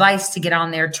fucking device to get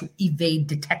on there to evade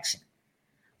detection.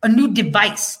 A new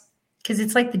device, because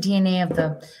it's like the DNA of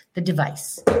the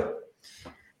device.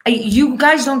 You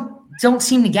guys don't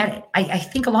seem to get it. I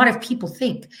think a lot of people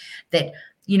think that,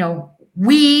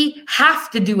 we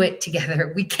have to do it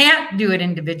together. We can't do it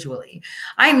individually.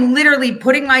 I'm literally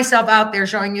putting myself out there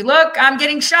showing you, look, I'm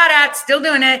getting shot at, still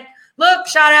doing it. Look,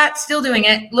 shot at, still doing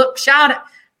it. Look, shot at.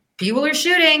 People are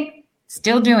shooting,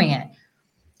 still doing it.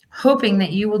 Hoping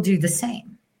that you will do the same.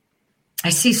 I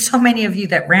see so many of you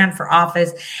that ran for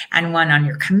office and won on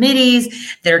your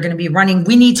committees that are going to be running.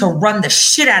 We need to run the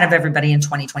shit out of everybody in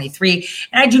 2023.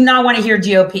 And I do not want to hear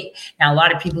GOP. Now, a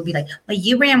lot of people will be like, well,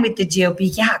 you ran with the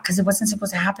GOP. Yeah, because it wasn't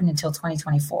supposed to happen until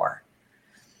 2024.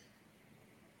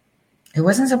 It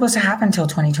wasn't supposed to happen until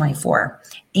 2024.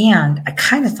 And I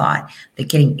kind of thought that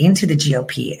getting into the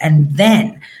GOP and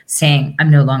then saying I'm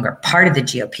no longer part of the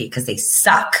GOP because they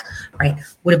suck, right,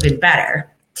 would have been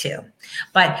better too.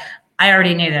 But I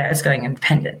already knew that I was going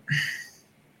independent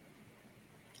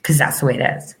because that's the way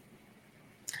it is.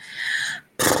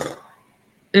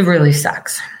 It really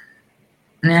sucks.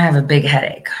 And I have a big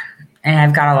headache and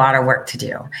I've got a lot of work to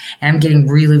do. And I'm getting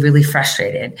really, really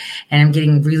frustrated and I'm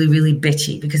getting really, really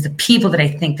bitchy because the people that I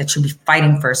think that should be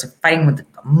fighting first are fighting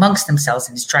amongst themselves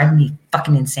and it's driving me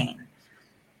fucking insane.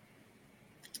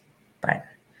 But,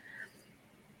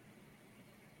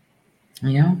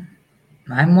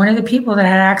 I'm one of the people that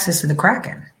had access to the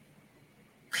Kraken.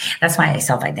 That's why I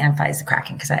self-identify as the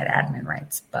Kraken, because I had admin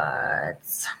rights. But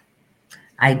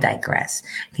I digress.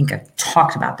 I think I've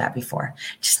talked about that before.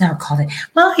 Just never called it.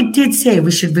 Well, I did say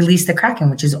we should release the Kraken,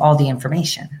 which is all the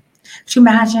information. Could you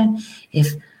imagine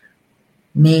if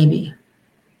maybe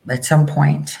at some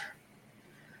point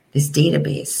this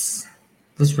database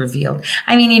was revealed?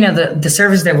 I mean, the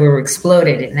servers that were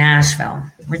exploded at Nashville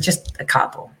were just a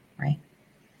couple, right?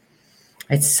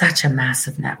 It's such a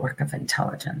massive network of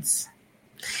intelligence.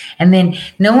 And then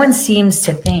no one seems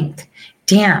to think,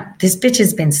 damn, this bitch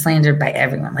has been slandered by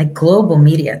everyone, like global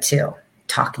media too.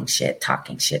 Talking shit.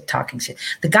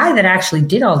 The guy that actually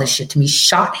did all this shit to me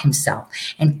shot himself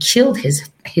and killed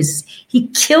he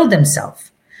killed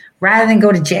himself rather than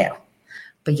go to jail.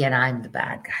 But yet I'm the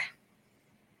bad guy.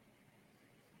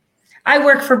 I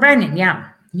work for Brendan.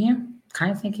 Yeah.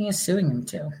 Kind of thinking of suing him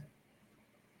too.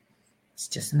 It's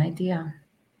just an idea.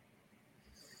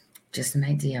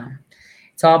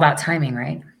 It's all about timing,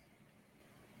 right?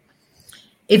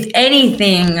 If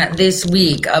anything, this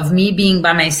week of me being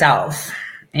by myself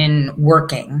and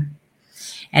working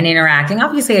and interacting,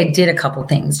 obviously I did a couple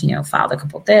things, filed a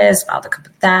couple of this, filed a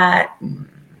couple of that,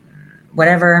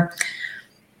 whatever.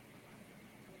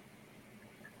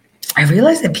 I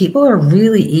realized that people are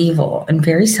really evil and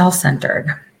very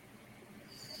self-centered.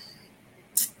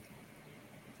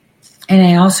 And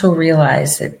I also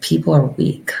realized that people are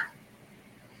weak.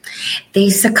 They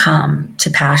succumb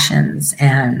to passions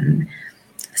and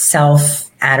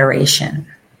self-adoration.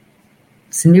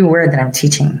 It's a new word that I'm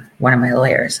teaching one of my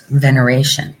lawyers,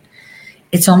 veneration.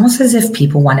 It's almost as if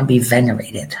people want to be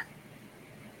venerated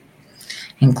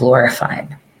and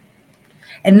glorified.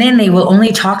 And then they will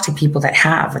only talk to people that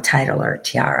have a title or a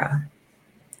tiara.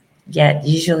 Yet,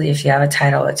 usually if you have a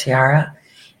title or a tiara,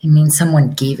 it means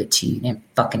someone gave it to you. You didn't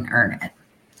fucking earn it.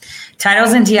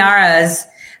 Titles and tiaras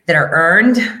that are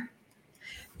earned,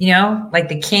 like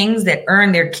the kings that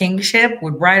earn their kingship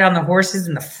would ride on the horses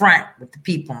in the front with the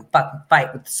people and fucking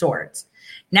fight with the swords.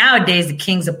 Nowadays, the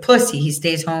king's a pussy. He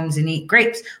stays home and eat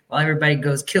grapes while everybody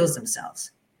goes kills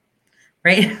themselves.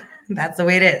 Right? That's the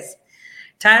way it is.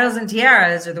 Titles and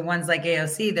tiaras are the ones like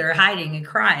AOC that are hiding and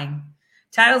crying.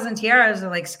 Titles and tiaras are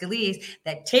like Scalise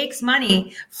that takes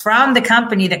money from the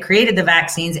company that created the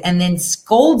vaccines and then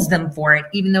scolds them for it,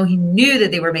 even though he knew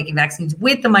that they were making vaccines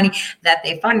with the money that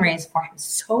they fundraised for him.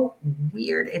 So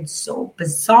weird and so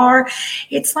bizarre.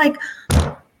 It's like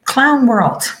clown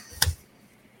world.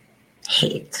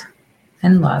 Hate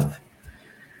and love.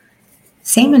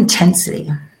 Same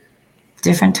intensity,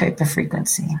 different type of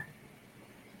frequency.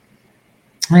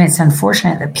 And it's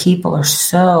unfortunate that people are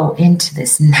so into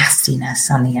this nastiness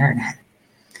on the internet.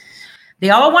 They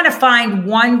all want to find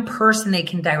one person they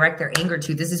can direct their anger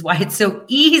to. This is why it's so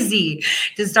easy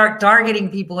to start targeting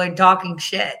people and talking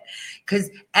shit, because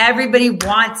everybody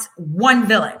wants one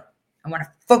villain. I want to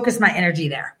focus my energy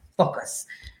there. Focus.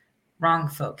 Wrong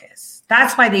focus.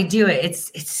 That's why they do it.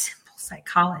 It's simple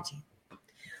psychology.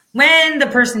 When the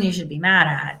person you should be mad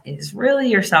at is really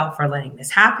yourself for letting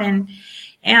this happen,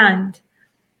 and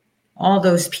all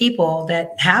those people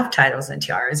that have titles and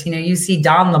tiaras. You see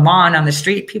Don Lemon on the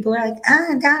street. People are like,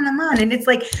 Don Lemon. And it's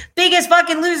like, biggest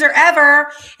fucking loser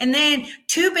ever. And then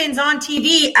Toobin's on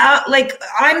TV out like,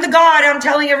 I'm the god. I'm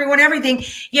telling everyone everything.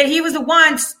 Yet he was the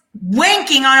one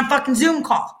wanking on a fucking Zoom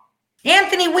call.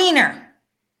 Anthony Weiner,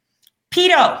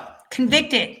 pedo,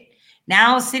 convicted.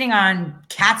 Now sitting on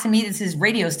Katzenmetis'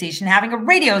 radio station, having a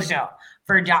radio show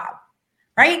for a job.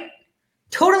 Right?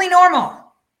 Totally normal.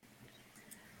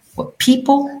 What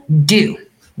people do.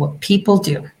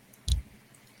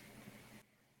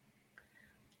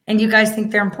 And you guys think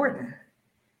they're important.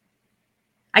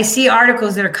 I see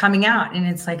articles that are coming out and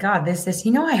it's like, this.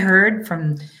 I heard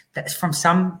from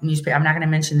some newspaper. I'm not going to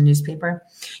mention the newspaper.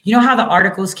 You know how the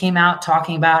articles came out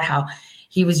talking about how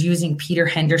he was using Peter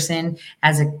Henderson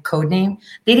as a code name?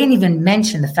 They didn't even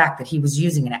mention the fact that he was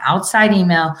using an outside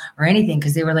email or anything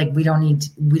because they were like, we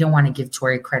don't want to give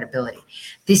Tory credibility.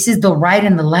 This is the right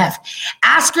and the left.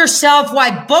 Ask yourself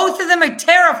why both of them are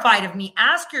terrified of me.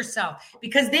 Ask yourself,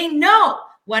 because they know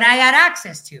what I had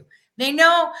access to. They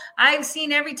know I've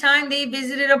seen every time they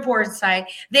visited a porn site.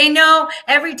 They know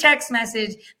every text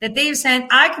message that they've sent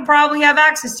I could probably have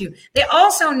access to. They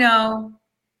also know,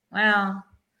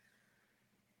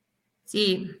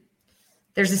 see,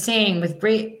 there's a saying, with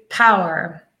great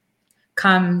power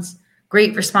comes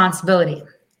great responsibility.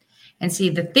 And see,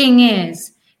 the thing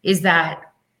is that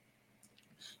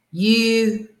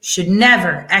you should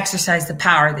never exercise the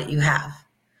power that you have.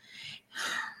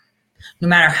 No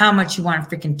matter how much you want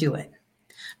to freaking do it.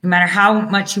 No matter how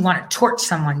much you want to torch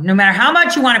someone. No matter how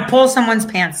much you want to pull someone's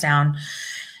pants down.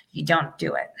 You don't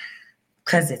do it.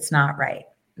 Because it's not right.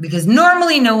 Because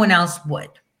normally no one else would.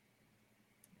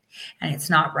 And it's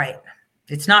not right.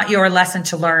 It's not your lesson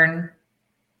to learn.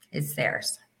 It's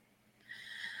theirs.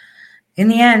 In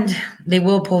the end, they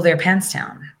will pull their pants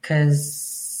down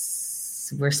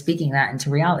because we're speaking that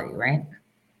into reality, right?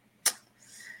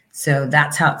 So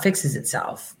that's how it fixes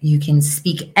itself. You can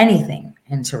speak anything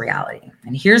into reality.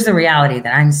 And here's the reality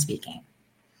that I'm speaking.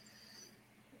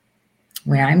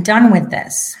 When I'm done with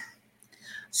this,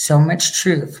 so much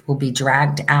truth will be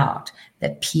dragged out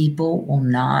that people will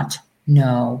not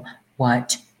know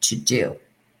what to do.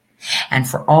 And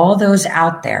for all those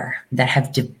out there that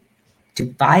have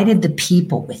divided the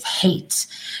people with hate,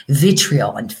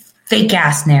 vitriol, and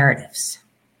fake-ass narratives,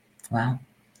 well,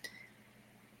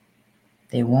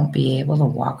 they won't be able to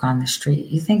walk on the street.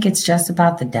 You think it's just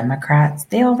about the Democrats?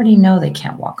 They already know they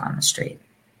can't walk on the street.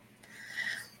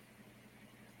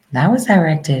 That was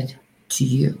directed to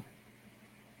you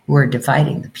who are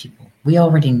dividing the people. We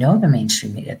already know the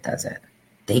mainstream media does it.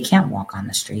 They can't walk on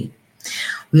the street.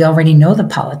 We already know the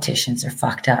politicians are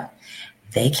fucked up.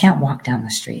 They can't walk down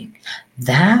the street.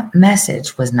 That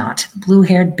message was not to the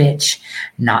blue-haired bitch,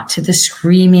 not to the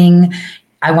screaming,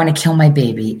 I want to kill my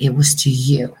baby. It was to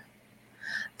you.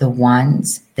 The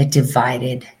ones that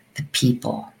divided the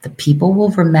people. The people will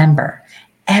remember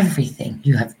everything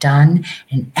you have done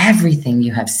and everything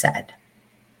you have said.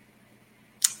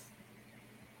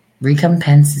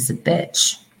 Recompense is a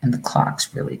bitch, and the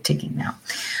clock's really ticking now.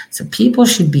 So people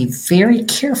should be very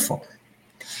careful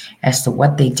as to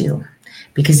what they do.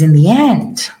 Because in the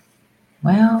end,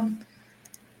 well,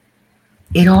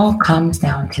 it all comes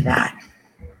down to that.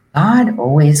 God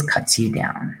always cuts you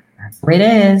down. That's the way it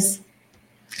is.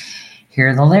 Here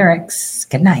are the lyrics.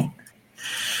 Good night.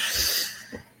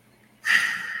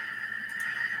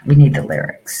 We need the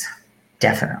lyrics.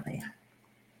 Definitely.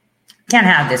 Can't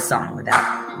have this song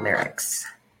without lyrics.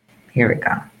 Here we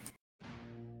go.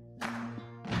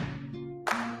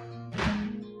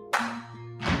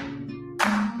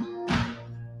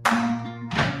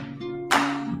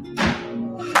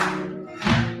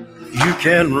 You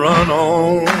can run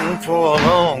on for a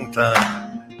long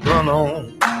time, run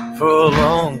on for a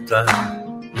long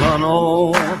time, run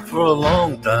on for a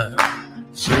long time.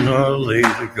 Sooner or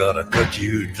later, gotta cut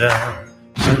you down.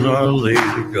 Sooner or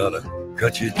later, gotta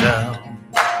cut you down.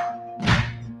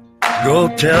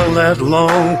 Go tell that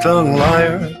long-tongued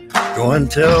liar, go and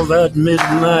tell that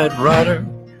midnight rider,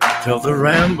 tell the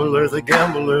rambler, the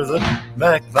gambler, the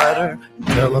backbiter,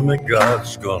 tell him that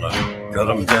God's gonna cut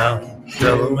him down.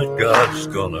 Tell him that God's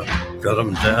gonna cut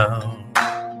him down.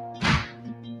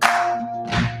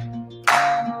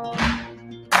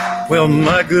 Well,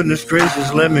 my goodness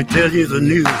gracious, let me tell you the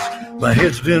news. My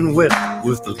head's been wet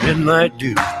with the midnight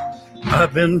dew.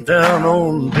 I've been down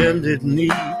on bended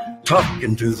knee,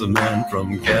 talking to the man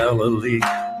from Galilee.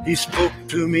 He spoke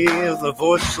to me with a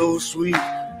voice so sweet,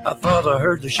 I thought I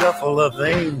heard the shuffle of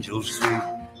angels' feet.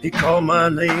 He called my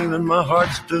name and my heart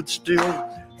stood still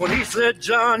when he said,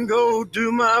 John, go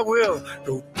do my will.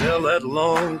 Go tell that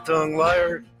long-tongued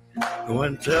liar, go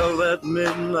and tell that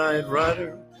midnight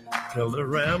rider, tell the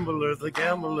rambler, the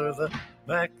gambler, the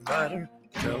backbiter,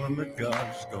 tell him that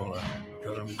God's gonna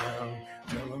cut him down.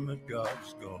 Tell him that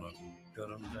God's gonna cut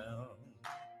him down.